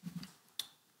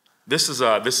 this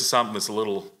is something that's a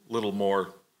little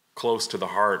more close to the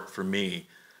heart for me,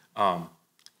 and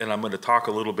I'm going to talk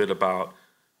a little bit about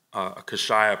a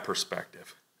Kashaya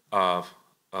perspective of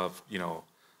you know,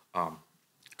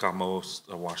 Kamos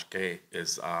Washke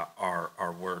is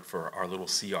our word for our little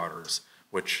sea otters,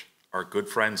 which are good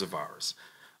friends of ours.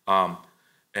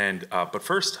 But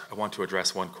first, I want to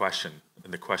address one question,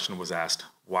 and the question was asked,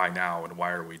 why now and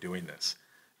why are we doing this?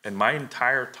 And my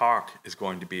entire talk is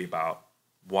going to be about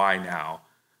why now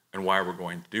and why we're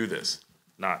going to do this.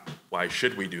 Not why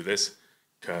should we do this,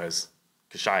 because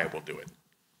Kashaya will do it.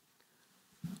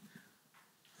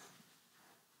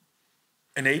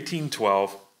 In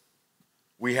 1812,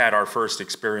 we had our first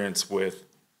experience with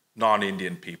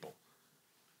non-Indian people.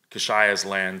 Kashaya's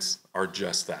lands are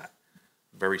just that,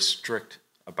 very strict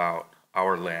about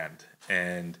our land.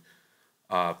 And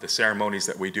the ceremonies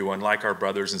that we do, unlike our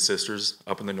brothers and sisters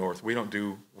up in the north, we don't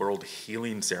do world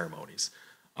healing ceremonies.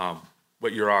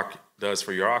 What Yurok does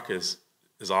for Yurok is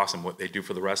awesome. What they do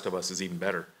for the rest of us is even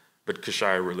better. But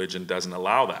Kashaya religion doesn't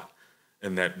allow that,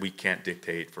 and that we can't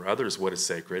dictate for others what is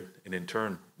sacred, and in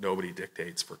turn, nobody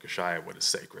dictates for Kashaya what is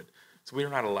sacred. So we are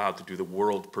not allowed to do the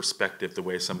world perspective the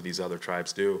way some of these other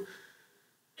tribes do.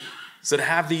 So to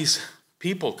have these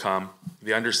people come,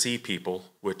 the undersea people,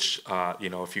 which, you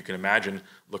know, if you can imagine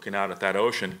looking out at that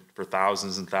ocean for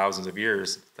thousands and thousands of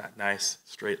years, that nice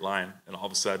straight line, and all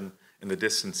of a sudden, in the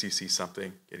distance, you see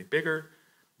something getting bigger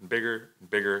and bigger and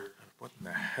bigger. What in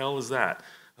the hell is that?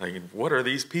 Like, what are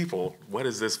these people? What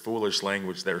is this foolish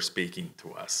language they're speaking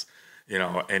to us? You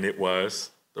know, and it was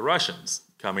the Russians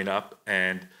coming up,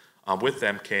 and with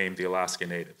them came the Alaska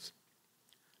Natives.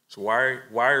 So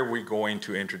why are we going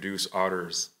to introduce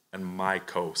otters on my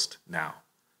coast now?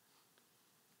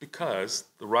 Because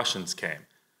the Russians came,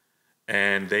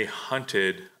 and they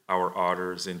hunted our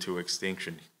otters into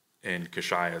extinction in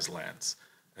Kashaya's lands.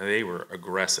 And they were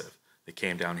aggressive. They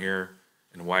came down here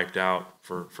and wiped out,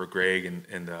 for Greg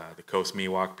and the Coast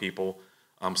Miwok people,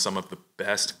 some of the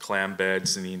best clam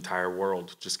beds in the entire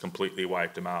world, just completely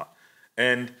wiped them out.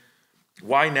 And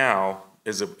why now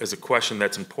is a question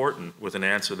that's important with an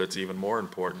answer that's even more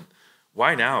important.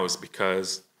 Why now is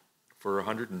because for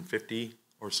 150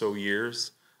 or so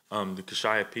years, the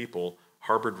Kashaya people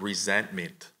harbored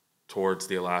resentment towards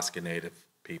the Alaska Native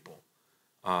people.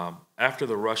 After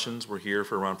the Russians were here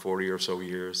for around 40 or so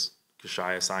years,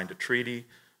 Kashaya signed a treaty.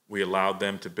 We allowed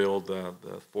them to build the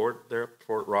fort there,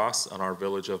 Fort Ross, on our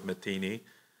village of Matini.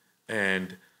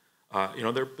 And you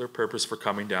know, their purpose for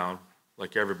coming down,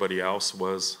 like everybody else,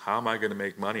 was how am I going to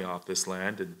make money off this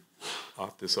land and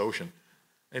off this ocean?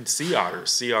 And sea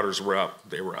otters were up.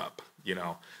 They were up. You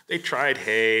know, they tried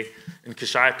hay, and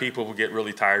Kashaya people would get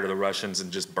really tired of the Russians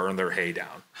and just burn their hay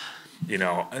down. You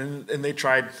know, and they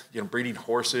tried, you know, breeding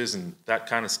horses and that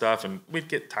kind of stuff, and we'd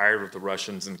get tired of the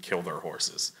Russians and kill their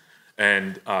horses.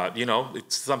 And, you know,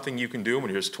 it's something you can do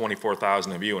when there's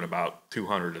 24,000 of you and about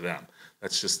 200 of them.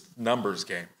 That's just numbers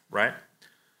game, right?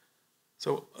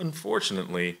 So,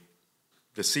 unfortunately,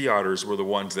 the sea otters were the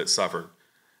ones that suffered.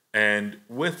 And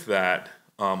with that,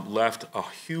 left a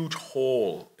huge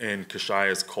hole in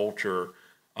Kashia's culture,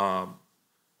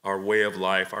 our way of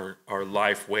life, our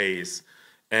life ways.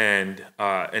 And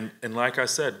like I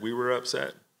said, we were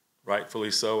upset,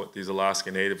 rightfully so, at these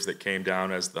Alaska Natives that came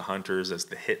down as the hunters, as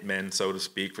the hitmen, so to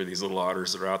speak, for these little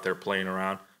otters that are out there playing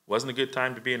around. Wasn't a good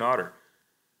time to be an otter.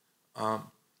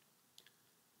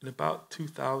 In about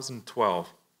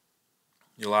 2012,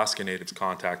 the Alaska Natives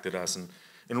contacted us, and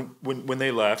when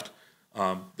they left,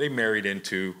 they married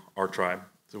into our tribe.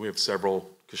 So we have several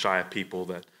Kashaya people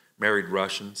that married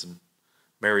Russians and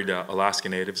married Alaska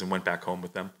Natives and went back home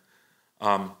with them.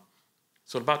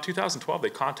 So in about 2012, they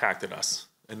contacted us,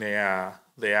 and they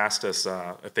asked us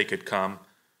if they could come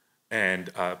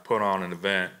and put on an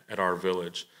event at our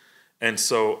village. And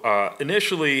so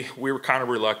initially, we were kind of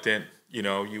reluctant. You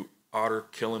know, you otter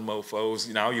killing mofos.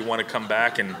 You know, you want to come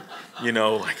back and, you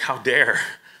know, like, how dare?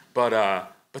 But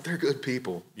they're good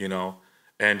people, you know,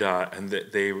 and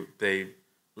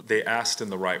they asked in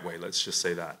the right way. Let's just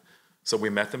say that. So we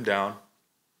met them down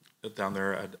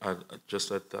there just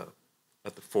at the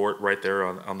fort right there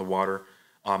on the water,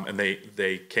 and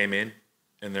they came in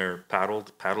and they're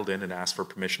paddled in and asked for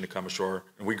permission to come ashore,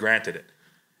 and we granted it,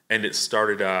 and it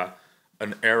started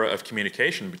an era of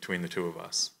communication between the two of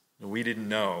us. We didn't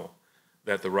know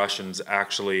that the Russians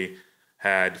actually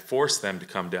had forced them to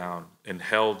come down and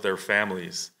held their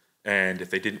families, and if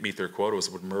they didn't meet their quotas,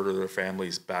 would murder their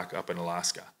families back up in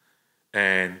Alaska.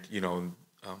 And you know,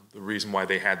 the reason why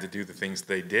they had to do the things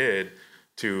they did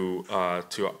to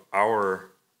our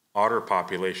otter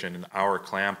population and our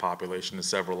clan population and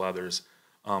several others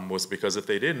was because if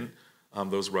they didn't,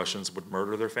 those Russians would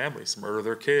murder their families, murder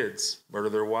their kids, murder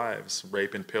their wives,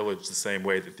 rape and pillage the same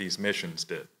way that these missions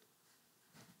did.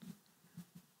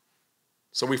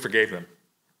 So we forgave them.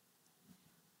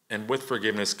 And with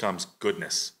forgiveness comes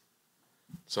goodness.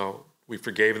 So we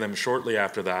forgave them shortly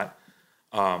after that.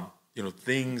 You know,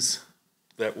 things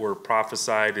that were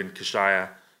prophesied in Kashaya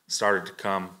started to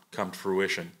come to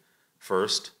fruition.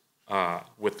 First,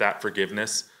 with that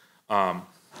forgiveness, a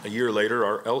year later,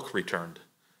 our elk returned.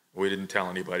 We didn't tell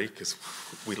anybody because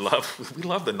we love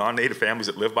the non-native families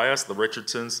that live by us, the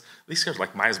Richardsons. These guys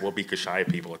might as well be Kashaya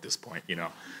people at this point, you know.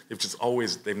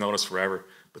 They've known us forever.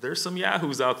 But there's some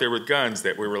yahoos out there with guns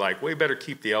that we were like, we better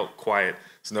keep the elk quiet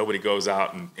so nobody goes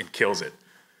out and kills it.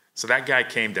 So that guy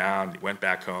came down, he went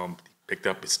back home, picked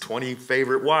up his 20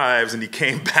 favorite wives, and he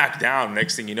came back down.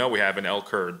 Next thing you know, we have an elk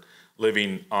herd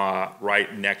living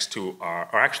right next to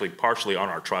or actually partially on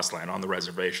our trust land on the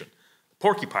reservation. The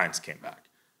porcupines came back.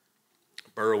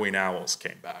 Burrowing owls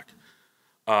came back,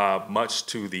 much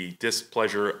to the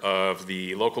displeasure of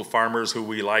the local farmers who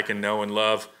we like and know and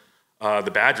love.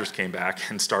 The badgers came back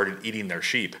and started eating their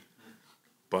sheep.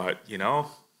 But, you know,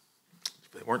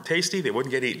 if they weren't tasty, they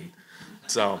wouldn't get eaten.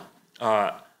 So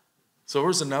there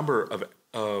was a number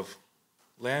of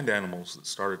land animals that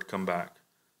started to come back.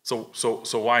 So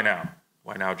why now?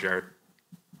 Why now, Jared?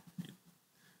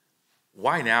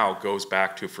 Why now goes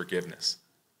back to forgiveness.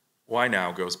 Why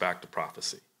now goes back to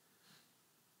prophecy.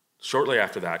 Shortly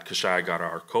after that, Kashaya got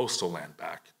our coastal land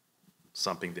back,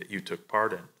 something that you took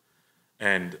part in,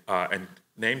 and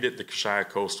named it the Kashaya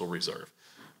Coastal Reserve.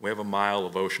 We have a mile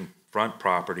of oceanfront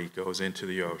property, goes into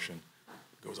the ocean,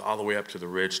 goes all the way up to the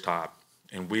ridge top,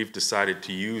 and we've decided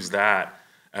to use that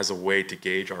as a way to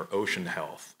gauge our ocean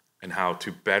health and how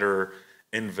to better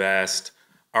invest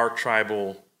our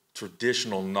tribal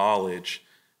traditional knowledge,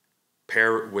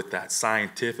 pair it with that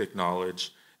scientific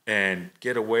knowledge, and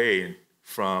get away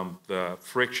from the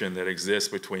friction that exists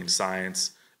between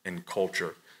science and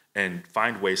culture and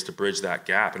find ways to bridge that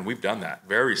gap. And we've done that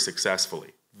very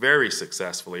successfully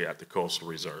at the Coastal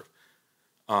Reserve.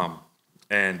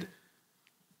 And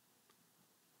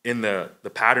in the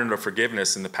pattern of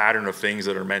forgiveness and the pattern of things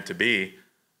that are meant to be,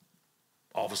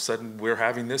 all of a sudden we're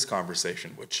having this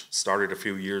conversation, which started a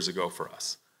few years ago for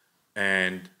us.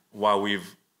 And while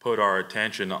we've put our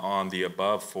attention on the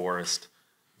above forest,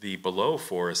 the below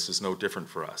forest is no different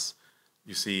for us.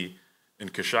 You see, in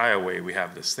Kashaya way, we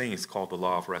have this thing, it's called the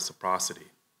law of reciprocity.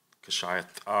 Kashaya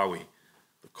Tawi,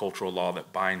 the cultural law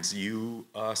that binds you,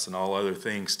 us, and all other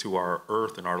things to our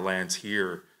earth and our lands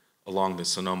here along the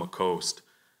Sonoma coast.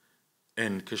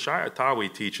 And Kashaya Tawi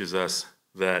teaches us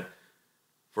that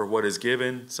for what is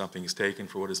given, something is taken.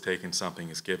 For what is taken, something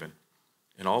is given.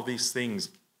 And all these things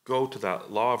go to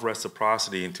that law of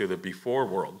reciprocity into the before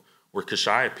world, where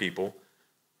Kashaya people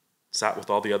sat with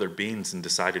all the other beings and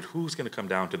decided who's going to come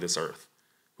down to this earth,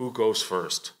 who goes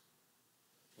first,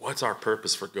 what's our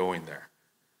purpose for going there.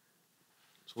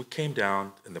 So we came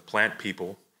down, and the plant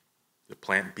people, the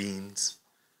plant beings,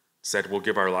 said, we'll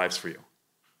give our lives for you.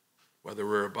 Whether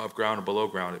we're above ground or below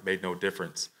ground, it made no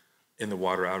difference. In the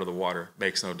water, out of the water,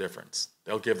 makes no difference.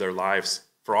 They'll give their lives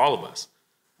for all of us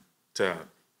to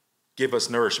give us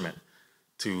nourishment,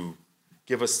 to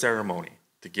give us ceremony,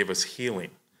 to give us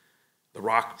healing. The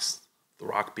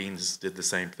rock beans did the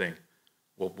same thing.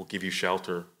 We'll give you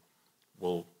shelter.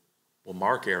 We'll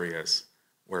mark areas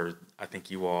where I think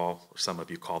you all, or some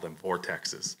of you call them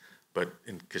vortexes. But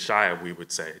in Kashaya, we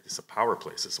would say it's a power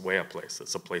place, it's a way up place.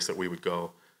 It's a place that we would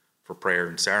go for prayer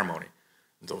and ceremony.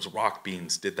 And those rock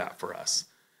beans did that for us.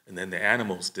 And then the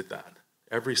animals did that.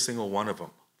 Every single one of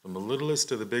them, from the littlest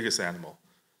to the biggest animal,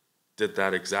 did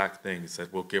that exact thing. He said,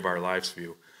 we'll give our lives for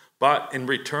you. But in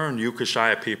return, you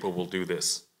Kashaya people will do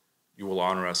this. You will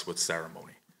honor us with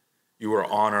ceremony. You will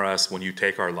honor us when you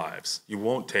take our lives. You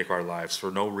won't take our lives for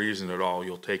no reason at all.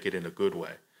 You'll take it in a good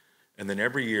way. And then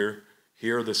every year,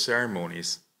 here are the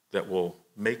ceremonies that will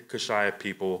make Kashaya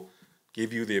people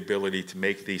give you the ability to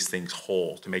make these things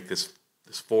whole, to make this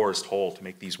forest whole, to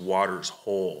make these waters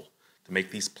whole, to make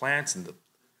these plants and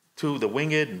the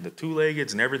winged and the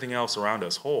two-leggeds and everything else around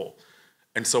us whole.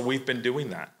 And so we've been doing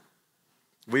that.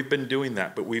 We've been doing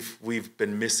that, but we've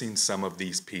been missing some of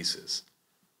these pieces.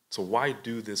 So why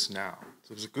do this now?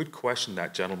 So it was a good question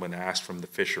that gentleman asked from the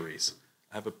fisheries.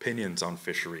 I have opinions on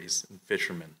fisheries and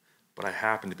fishermen, but I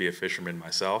happen to be a fisherman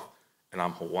myself, and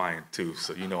I'm Hawaiian too,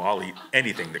 so I'll eat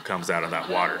anything that comes out of that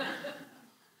water.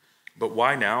 But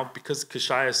why now? Because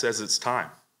Kashaya says it's time.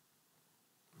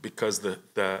 Because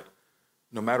the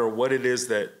no matter what it is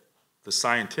that the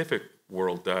scientific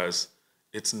world does,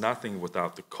 it's nothing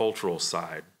without the cultural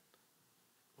side,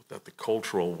 without the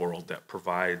cultural world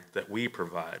that we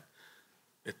provide.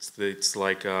 It's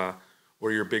like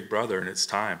we're your big brother, and it's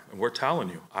time. And we're telling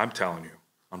you, I'm telling you,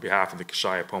 on behalf of the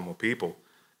Kashaya Pomo people,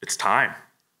 it's time.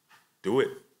 Do it.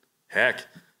 Heck,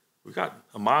 we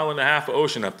got 1.5 miles of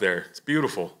ocean up there. It's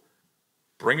beautiful.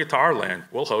 Bring it to our land.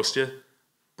 We'll host you.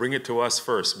 Bring it to us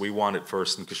first. We want it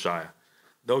first in Kashaya.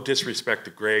 No disrespect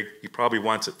to Greg. He probably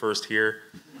wants it first here.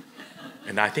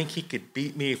 And I think he could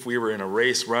beat me if we were in a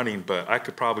race running, but I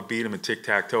could probably beat him in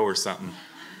tic-tac-toe or something.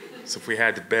 So if we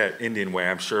had to bet Indian way,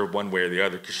 I'm sure one way or the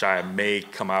other, Kashaya may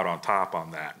come out on top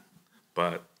on that.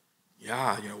 But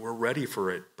yeah, we're ready for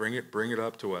it. Bring it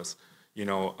up to us.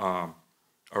 Our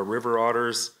river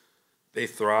otters, they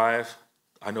thrive.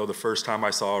 I know the first time I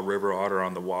saw a river otter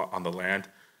on the land,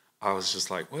 I was just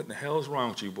like, what in the hell is wrong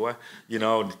with you, boy?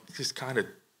 Just kind of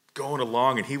going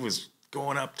along, and he was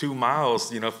going up 2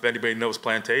 miles. If anybody knows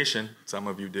Plantation, some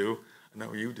of you do. I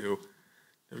know you do.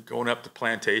 They were going up to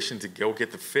Plantation to go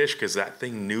get the fish because that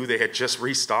thing knew they had just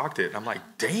restocked it. And I'm like,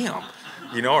 damn.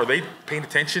 Are they paying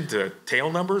attention to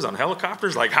tail numbers on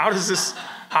helicopters? Like, how does this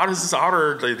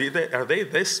otter, are they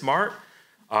this smart?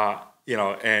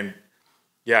 And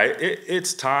yeah,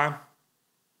 it's time.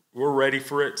 We're ready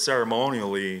for it.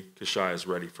 Ceremonially, Kashaya is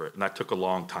ready for it. And that took a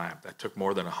long time. That took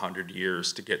more than 100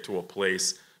 years to get to a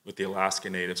place with the Alaska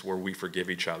Natives where we forgive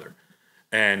each other.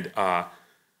 And I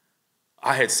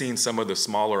had seen some of the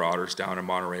smaller otters down in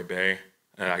Monterey Bay.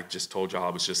 And I just told y'all I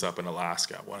was just up in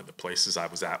Alaska. One of the places I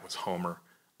was at was Homer.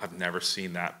 I've never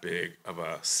seen that big of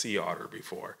a sea otter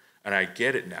before. And I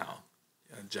get it now.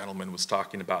 A gentleman was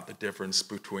talking about the difference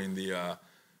between the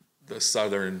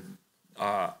southern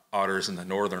otters and the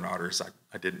northern otters.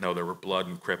 I didn't know there were blood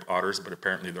and crip otters, but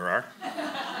apparently there are.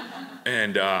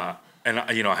 And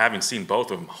having seen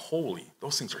both of them, holy,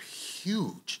 those things are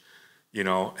huge,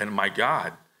 and my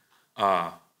God,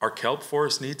 our kelp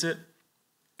forest needs it.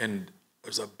 And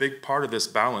there's a big part of this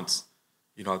balance.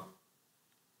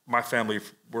 My family,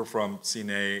 we're from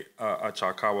Sine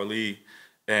Achakawali,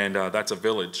 and that's a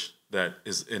village that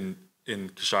is in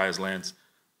Kashaya's lands.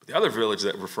 But the other village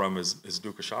that we're from is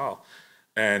Dukashal.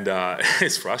 And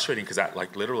it's frustrating because that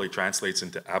literally translates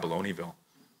into Abaloneville.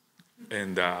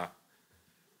 And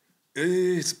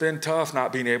it's been tough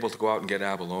not being able to go out and get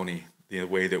abalone the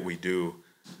way that we do,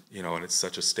 and it's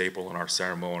such a staple in our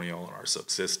ceremonial and our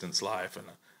subsistence life. And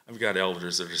I've got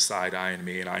elders that are side-eyeing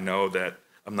me, and I know that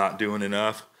I'm not doing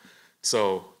enough.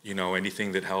 So,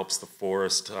 anything that helps the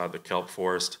forest, the kelp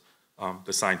forest,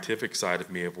 the scientific side of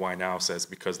me of why now says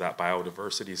because that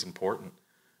biodiversity is important,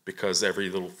 because every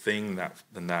little thing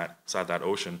in that side of that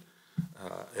ocean,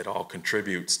 it all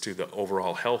contributes to the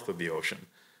overall health of the ocean.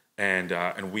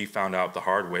 And we found out the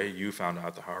hard way. You found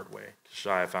out the hard way.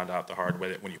 Kashaya found out the hard way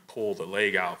that when you pull the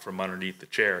leg out from underneath the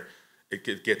chair,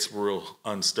 it gets real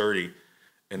unsturdy.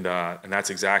 And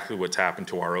that's exactly what's happened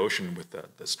to our ocean with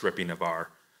the stripping of our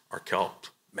kelp.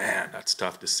 Man, that's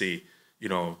tough to see.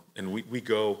 And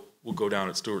we'll go down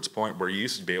at Stewart's Point where you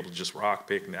used to be able to just rock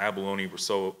pick, and the abalone were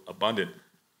so abundant.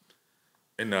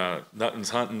 nothing's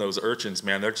hunting those urchins,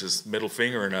 man. They're just middle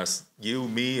fingering us, you,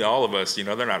 me, all of us.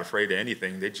 They're not afraid of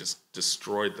anything. They just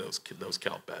destroyed those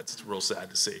kelp beds. It's real sad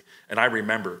to see. And I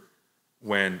remember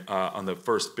when on the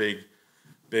first big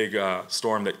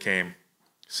storm that came,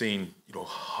 seeing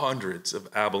hundreds of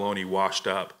abalone washed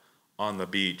up on the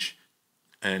beach,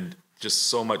 and just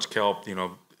so much kelp.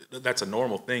 That's a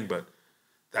normal thing, but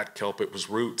that kelp, it was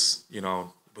roots. It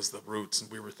was the roots,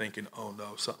 and we were thinking, oh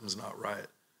no, something's not right.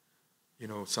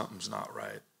 Something's not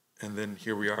right. And then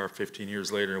here we are 15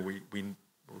 years later, and we're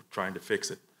trying to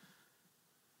fix it.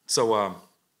 So,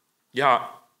 I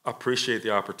appreciate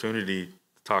the opportunity to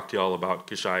talk to you all about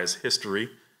Kishaya's history,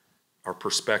 our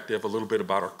perspective, a little bit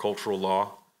about our cultural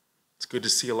law. It's good to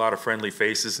see a lot of friendly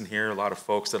faces in here, a lot of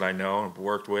folks that I know and have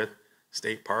worked with,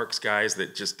 state parks guys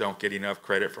that just don't get enough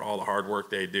credit for all the hard work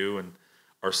they do, and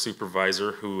our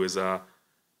supervisor who is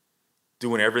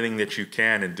doing everything that you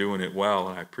can and doing it well,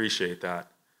 and I appreciate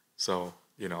that. So,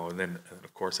 and then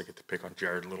of course I get to pick on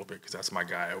Jared a little bit because that's my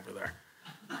guy over there.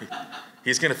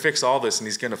 He's going to fix all this, and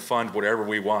he's going to fund whatever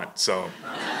we want. So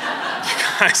you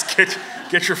guys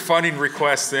get your funding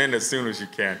requests in as soon as you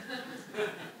can.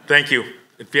 Thank you.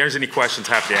 If there's any questions,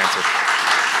 happy to answer.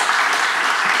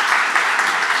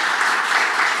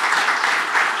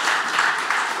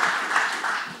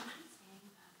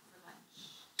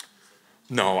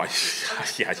 No,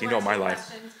 my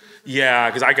life. Yeah,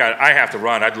 because I have to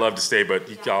run. I'd love to stay, but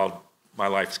my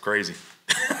life is crazy.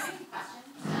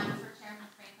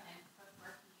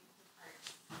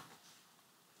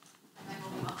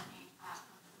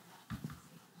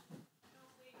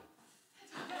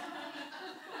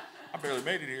 I barely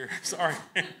made it here. Sorry.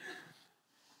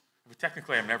 But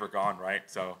technically, I'm never gone, right?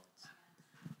 So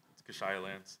it's Kishaya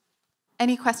lands.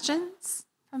 Any questions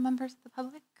from members of the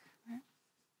public?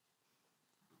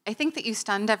 I think that you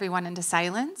stunned everyone into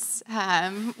silence,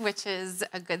 which is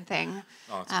a good thing.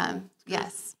 Oh, it's cool.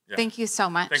 Yes. Yeah. Thank you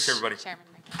so much. Thanks, everybody. Chairman.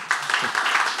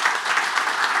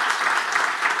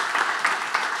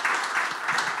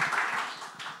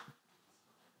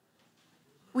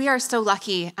 We are so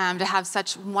lucky to have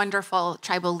such wonderful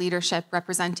tribal leadership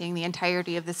representing the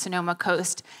entirety of the Sonoma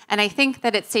Coast. And I think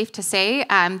that it's safe to say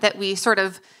that we sort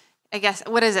of, I guess,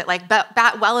 what is it, like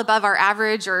bat well above our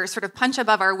average or sort of punch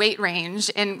above our weight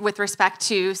range with respect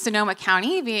to Sonoma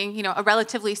County being, a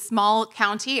relatively small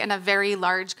county and a very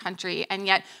large country. And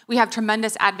yet we have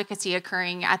tremendous advocacy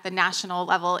occurring at the national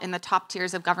level in the top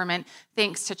tiers of government,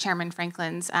 thanks to Chairman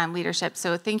Franklin's leadership.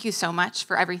 So thank you so much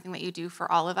for everything that you do for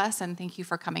all of us. And thank you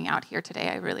for coming out here today.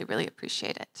 I really, really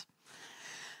appreciate it.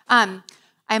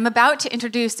 I'm about to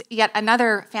introduce yet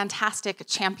another fantastic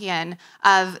champion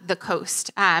of the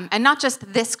coast. And not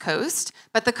just this coast,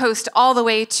 but the coast all the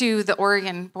way to the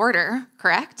Oregon border,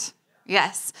 correct?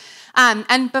 Yes.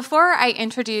 And before I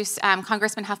introduce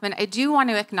Congressman Huffman, I do want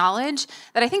to acknowledge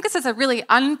that I think this is a really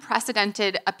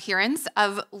unprecedented appearance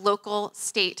of local,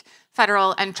 state,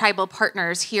 federal, and tribal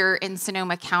partners here in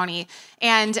Sonoma County.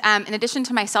 And in addition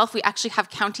to myself, we actually have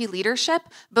county leadership,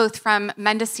 both from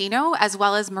Mendocino as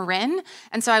well as Marin.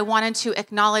 And so I wanted to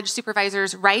acknowledge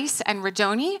Supervisors Rice and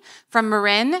Rodoni from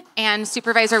Marin and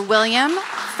Supervisor Williams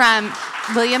from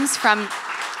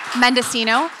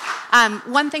Mendocino.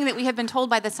 One thing that we have been told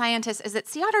by the scientists is that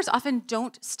sea otters often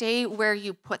don't stay where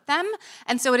you put them.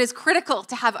 And so it is critical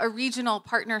to have a regional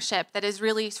partnership that is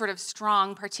really sort of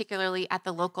strong, particularly at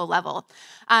the local level.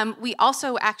 We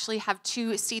also actually have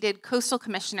two seated coastal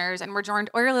commissioners, and we're joined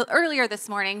earlier this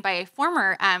morning by a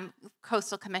former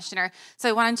coastal commissioner. So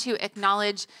I wanted to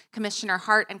acknowledge Commissioner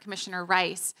Hart and Commissioner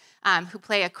Rice, who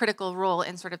play a critical role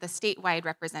in sort of the statewide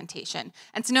representation.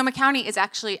 And Sonoma County is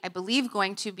actually, I believe,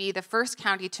 going to be the first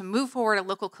county to move forward a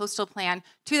local coastal plan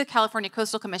to the California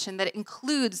Coastal Commission that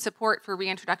includes support for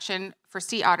reintroduction for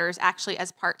sea otters actually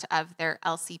as part of their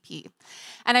LCP.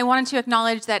 And I wanted to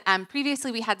acknowledge that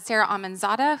previously we had Sarah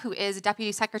Almanzada, who is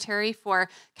Deputy Secretary for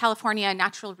California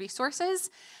Natural Resources.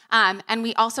 And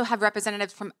we also have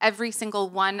representatives from every single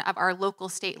one of our local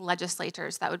state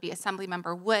legislators. That would be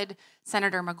Assemblymember Wood,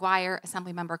 Senator McGuire,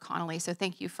 Assemblymember Connolly. So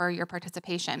thank you for your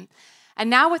participation. And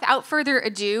now, without further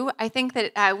ado, I think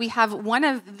that we have one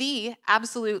of the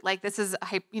absolute, this is,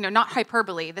 not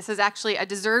hyperbole, this is actually a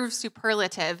deserved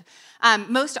superlative,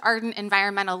 most ardent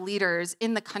environmental leaders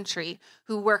in the country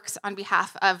who works on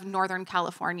behalf of Northern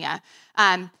California.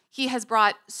 He has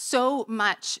brought so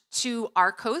much to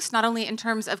our coast, not only in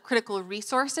terms of critical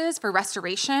resources for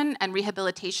restoration and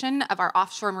rehabilitation of our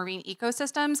offshore marine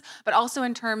ecosystems, but also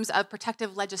in terms of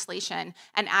protective legislation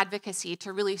and advocacy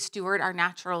to really steward our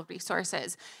natural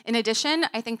resources. In addition,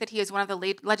 I think that he is one of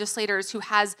the legislators who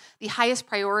has the highest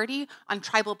priority on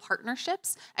tribal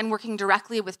partnerships and working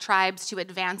directly with tribes to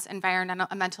advance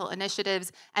environmental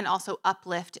initiatives and also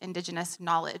uplift Indigenous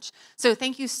knowledge. So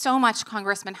thank you so much,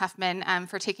 Congressman Huffman,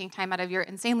 for taking time out of your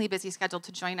insanely busy schedule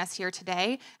to join us here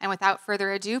today. And without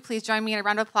further ado, please join me in a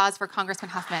round of applause for Congressman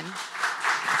Huffman. Do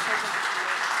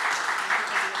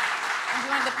you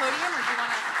want the podium, or do you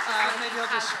want to? Maybe I'll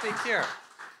just speak here.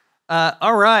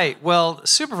 All right. Well,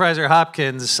 Supervisor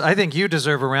Hopkins, I think you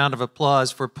deserve a round of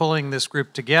applause for pulling this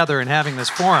group together and having this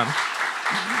forum.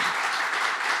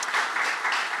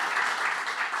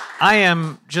 I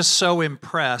am just so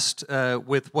impressed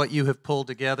with what you have pulled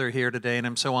together here today, and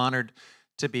I'm so honored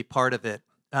to be part of it.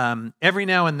 Every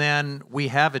now and then, we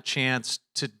have a chance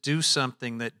to do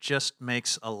something that just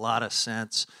makes a lot of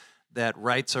sense, that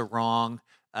rights a wrong,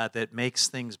 that makes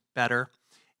things better.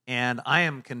 And I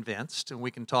am convinced, and we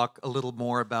can talk a little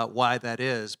more about why that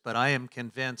is, but I am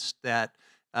convinced that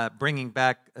bringing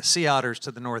back sea otters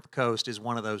to the North Coast is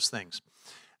one of those things.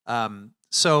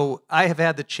 So I have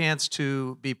had the chance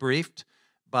to be briefed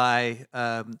by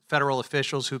federal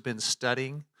officials who've been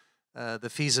studying the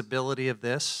feasibility of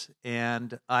this,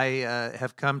 and I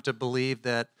have come to believe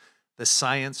that the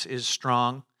science is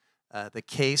strong. The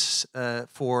case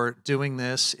for doing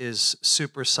this is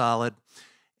super solid,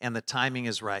 and the timing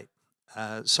is right.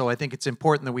 So I think it's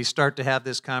important that we start to have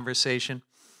this conversation.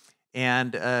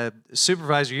 And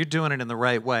Supervisor, you're doing it in the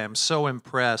right way. I'm so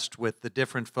impressed with the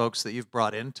different folks that you've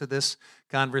brought into this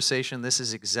conversation. This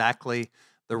is exactly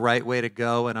the right way to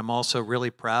go, and I'm also really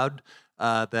proud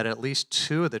that at least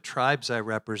two of the tribes I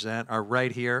represent are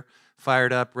right here,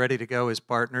 fired up, ready to go as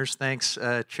partners. Thanks,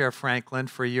 Chair Franklin,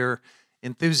 for your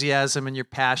enthusiasm and your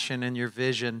passion and your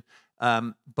vision.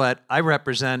 But I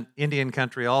represent Indian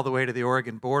country all the way to the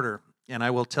Oregon border, and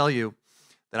I will tell you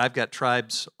that I've got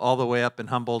tribes all the way up in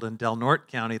Humboldt and Del Norte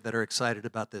County that are excited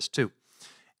about this too.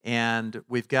 And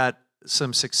we've got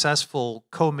some successful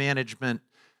co-management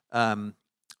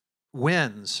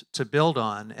wins to build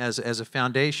on as a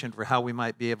foundation for how we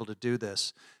might be able to do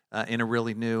this in a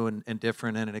really new and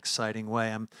different and an exciting way.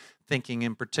 I'm thinking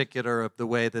in particular of the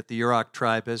way that the Yurok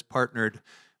tribe has partnered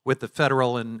with the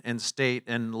federal and state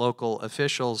and local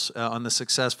officials on the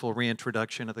successful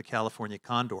reintroduction of the California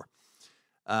condor.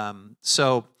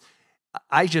 So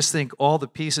I just think all the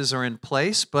pieces are in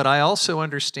place, but I also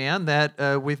understand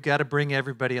that we've got to bring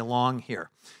everybody along here.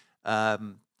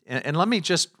 And let me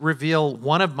just reveal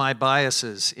one of my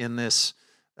biases in this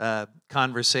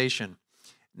conversation.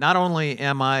 Not only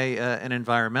am I an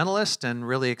environmentalist and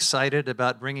really excited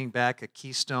about bringing back a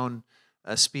keystone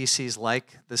species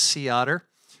like the sea otter,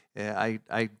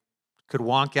 I could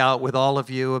wonk out with all of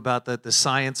you about the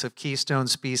science of keystone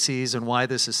species and why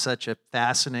this is such a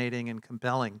fascinating and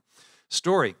compelling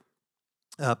story.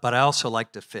 But I also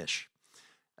like to fish.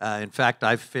 In fact,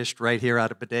 I've fished right here out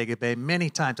of Bodega Bay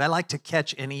many times. I like to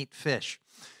catch and eat fish.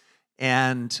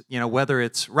 And, whether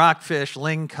it's rockfish,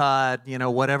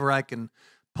 lingcod, whatever I can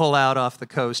pull out off the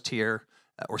coast here,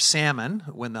 or salmon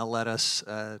when they'll let us,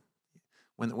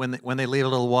 when they leave a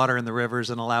little water in the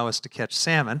rivers and allow us to catch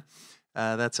salmon.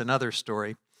 That's another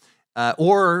story.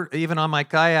 Or even on my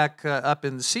kayak up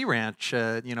in the Sea Ranch,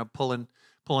 pulling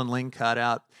lingcod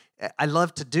out. I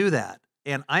love to do that.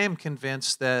 And I am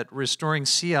convinced that restoring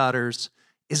sea otters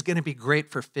is going to be great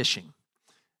for fishing.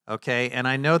 Okay? And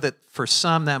I know that for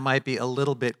some that might be a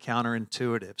little bit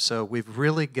counterintuitive. So we've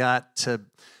really got to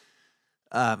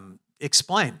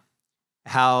explain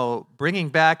how bringing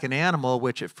back an animal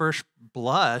which at first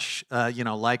blush,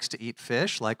 likes to eat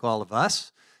fish like all of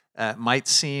us, might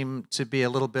seem to be a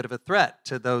little bit of a threat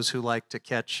to those who like to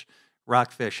catch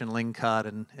rockfish and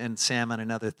lingcod and salmon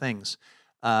and other things.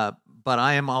 But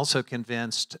I am also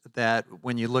convinced that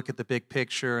when you look at the big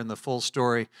picture and the full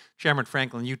story, Chairman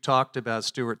Franklin, you talked about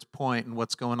Stewart's Point and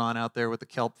what's going on out there with the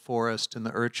kelp forest and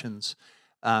the urchins.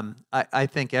 I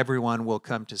think everyone will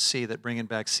come to see that bringing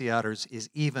back sea otters is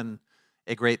even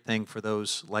a great thing for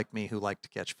those like me who like to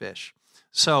catch fish.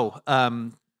 So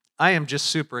I am just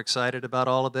super excited about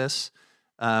all of this.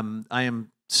 I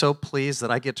am so pleased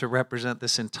that I get to represent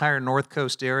this entire North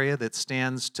Coast area that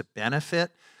stands to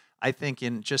benefit, I think,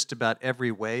 in just about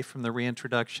every way from the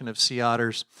reintroduction of sea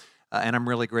otters. And I'm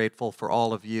really grateful for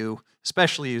all of you,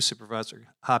 especially you, Supervisor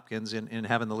Hopkins, in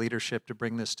having the leadership to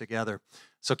bring this together.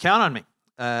 So count on me.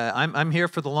 I'm here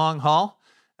for the long haul.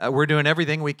 We're doing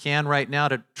everything we can right now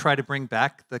to try to bring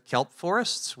back the kelp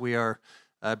forests. We are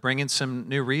bringing some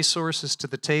new resources to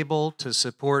the table to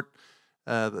support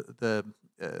the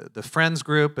Friends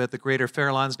group at the Greater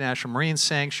Farallones National Marine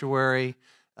Sanctuary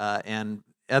and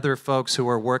other folks who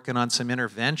are working on some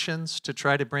interventions to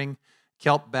try to bring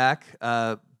kelp back.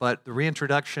 But the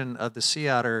reintroduction of the sea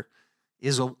otter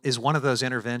is one of those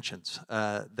interventions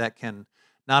that can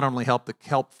not only help the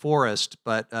kelp forest,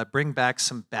 but bring back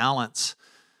some balance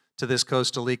to this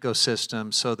coastal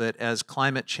ecosystem so that as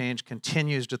climate change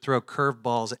continues to throw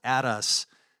curveballs at us,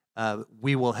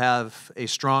 we will have a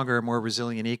stronger, more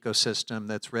resilient ecosystem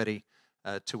that's ready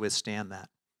to withstand that.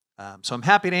 So I'm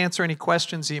happy to answer any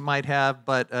questions you might have,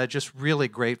 but just really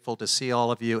grateful to see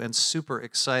all of you and super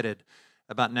excited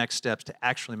about next steps to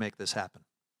actually make this happen.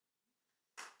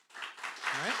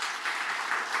 All right.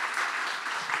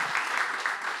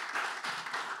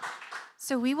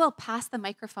 So we will pass the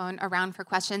microphone around for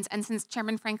questions, and since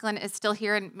Chairman Franklin is still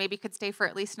here and maybe could stay for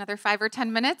at least another 5 or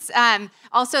 10 minutes,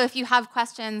 also if you have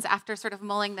questions after sort of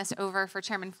mulling this over for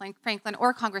Chairman Franklin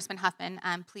or Congressman Huffman,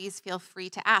 please feel free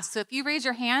to ask. So if you raise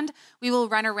your hand, we will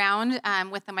run around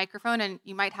with the microphone, and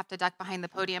you might have to duck behind the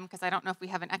podium because I don't know if we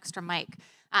have an extra mic.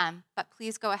 But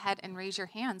please go ahead and raise your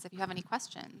hands if you have any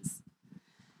questions.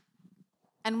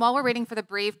 And while we're waiting for the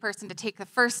brave person to take the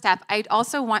first step, I'd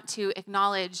also want to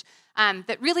acknowledge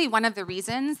that really one of the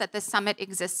reasons that this summit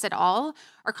exists at all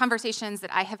are conversations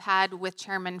that I have had with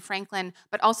Chairman Franklin,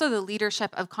 but also the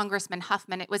leadership of Congressman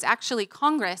Huffman. It was actually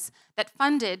Congress that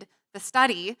funded the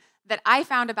study that I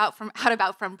found out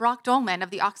about from Brock Dolman of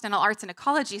the Occidental Arts and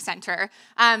Ecology Center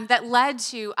that led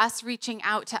to us reaching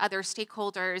out to other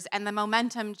stakeholders, and the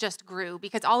momentum just grew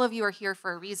because all of you are here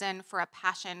for a reason, for a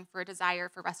passion, for a desire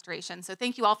for restoration. So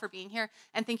thank you all for being here,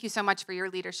 and thank you so much for your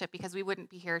leadership because we wouldn't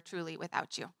be here truly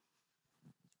without you.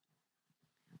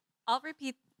 I'll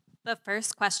repeat the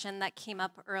first question that came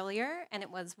up earlier, and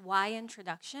it was why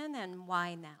introduction and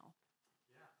why now?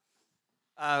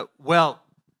 Well,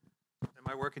 am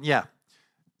I working? Yeah.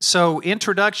 So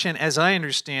introduction, as I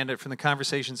understand it from the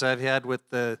conversations I've had with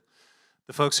the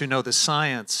folks who know the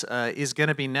science, is going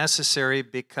to be necessary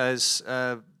because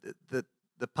the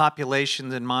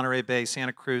populations in Monterey Bay,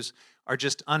 Santa Cruz, are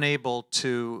just unable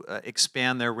to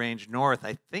expand their range north,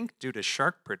 I think due to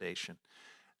shark predation.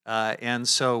 And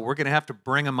so we're going to have to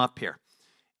bring them up here.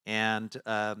 And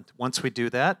once we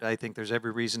do that, I think there's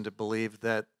every reason to believe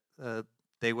that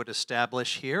they would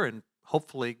establish here and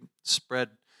hopefully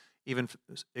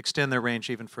extend their range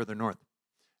even further north.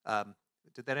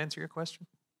 Did that answer your question?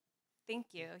 Thank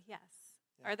you, yes.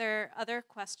 Yeah. Are there other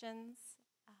questions?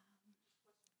 Happy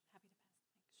to pass.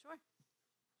 Sure.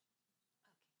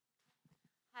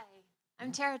 Hi,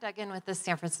 I'm Tara Duggan with the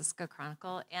San Francisco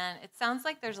Chronicle, and it sounds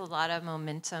like there's a lot of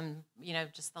momentum. You know,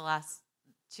 just the last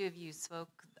two of you spoke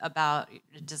about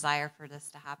a desire for this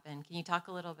to happen. Can you talk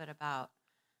a little bit about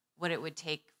what it would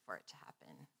take for it to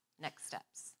happen? Next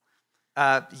steps.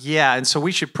 Yeah, and so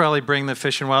we should probably bring the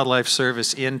Fish and Wildlife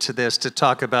Service into this to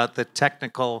talk about the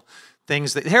technical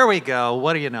things that, here we go,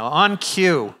 what do you know, on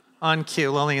cue,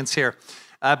 Lillian's here.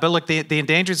 But look, the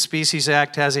Endangered Species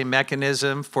Act has a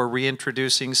mechanism for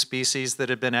reintroducing species that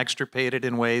have been extirpated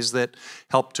in ways that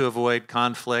help to avoid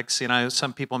conflicts. You know,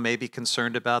 some people may be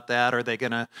concerned about that. Are they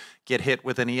going to get hit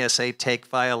with an ESA take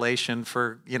violation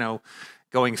for, you know,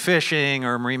 going fishing,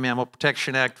 or a Marine Mammal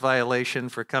Protection Act violation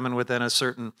for coming within a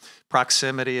certain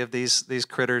proximity of these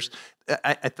critters?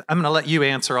 I'm going to let you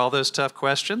answer all those tough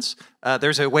questions.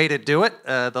 There's a way to do it.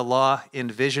 The law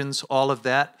envisions all of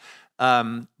that.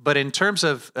 But in terms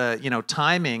of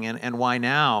timing and why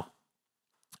now,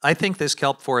 I think this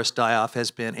kelp forest die-off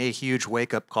has been a huge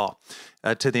wake-up call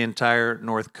to the entire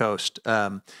North Coast,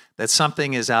 that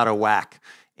something is out of whack.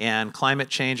 And climate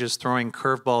change is throwing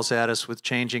curveballs at us with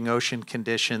changing ocean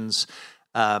conditions.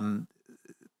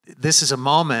 This is a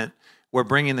moment where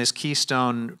bringing this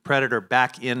keystone predator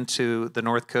back into the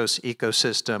North Coast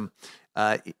ecosystem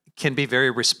can be very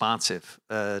responsive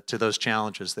to those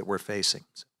challenges that we're facing.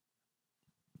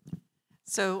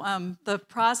 So the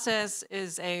process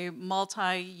is a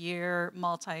multi-year,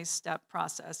 multi-step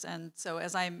process. And so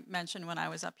as I mentioned when I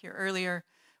was up here earlier,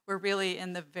 we're really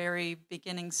in the very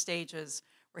beginning stages.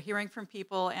 We're hearing from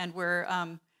people, and we're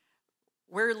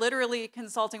literally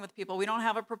consulting with people. We don't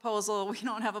have a proposal. We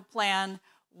don't have a plan.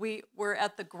 We're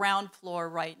at the ground floor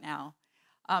right now.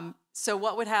 So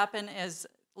what would happen is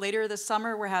later this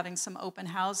summer, we're having some open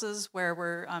houses where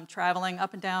we're traveling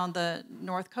up and down the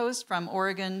North Coast from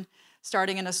Oregon,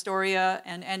 starting in Astoria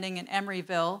and ending in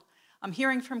Emeryville. I'm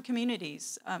hearing from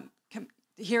communities,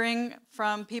 hearing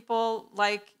from people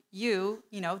like you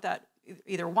know, that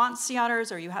either want sea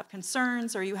otters, or you have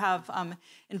concerns, or you have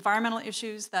environmental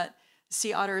issues that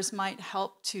sea otters might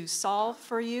help to solve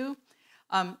for you.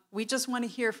 We just want to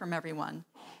hear from everyone.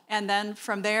 And then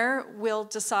from there, we'll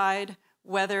decide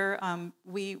whether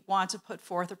we want to put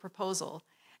forth a proposal.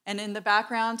 And in the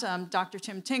background, Dr.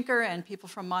 Tim Tinker and people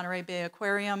from Monterey Bay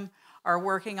Aquarium are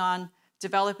working on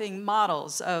developing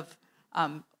models of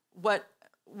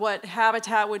what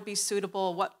habitat would be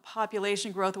suitable, what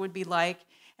population growth would be like,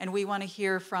 and we want to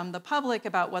hear from the public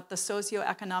about what the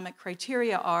socioeconomic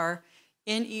criteria are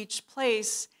in each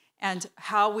place and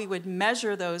how we would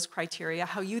measure those criteria,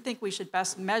 how you think we should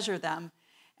best measure them.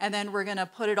 And then we're going to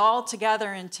put it all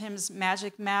together in Tim's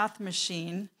magic math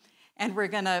machine, and we're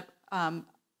going to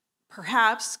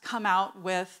perhaps come out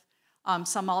with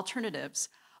some alternatives.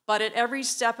 But at every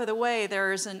step of the way,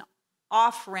 there is an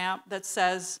off-ramp that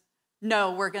says,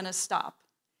 no, we're going to stop.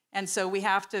 And so we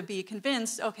have to be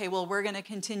convinced, okay, well, we're going to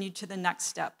continue to the next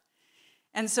step.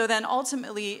 And so then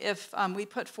ultimately, if we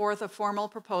put forth a formal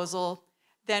proposal,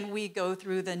 then we go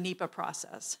through the NEPA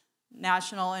process,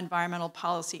 National Environmental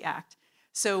Policy Act.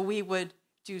 So we would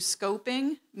do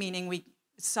scoping, meaning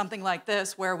something like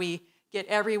this, where we get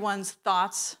everyone's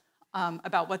thoughts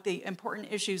about what the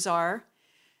important issues are.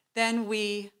 Then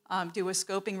we do a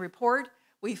scoping report.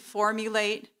 We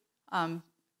formulate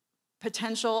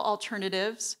potential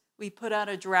alternatives. We put out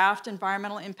a draft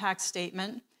environmental impact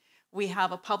statement. We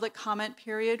have a public comment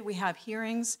period. We have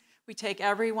hearings. We take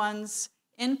everyone's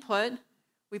input.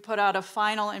 We put out a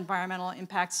final environmental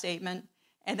impact statement,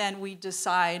 and then we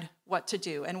decide what to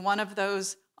do. And one of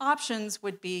those options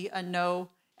would be a no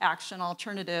action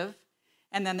alternative,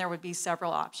 and then there would be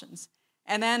several options.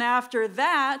 And then after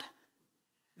that,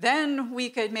 then we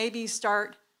could maybe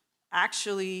start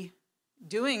actually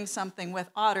doing something with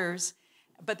otters,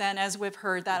 but then as we've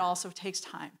heard, that also takes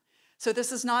time. So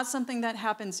this is not something that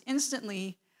happens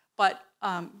instantly, but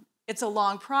it's a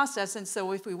long process, and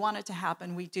so if we want it to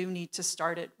happen, we do need to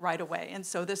start it right away. And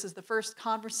so this is the first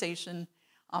conversation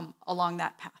along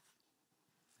that path.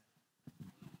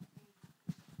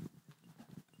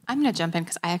 I'm going to jump in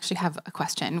because I actually have a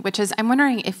question, which is I'm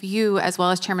wondering if you, as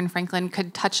well as Chairman Franklin,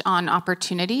 could touch on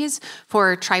opportunities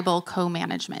for tribal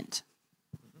co-management.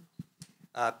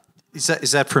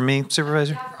 Is that for me,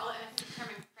 Supervisor? Yeah, for all,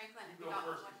 Chairman Franklin, if you don't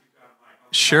want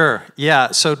to. Sure.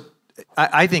 Yeah. So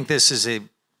I think this is a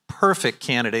perfect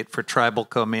candidate for tribal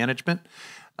co-management.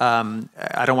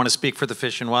 I don't want to speak for the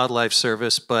Fish and Wildlife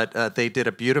Service, but they did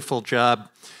a beautiful job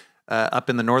up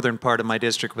in the northern part of my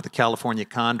district with the California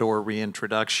condor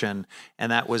reintroduction,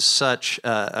 and that was such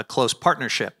a close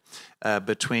partnership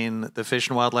between the Fish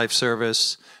and Wildlife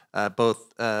Service,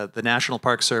 both the National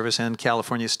Park Service and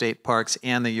California State Parks,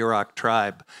 and the Yurok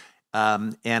tribe.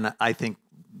 And I think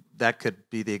that could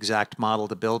be the exact model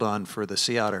to build on for the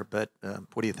sea otter, but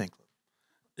what do you think?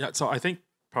 Yeah, so I think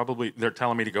probably they're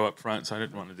telling me to go up front, so I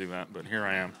didn't want to do that, but here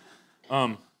I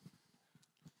am.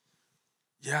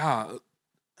 Yeah,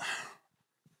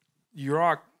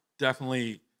 Yurok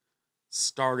definitely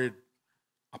started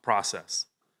a process.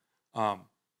 I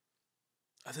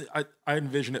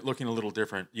envision it looking a little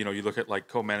different. You know, you look at like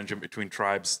co-management between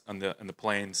tribes on the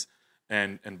plains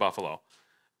and buffalo,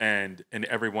 and in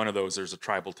every one of those, there's a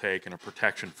tribal take and a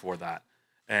protection for that.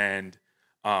 And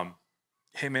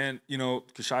hey, man, you know,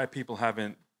 Kashaya people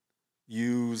haven't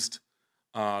used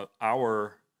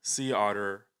our sea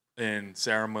otter in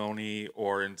ceremony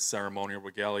or in ceremonial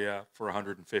regalia for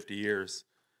 150 years.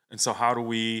 And so how do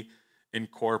we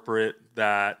incorporate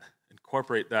that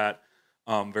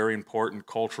very important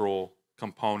cultural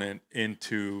component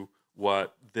into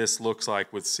what this looks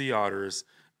like with sea otters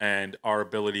and our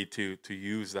ability to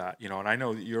use that, you know? And I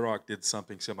know that Yurok did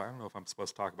something similar. I don't know if I'm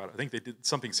supposed to talk about it. I think they did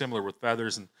something similar with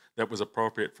feathers, and that was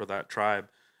appropriate for that tribe.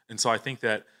 And so I think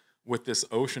that with this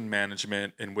ocean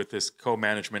management and with this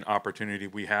co-management opportunity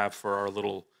we have for our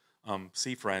little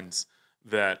sea friends,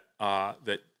 that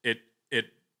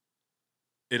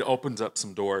it opens up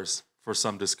some doors for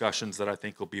some discussions that I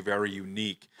think will be very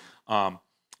unique,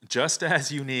 just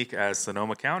as unique as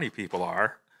Sonoma County people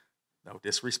are. No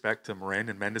disrespect to Marin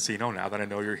and Mendocino, now that I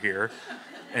know you're here.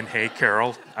 And hey,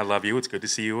 Carol, I love you. It's good to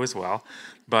see you as well.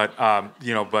 But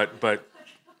you know, but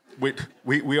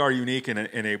we are unique in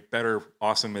a better,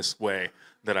 awesomest way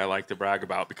that I like to brag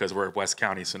about, because we're West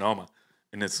County, Sonoma,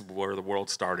 and it's where the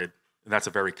world started. And that's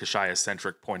a very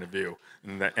Kashaya-centric point of view.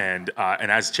 And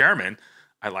as chairman,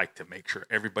 I like to make sure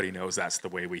everybody knows that's the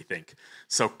way we think.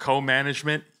 So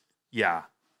co-management, yeah,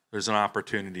 there's an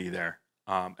opportunity there.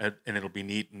 And it'll be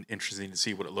neat and interesting to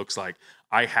see what it looks like.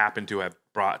 I happen to have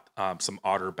brought some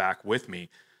otter back with me,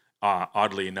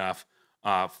 oddly enough,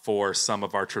 for some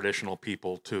of our traditional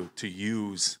people to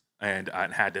use, and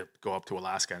had to go up to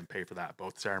Alaska and pay for that,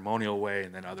 both ceremonial way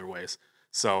and then other ways.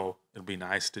 So it'd be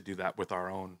nice to do that with our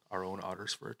own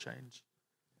otters for a change.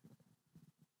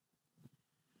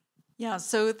 Yeah,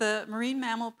 so the Marine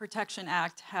Mammal Protection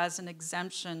Act has an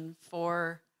exemption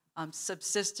for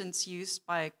subsistence use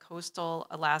by coastal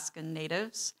Alaskan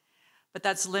natives, but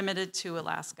that's limited to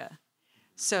Alaska.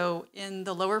 So in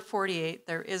the lower 48,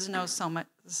 there is no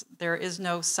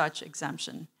such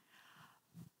exemption.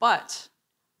 But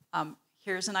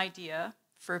here's an idea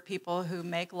for people who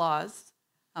make laws.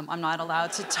 I'm not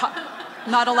allowed to talk.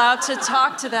 Not allowed to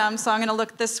talk to them, so I'm going to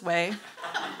look this way.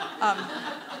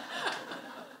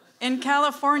 In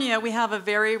California, we have a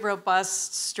very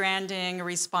robust stranding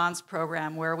response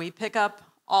program where we pick up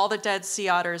all the dead sea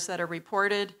otters that are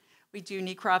reported, we do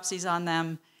necropsies on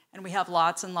them, and we have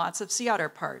lots and lots of sea otter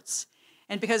parts.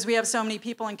 And because we have so many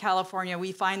people in California,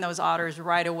 we find those otters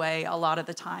right away a lot of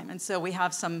the time. And so we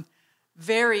have some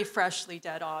very freshly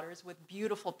dead otters with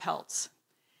beautiful pelts.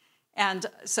 And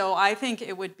so I think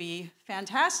it would be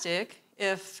fantastic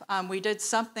if we did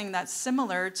something that's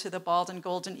similar to the Bald and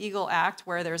Golden Eagle Act,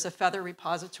 where there's a feather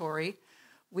repository.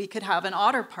 We could have an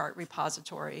otter part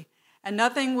repository. And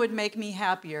nothing would make me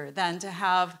happier than to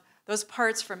have those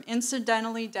parts from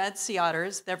incidentally dead sea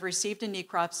otters that have received a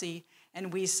necropsy,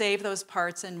 and we save those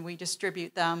parts and we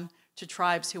distribute them to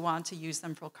tribes who want to use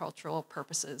them for cultural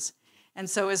purposes. And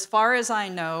so as far as I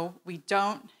know, we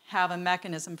don't have a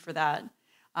mechanism for that.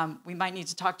 We might need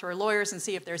to talk to our lawyers and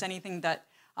see if there's anything that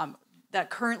that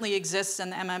currently exists in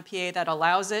the MMPA that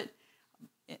allows it.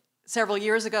 Several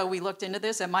years ago, we looked into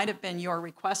this. It might have been your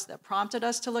request that prompted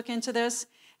us to look into this.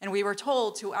 And we were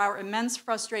told, to our immense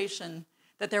frustration,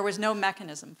 that there was no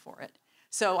mechanism for it.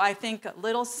 So I think a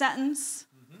little sentence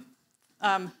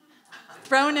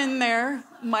thrown in there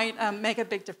might make a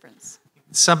big difference.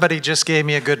 Somebody just gave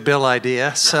me a good bill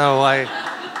idea, so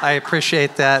I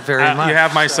appreciate that very much. You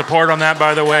have my support on that,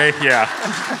 by the way. Yeah.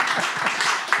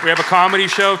 We have a comedy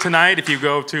show tonight. If you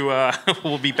go to,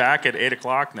 we'll be back at 8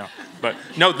 o'clock. No, but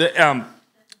no,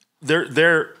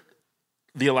 the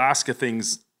Alaska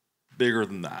thing's bigger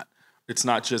than that. It's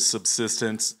not just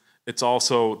subsistence. It's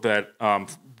also that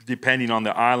depending on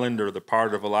the island or the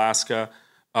part of Alaska,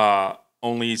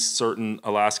 only certain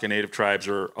Alaska Native tribes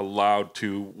are allowed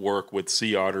to work with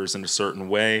sea otters in a certain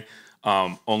way.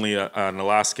 Only an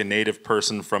Alaska Native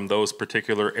person from those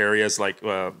particular areas, like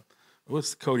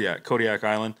what's Kodiak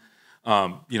Island,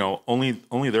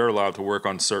 only they're allowed to work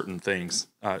on certain things,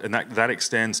 and that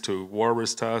extends to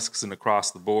walrus tusks and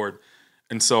across the board.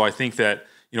 And so I think that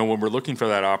when we're looking for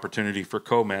that opportunity for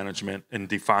co-management and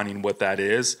defining what that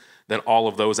is, that all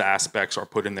of those aspects are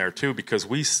put in there too, because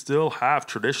we still have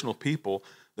traditional people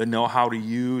that know how to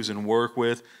use and work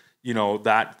with,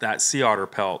 that sea otter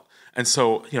pelt. And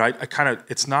so, I kind of,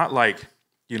 it's not like,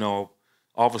 all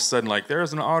of a sudden, like,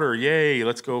 there's an otter, yay,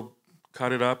 let's go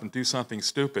cut it up and do something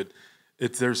stupid.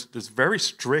 There's very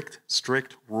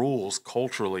strict rules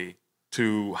culturally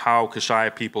to how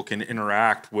Kashaya people can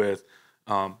interact with,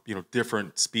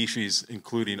 different species,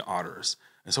 including otters.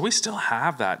 And so we still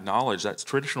have that knowledge, that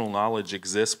traditional knowledge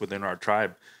exists within our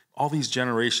tribe all these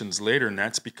generations later, and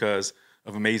that's because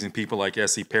of amazing people like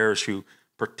S.E. Parrish, who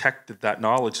protected that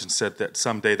knowledge and said that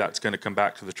someday that's going to come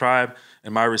back to the tribe,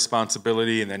 and my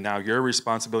responsibility, and then now your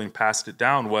responsibility, and passed it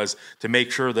down, was to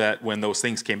make sure that when those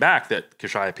things came back, that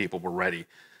Kashaya people were ready.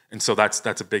 And so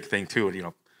that's a big thing too.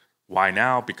 And why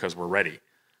now? Because we're ready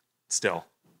still.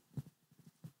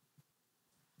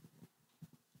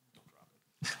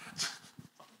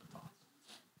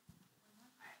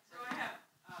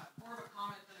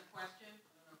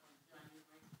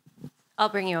 I'll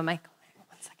bring you a mic.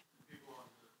 One second.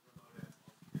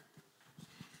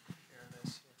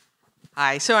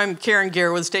 Hi, so I'm Karen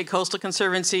Gear with State Coastal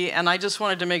Conservancy, and I just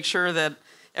wanted to make sure that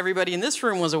everybody in this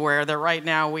room was aware that right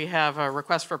now we have a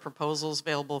request for proposals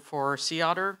available for sea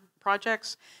otter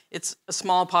projects. It's a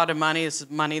small pot of money. It's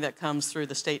money that comes through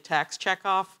the state tax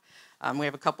checkoff. We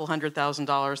have a couple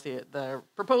 $100,000. The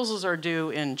proposals are due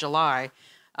in July,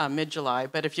 mid-July,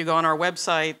 but if you go on our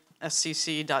website,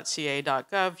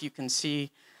 scc.ca.gov, you can see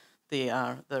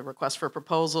the request for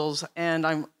proposals.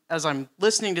 And as I'm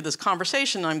listening to this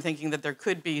conversation, I'm thinking that there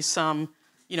could be some,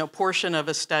 portion of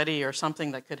a study or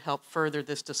something that could help further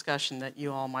this discussion that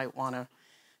you all might want to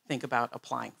think about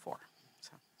applying for.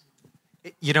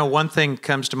 So. One thing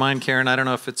comes to mind, Karen. I don't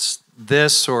know if it's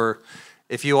this or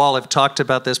if you all have talked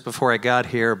about this before I got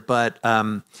here, but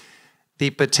the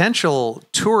potential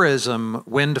tourism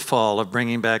windfall of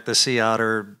bringing back the sea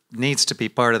otter needs to be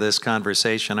part of this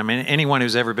conversation. I mean, anyone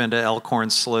who's ever been to Elkhorn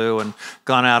Slough and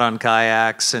gone out on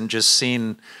kayaks and just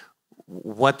seen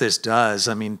what this does,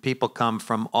 I mean, people come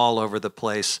from all over the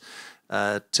place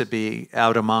to be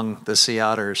out among the sea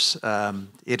otters.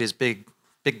 It is big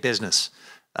business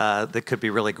that could be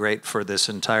really great for this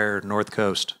entire North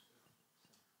Coast.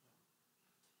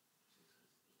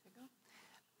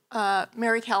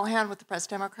 Mary Callahan with the Press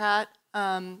Democrat.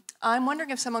 I'm wondering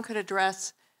if someone could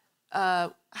address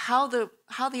how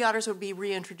the otters would be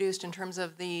reintroduced in terms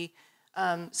of the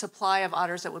supply of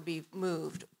otters that would be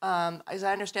moved. As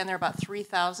I understand, there are about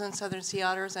 3,000 southern sea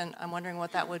otters, and I'm wondering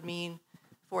what that would mean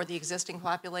for the existing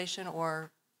population, or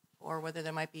whether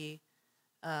there might be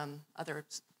other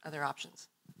options.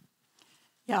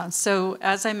 Yeah, so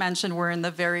as I mentioned, we're in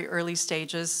the very early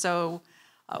stages, so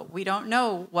we don't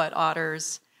know what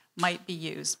otters might be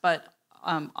used, but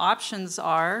options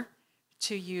are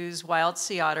to use wild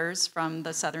sea otters from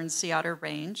the southern sea otter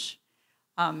range.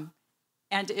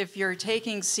 And if you're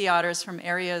taking sea otters from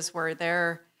areas where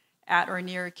they're at or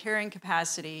near carrying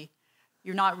capacity,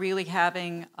 you're not really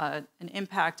having an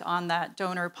impact on that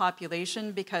donor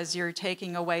population because you're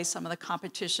taking away some of the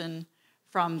competition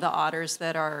from the otters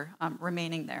that are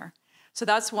remaining there. So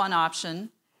that's one option,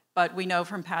 but we know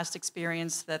from past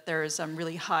experience that there's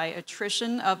really high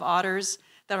attrition of otters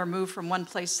that are moved from one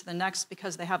place to the next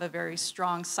because they have a very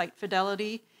strong site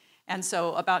fidelity. And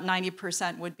so about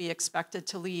 90% would be expected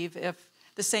to leave if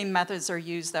the same methods are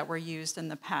used that were used in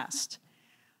the past.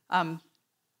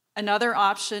 Another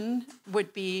option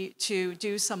would be to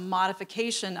do some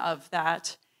modification of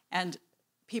that, and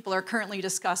people are currently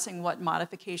discussing what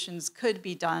modifications could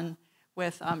be done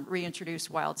with reintroduced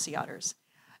wild sea otters.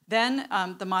 Then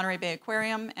the Monterey Bay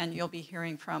Aquarium, and you'll be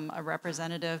hearing from a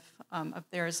representative of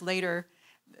theirs later,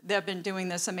 they've been doing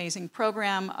this amazing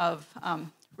program of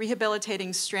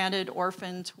rehabilitating stranded,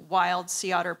 orphaned, wild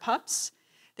sea otter pups.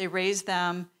 They raise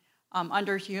them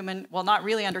under human, well, not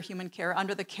really under human care,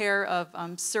 under the care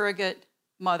of surrogate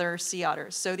mother sea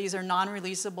otters. So these are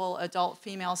non-releasable adult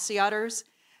female sea otters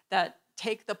that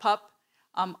take the pup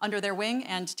under their wing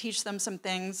and teach them some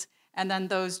things, and then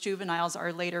those juveniles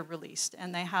are later released.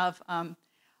 And they have,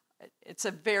 it's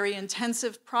a very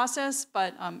intensive process,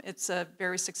 but it's a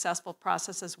very successful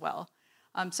process as well.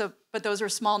 But those are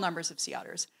small numbers of sea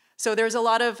otters. So there's a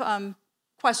lot of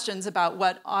questions about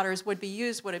what otters would be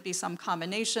used. Would it be some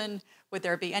combination? Would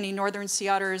there be any northern sea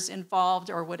otters involved,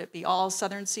 or would it be all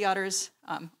southern sea otters,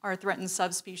 our threatened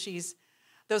subspecies?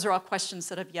 Those are all questions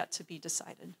that have yet to be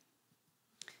decided.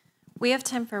 We have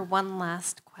time for one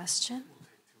last question.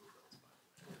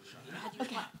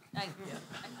 Okay.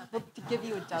 We'll give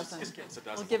you a dozen.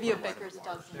 We'll give you a baker's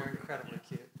dozen. They're incredibly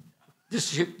cute.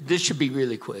 This should be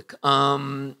really quick.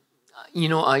 You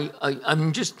know,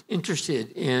 I'm just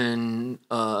interested in,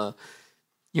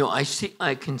 you know,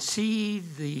 I can see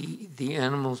the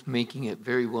animals making it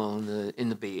very well in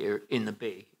the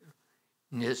bay,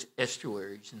 in this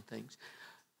estuaries and things.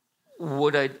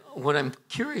 What I'm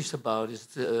curious about is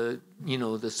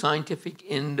the scientific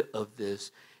end of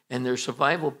this and their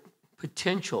survival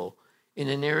potential in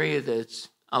an area that's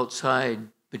outside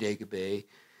Bodega Bay,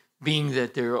 being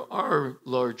that there are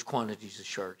large quantities of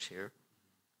sharks here.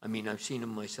 I mean, I've seen them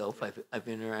myself. I've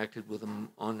interacted with them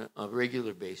on a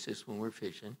regular basis when we're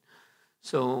fishing.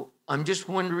 So I'm just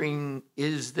wondering,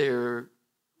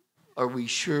 are we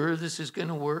sure this is going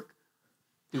to work?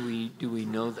 Do we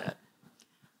know that?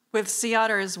 With sea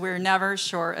otters, we're never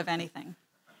sure of anything.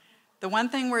 The one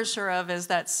thing we're sure of is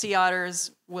that sea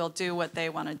otters will do what they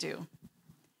want to do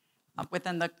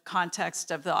within the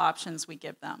context of the options we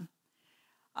give them.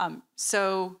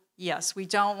 So yes, we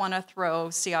don't want to throw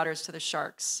sea otters to the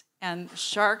sharks. And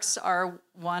sharks are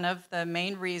one of the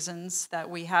main reasons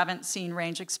that we haven't seen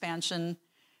range expansion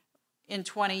in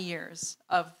 20 years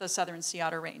of the southern sea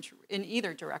otter range in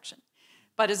either direction.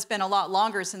 But it's been a lot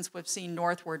longer since we've seen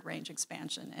northward range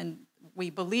expansion. And we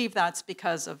believe that's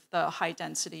because of the high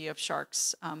density of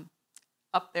sharks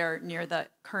up there near the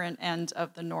current end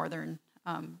of the northern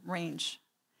range.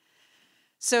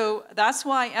 So that's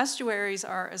why estuaries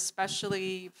are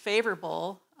especially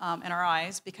favorable in our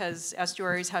eyes, because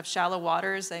estuaries have shallow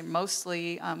waters. They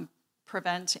mostly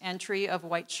prevent entry of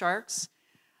white sharks.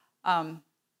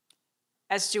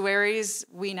 Estuaries,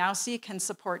 we now see, can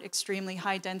support extremely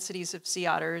high densities of sea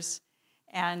otters,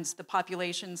 and the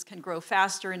populations can grow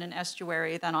faster in an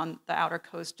estuary than on the outer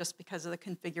coast just because of the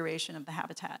configuration of the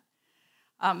habitat.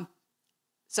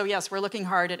 So yes, we're looking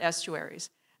hard at estuaries.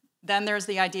 Then there's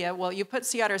the idea, well, you put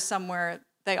sea otters somewhere,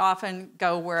 they often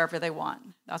go wherever they want.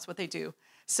 That's what they do.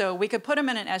 So we could put them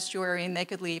in an estuary and they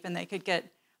could leave and they could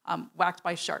get whacked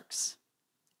by sharks.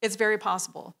 It's very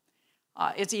possible.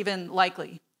 It's even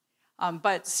likely.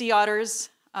 But sea otters,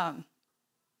 you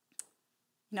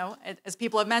know, as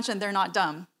people have mentioned, they're not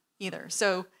dumb either.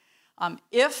 So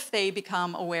if they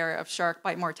become aware of shark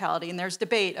bite mortality, and there's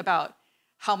debate about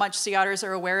how much sea otters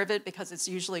are aware of it because it's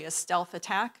usually a stealth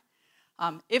attack,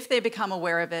 if they become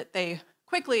aware of it, they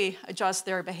quickly adjust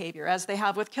their behavior. As they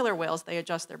have with killer whales, they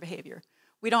adjust their behavior.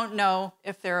 We don't know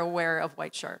if they're aware of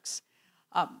white sharks.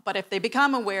 But if they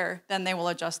become aware, then they will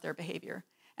adjust their behavior.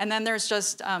 And then there's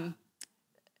just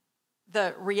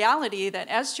the reality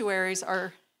that estuaries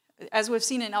are, as we've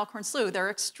seen in Elkhorn Slough, they're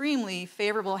extremely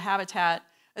favorable habitat,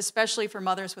 especially for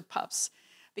mothers with pups.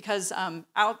 Because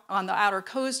out on the outer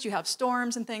coast, you have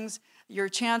storms and things. Your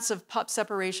chance of pup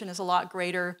separation is a lot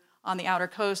greater on the outer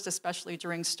coast, especially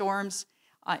during storms.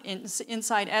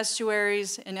 Inside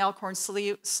estuaries, in Elkhorn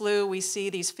Slough, we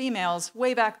see these females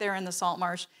way back there in the salt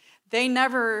marsh. They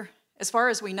never, as far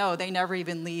as we know, they never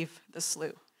even leave the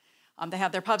slough. They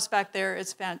have their pups back there.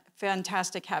 It's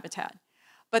fantastic habitat.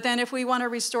 But then if we want to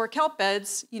restore kelp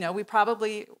beds, you know,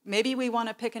 maybe we want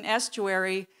to pick an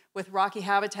estuary with rocky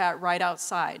habitat right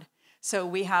outside. So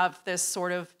we have this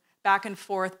sort of back and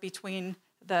forth between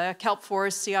the kelp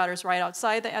forest sea otters right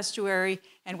outside the estuary,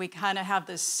 and we kind of have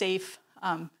this safe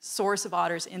source of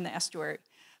otters in the estuary.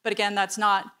 But again, that's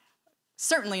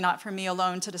certainly not for me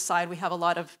alone to decide. We have a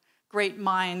lot of great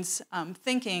minds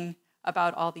thinking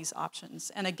about all these options.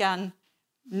 And again,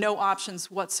 no options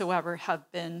whatsoever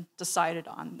have been decided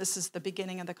on. This is the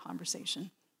beginning of the conversation.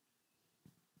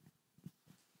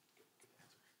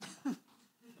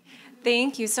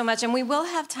 Thank you so much. And we will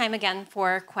have time again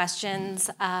for questions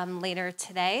later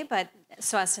today, but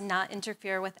so as to not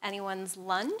interfere with anyone's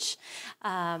lunch,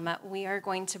 we are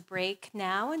going to break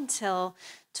now until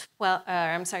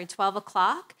 12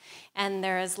 o'clock, and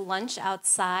there is lunch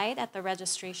outside at the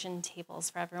registration tables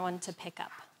for everyone to pick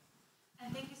up.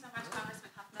 And thank you so much,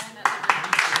 Congressman Huffman.